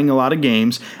for buying a lot of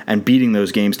games and beating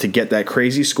those games to get that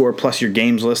crazy score, plus your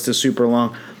games list is super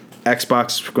long.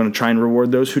 Xbox is going to try and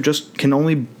reward those who just can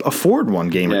only afford one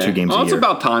game or two games a year. It's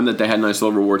about time that they had a nice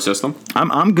little reward system.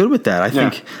 I'm good with that. I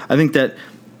think that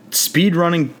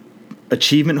speedrunning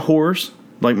achievement whores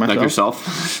like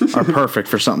yourself are perfect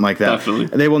for something like that. Definitely.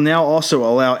 They will now also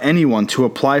allow anyone to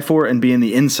apply for and be in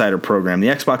the Insider program. The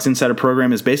Xbox Insider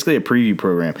program is basically a preview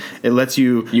program. It lets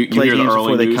you play games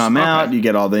before they come out. You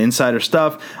get all the insider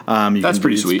stuff. That's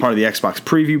pretty sweet. It's part of the Xbox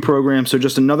preview program. So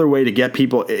just another way to get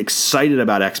people excited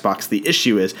about Xbox. The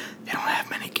issue is they don't have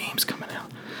many games coming out.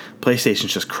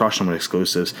 PlayStation's just crushed them with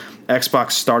exclusives.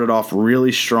 Xbox started off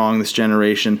really strong this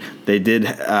generation. They did.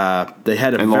 They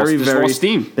had a lost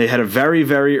steam. They had a very,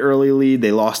 very early lead.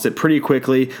 They lost it pretty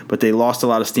quickly, but they lost a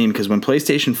lot of steam because when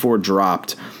PlayStation 4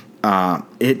 dropped,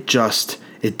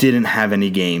 it didn't have any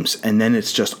games, and then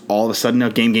it's just all of a sudden now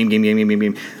game.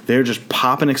 They're just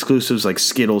popping exclusives like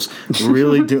Skittles,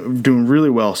 really doing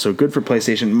really well. So good for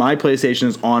PlayStation. My PlayStation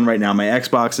is on right now. My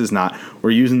Xbox is not.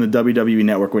 We're using the WWE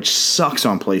Network, which sucks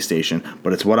on PlayStation,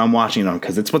 but it's what I'm watching it on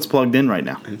because it's what's plugged in right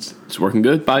now. It's working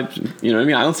good. You know what I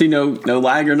mean? I don't see no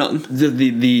lag or nothing.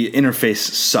 The interface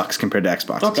sucks compared to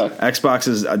Xbox. Okay.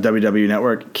 Xbox's WWE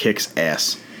Network kicks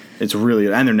ass. It's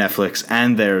really, and their Netflix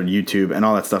and their YouTube and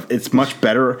all that stuff. It's much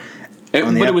better. It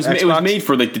was made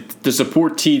for to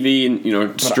support TV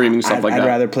and streaming stuff like that. I'd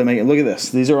rather play my game. Look at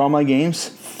this. These are all my games.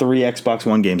 3 Xbox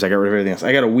One games. I got rid of everything else.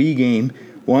 I got a Wii game.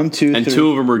 1, 2, and 3. 2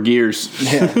 of them are Gears.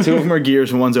 Yeah, 2 of them are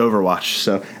Gears and one's Overwatch.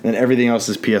 So and then everything else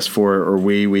is PS4 or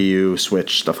Wii U,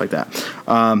 Switch, stuff like that.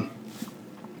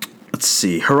 Let's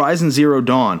see. Horizon Zero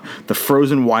Dawn, The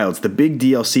Frozen Wilds, the big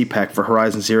DLC pack for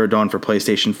Horizon Zero Dawn for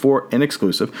PlayStation 4 and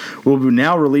exclusive, will be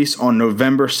now released on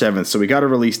November 7th. So we got a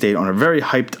release date on a very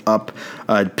hyped up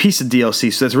piece of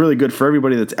DLC. So that's really good for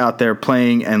everybody that's out there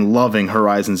playing and loving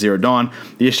Horizon Zero Dawn.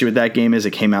 The issue with that game is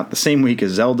it came out the same week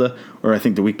as Zelda, or I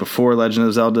think the week before Legend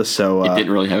of Zelda. So it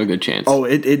didn't really have a good chance. Oh,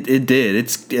 it did.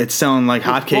 It's selling like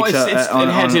hotcakes.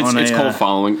 Well, it's cult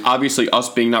following. Obviously, us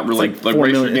being not really like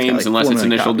racer games unless it's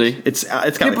initial D. It's got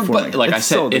like 4 million. Like I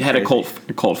said, it had a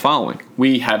cult following.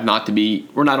 We have not to be.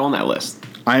 We're not on that list.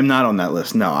 I am not on that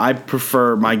list. No, I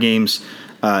prefer my games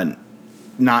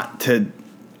not to.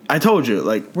 I told you,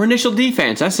 like we're initial D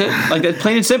fans. That's it. Like that's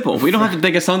plain and simple. We don't have to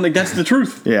think of something. That's the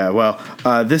truth. Yeah. Well,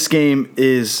 this game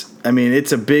is. I mean,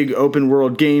 it's a big open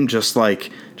world game, just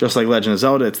like Legend of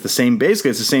Zelda. It's the same. Basically,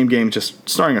 it's the same game, just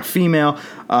starring a female.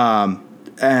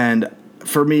 And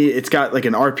for me, it's got like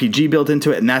an RPG built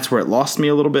into it, and that's where it lost me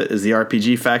a little bit. Is the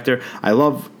RPG factor? I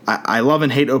love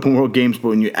and hate open world games, but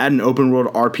when you add an open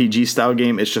world RPG style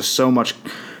game, it's just so much.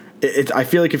 I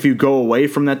feel like if you go away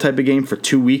from that type of game for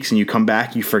 2 weeks and you come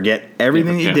back, you forget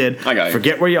everything that you did,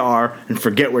 forget where you are, and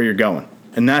forget where you're going.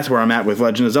 And that's where I'm at with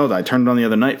Legend of Zelda. I turned it on the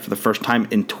other night for the first time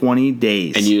in 20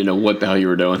 days. And you didn't know what the hell you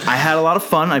were doing. I had a lot of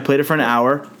fun. I played it for an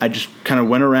hour. I just kind of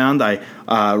went around.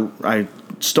 I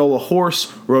stole a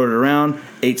horse, rode it around,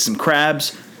 ate some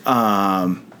crabs.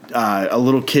 A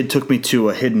little kid took me to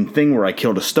a hidden thing where I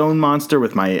killed a stone monster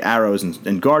with my arrows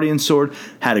and guardian sword.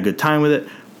 Had a good time with it.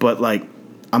 But, like,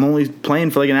 I'm only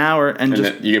playing for like an hour and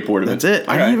just you get bored of it. That's it.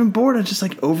 I ain't even bored. I'm just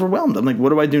like overwhelmed. I'm like, what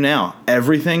do I do now?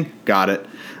 Everything? Got it.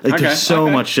 Like there's so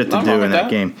much shit to do in that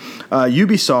game.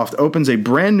 Ubisoft opens a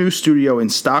brand new studio in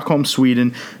Stockholm,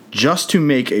 Sweden, just to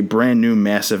make a brand new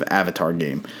massive Avatar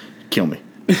game. Kill me.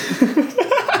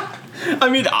 I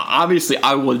mean, obviously,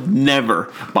 I would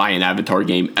never buy an Avatar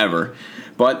game ever,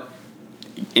 but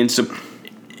in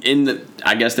the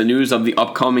I guess the news of the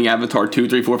upcoming Avatar 2,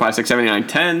 3, 4, 5, 6, 7, 8, 9,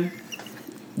 10.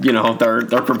 You know,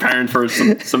 they're preparing for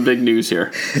some big news here.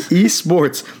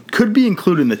 Esports could be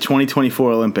included in the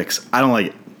 2024 Olympics. I don't like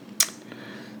it.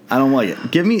 I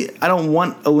don't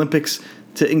want Olympics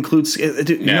to include.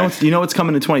 You know what's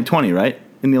coming in 2020, right?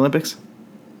 In the Olympics,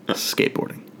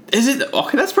 skateboarding. Is it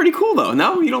okay? That's pretty cool, though.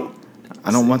 No, you don't.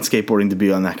 I don't want skateboarding to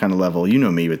be on that kind of level. You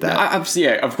know me with that.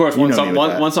 Of course.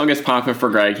 One song gets popular for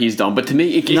Greg, he's done. But to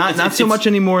me, not so much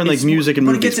anymore in like music and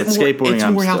movies, but skateboarding. It's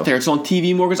more out there. It's on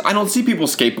TV more because I don't see people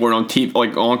skateboard on TV,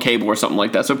 like on cable or something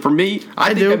like that. So for me,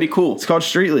 I think that'd be cool. It's called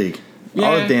Street League. Yeah.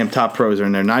 All the damn top pros are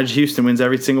in there. Nigel Houston wins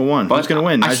every single one. Who's going to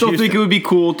win? I still think it would be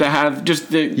cool to have just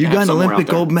the. You got an Olympic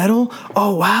gold medal?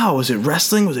 Oh, wow. Was it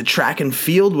wrestling? Was it track and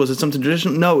field? Was it something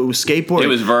traditional? No, it was skateboarding. It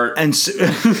was vert. And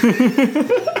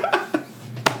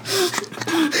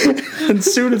and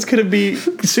soon it's going to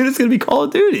be Call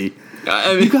of Duty.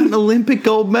 I mean, you got an Olympic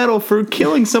gold medal for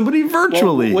killing somebody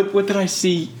virtually. Well, what did I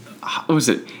see? What was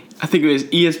it? I think it was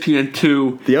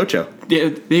ESPN2. The Ocho.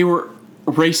 They were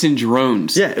racing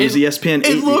drones. Yeah, it was ESPN.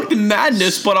 It looked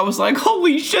madness, but I was like,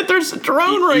 holy shit, there's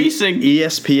drone racing.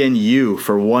 ESPNU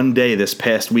for one day this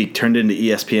past week turned into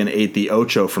ESPN8, the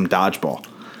Ocho from Dodgeball.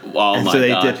 Oh and my so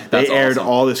God. They aired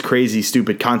all this crazy,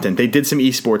 stupid content. They did some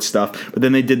esports stuff, but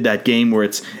then they did that game where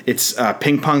it's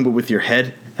ping pong, but with your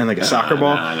head and like a soccer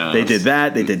ball. No, they did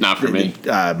that. They did not for me.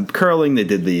 Curling. They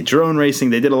did the drone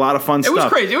racing. They did a lot of fun stuff. It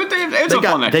was crazy.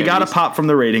 They got a pop from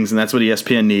the ratings, and that's what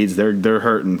ESPN needs. They're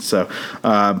hurting. So,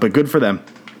 but good for them.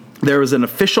 There was an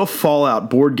official Fallout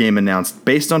board game announced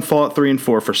based on Fallout 3 and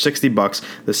 4 for $60,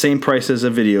 the same price as a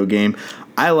video game.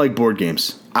 I like board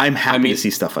games. I'm happy to see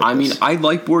stuff like this. I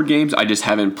like board games. I just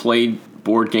haven't played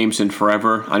board games in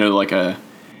forever. I know like a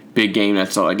big game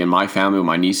that's like in my family with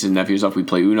my nieces and nephews stuff. We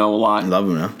play Uno a lot. I love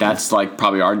Uno. That's like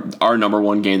probably our number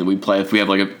one game that we play. If we have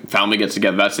like a family gets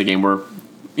together, that's the game we're talking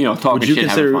shit, having fun. Would you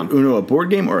consider Uno a board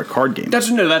game or a card game? That's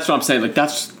what I'm saying. Like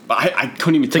I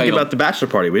couldn't even think about the bachelor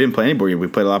party. We didn't play any board game. We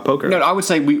played a lot of poker. No, I would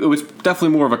say it was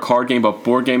definitely more of a card game, but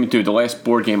board game. Dude, the last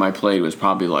board game I played was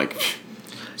probably like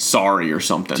Sorry or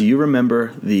something. Do you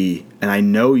remember and I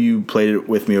know you played it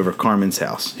with me over Carmen's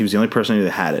house. He was the only person who that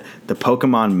had it. The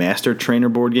Pokemon Master Trainer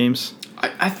board games.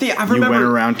 I think I remember. You went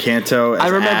around Kanto. I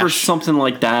remember Ash, something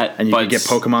like that. And you could get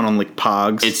Pokemon on like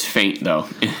Pogs. It's faint though.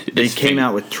 They came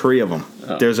out with 3 of them.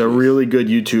 Oh, there's a really good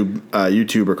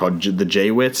YouTuber called the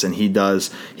J-Wits, and he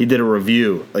did a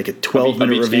review, like a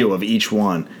 12-minute review of each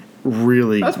one.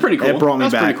 Really, that's pretty cool. It brought me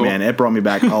back, man. It brought me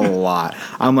back a lot.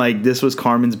 I'm like, this was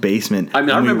Carmen's basement. I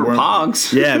mean, I remember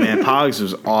Pogs. Yeah, man, Pogs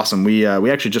was awesome. We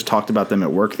actually just talked about them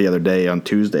at work the other day on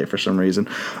Tuesday for some reason.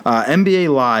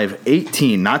 NBA Live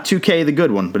 18, not 2K, the good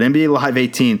one, but NBA Live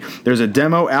 18. There's a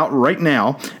demo out right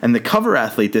now, and the cover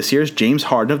athlete this year is James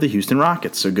Harden of the Houston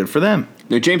Rockets. So good for them.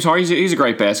 Yeah, James Harden, he's a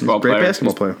great basketball player.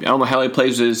 I don't know how he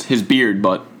plays his beard,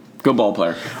 but good ball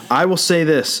player. I will say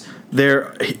this.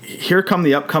 Here come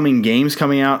the upcoming games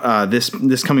coming out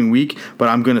this coming week, but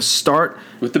I'm going to start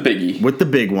with the biggie. With the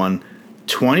big one.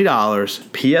 $20,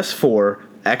 PS4,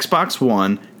 Xbox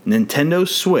One, Nintendo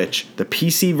Switch. The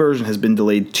PC version has been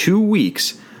delayed 2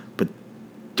 weeks, but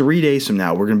 3 days from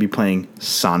now, we're going to be playing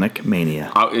Sonic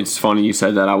Mania. It's funny you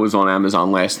said that. I was on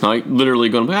Amazon last night, literally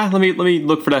going, let me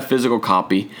look for that physical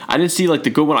copy. I didn't see like the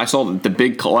good one. I saw the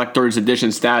big collector's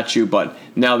edition statue, but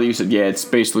now that you said, yeah, it's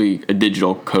basically a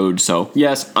digital code. So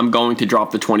yes, I'm going to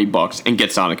drop the $20 and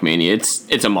get Sonic Mania.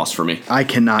 It's a must for me. I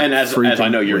cannot. And as I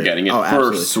know you're getting it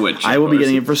for Switch. I will be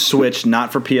getting it for Switch,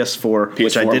 not for PS4,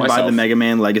 which I did buy the Mega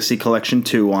Man Legacy Collection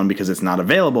 2 on because it's not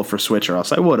available for Switch, or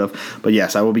else I would have. But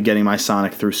yes, I will be getting my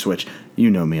Sonic through Switch. You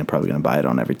know me, I'm probably going to buy it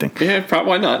on everything. Yeah,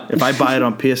 probably not. If I buy it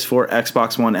on PS4,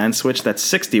 Xbox One, and Switch, that's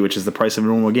 $60, which is the price of a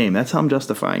normal game. That's how I'm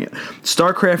justifying it.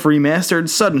 StarCraft Remastered,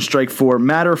 Sudden Strike 4,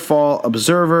 Matterfall,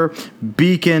 Observer,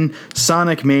 Beacon,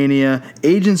 Sonic Mania,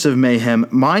 Agents of Mayhem,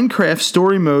 Minecraft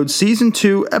Story Mode, Season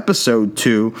 2, Episode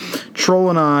 2, Troll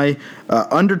and I,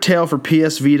 Undertale for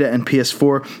PS Vita and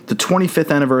PS4, the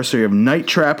 25th anniversary of Night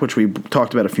Trap, which we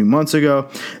talked about a few months ago,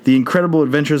 The Incredible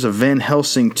Adventures of Van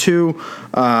Helsing 2,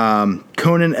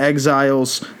 Conan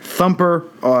Exiles, Thumper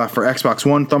for Xbox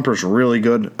One. Thumper's really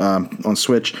good on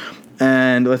Switch.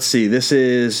 And let's see, this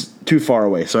is too far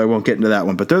away, so I won't get into that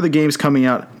one. But they're the games coming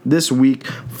out this week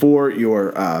for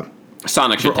your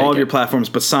Sonic for all of your platforms.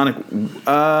 But Sonic,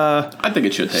 I think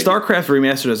it should take StarCraft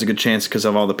Remastered has a good chance because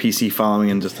of all the PC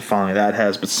following and just the following that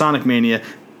has. But Sonic Mania,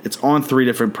 it's on 3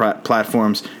 different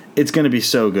platforms. It's going to be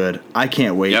so good. I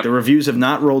can't wait. Yep. The reviews have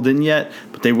not rolled in yet,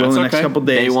 but they will in the next couple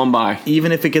days. Day one buy.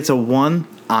 Even if it gets a 1,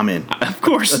 I'm in. Of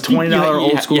course. A $20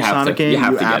 old school Sonic game,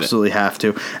 you absolutely have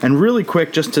to. And really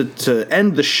quick, just to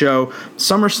end the show,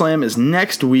 SummerSlam is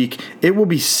next week. It will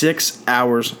be 6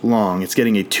 hours long. It's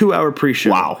getting a 2-hour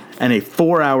pre-show. Wow. And a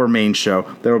 4-hour main show.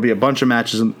 There will be a bunch of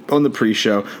matches on the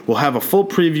pre-show. We'll have a full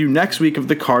preview next week of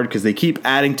the card because they keep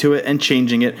adding to it and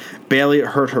changing it. Bayley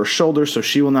hurt her shoulder, so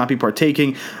she will not be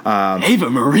partaking.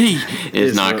 Ava Marie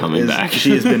is not coming back.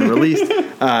 She has been released.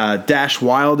 Dash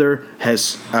Wilder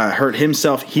has hurt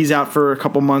himself. He's out for a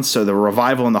couple months, so the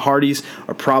Revival and the Hardys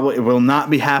will not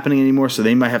be happening anymore, so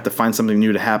they might have to find something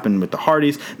new to happen with the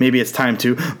Hardys. Maybe it's time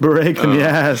to break them.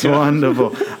 Yes, wonderful.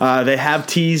 They have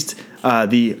teased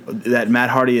that Matt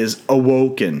Hardy is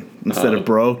awoken instead of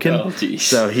broken.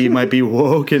 So he might be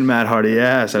woken, Matt Hardy.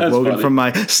 Yes, I've woken from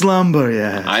my slumber.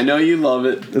 Yes. I know you love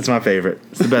it. It's my favorite.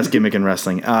 It's the best gimmick in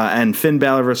wrestling. And Finn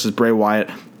Balor versus Bray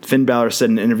Wyatt. Finn Balor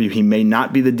said in an interview he may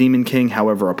not be the Demon King.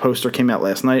 However, a poster came out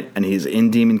last night, and he's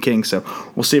in Demon King. So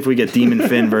we'll see if we get Demon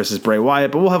Finn versus Bray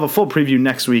Wyatt. But we'll have a full preview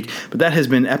next week. But that has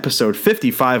been episode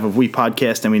 55 of We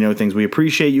Podcast and We Know Things. We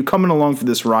appreciate you coming along for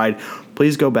this ride.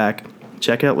 Please go back.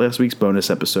 Check out last week's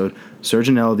bonus episode.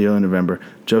 Surgeon L, the early November,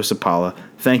 Joseph Paula.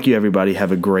 Thank you, everybody.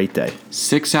 Have a great day.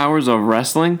 6 hours of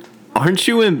wrestling? Aren't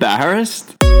you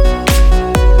embarrassed?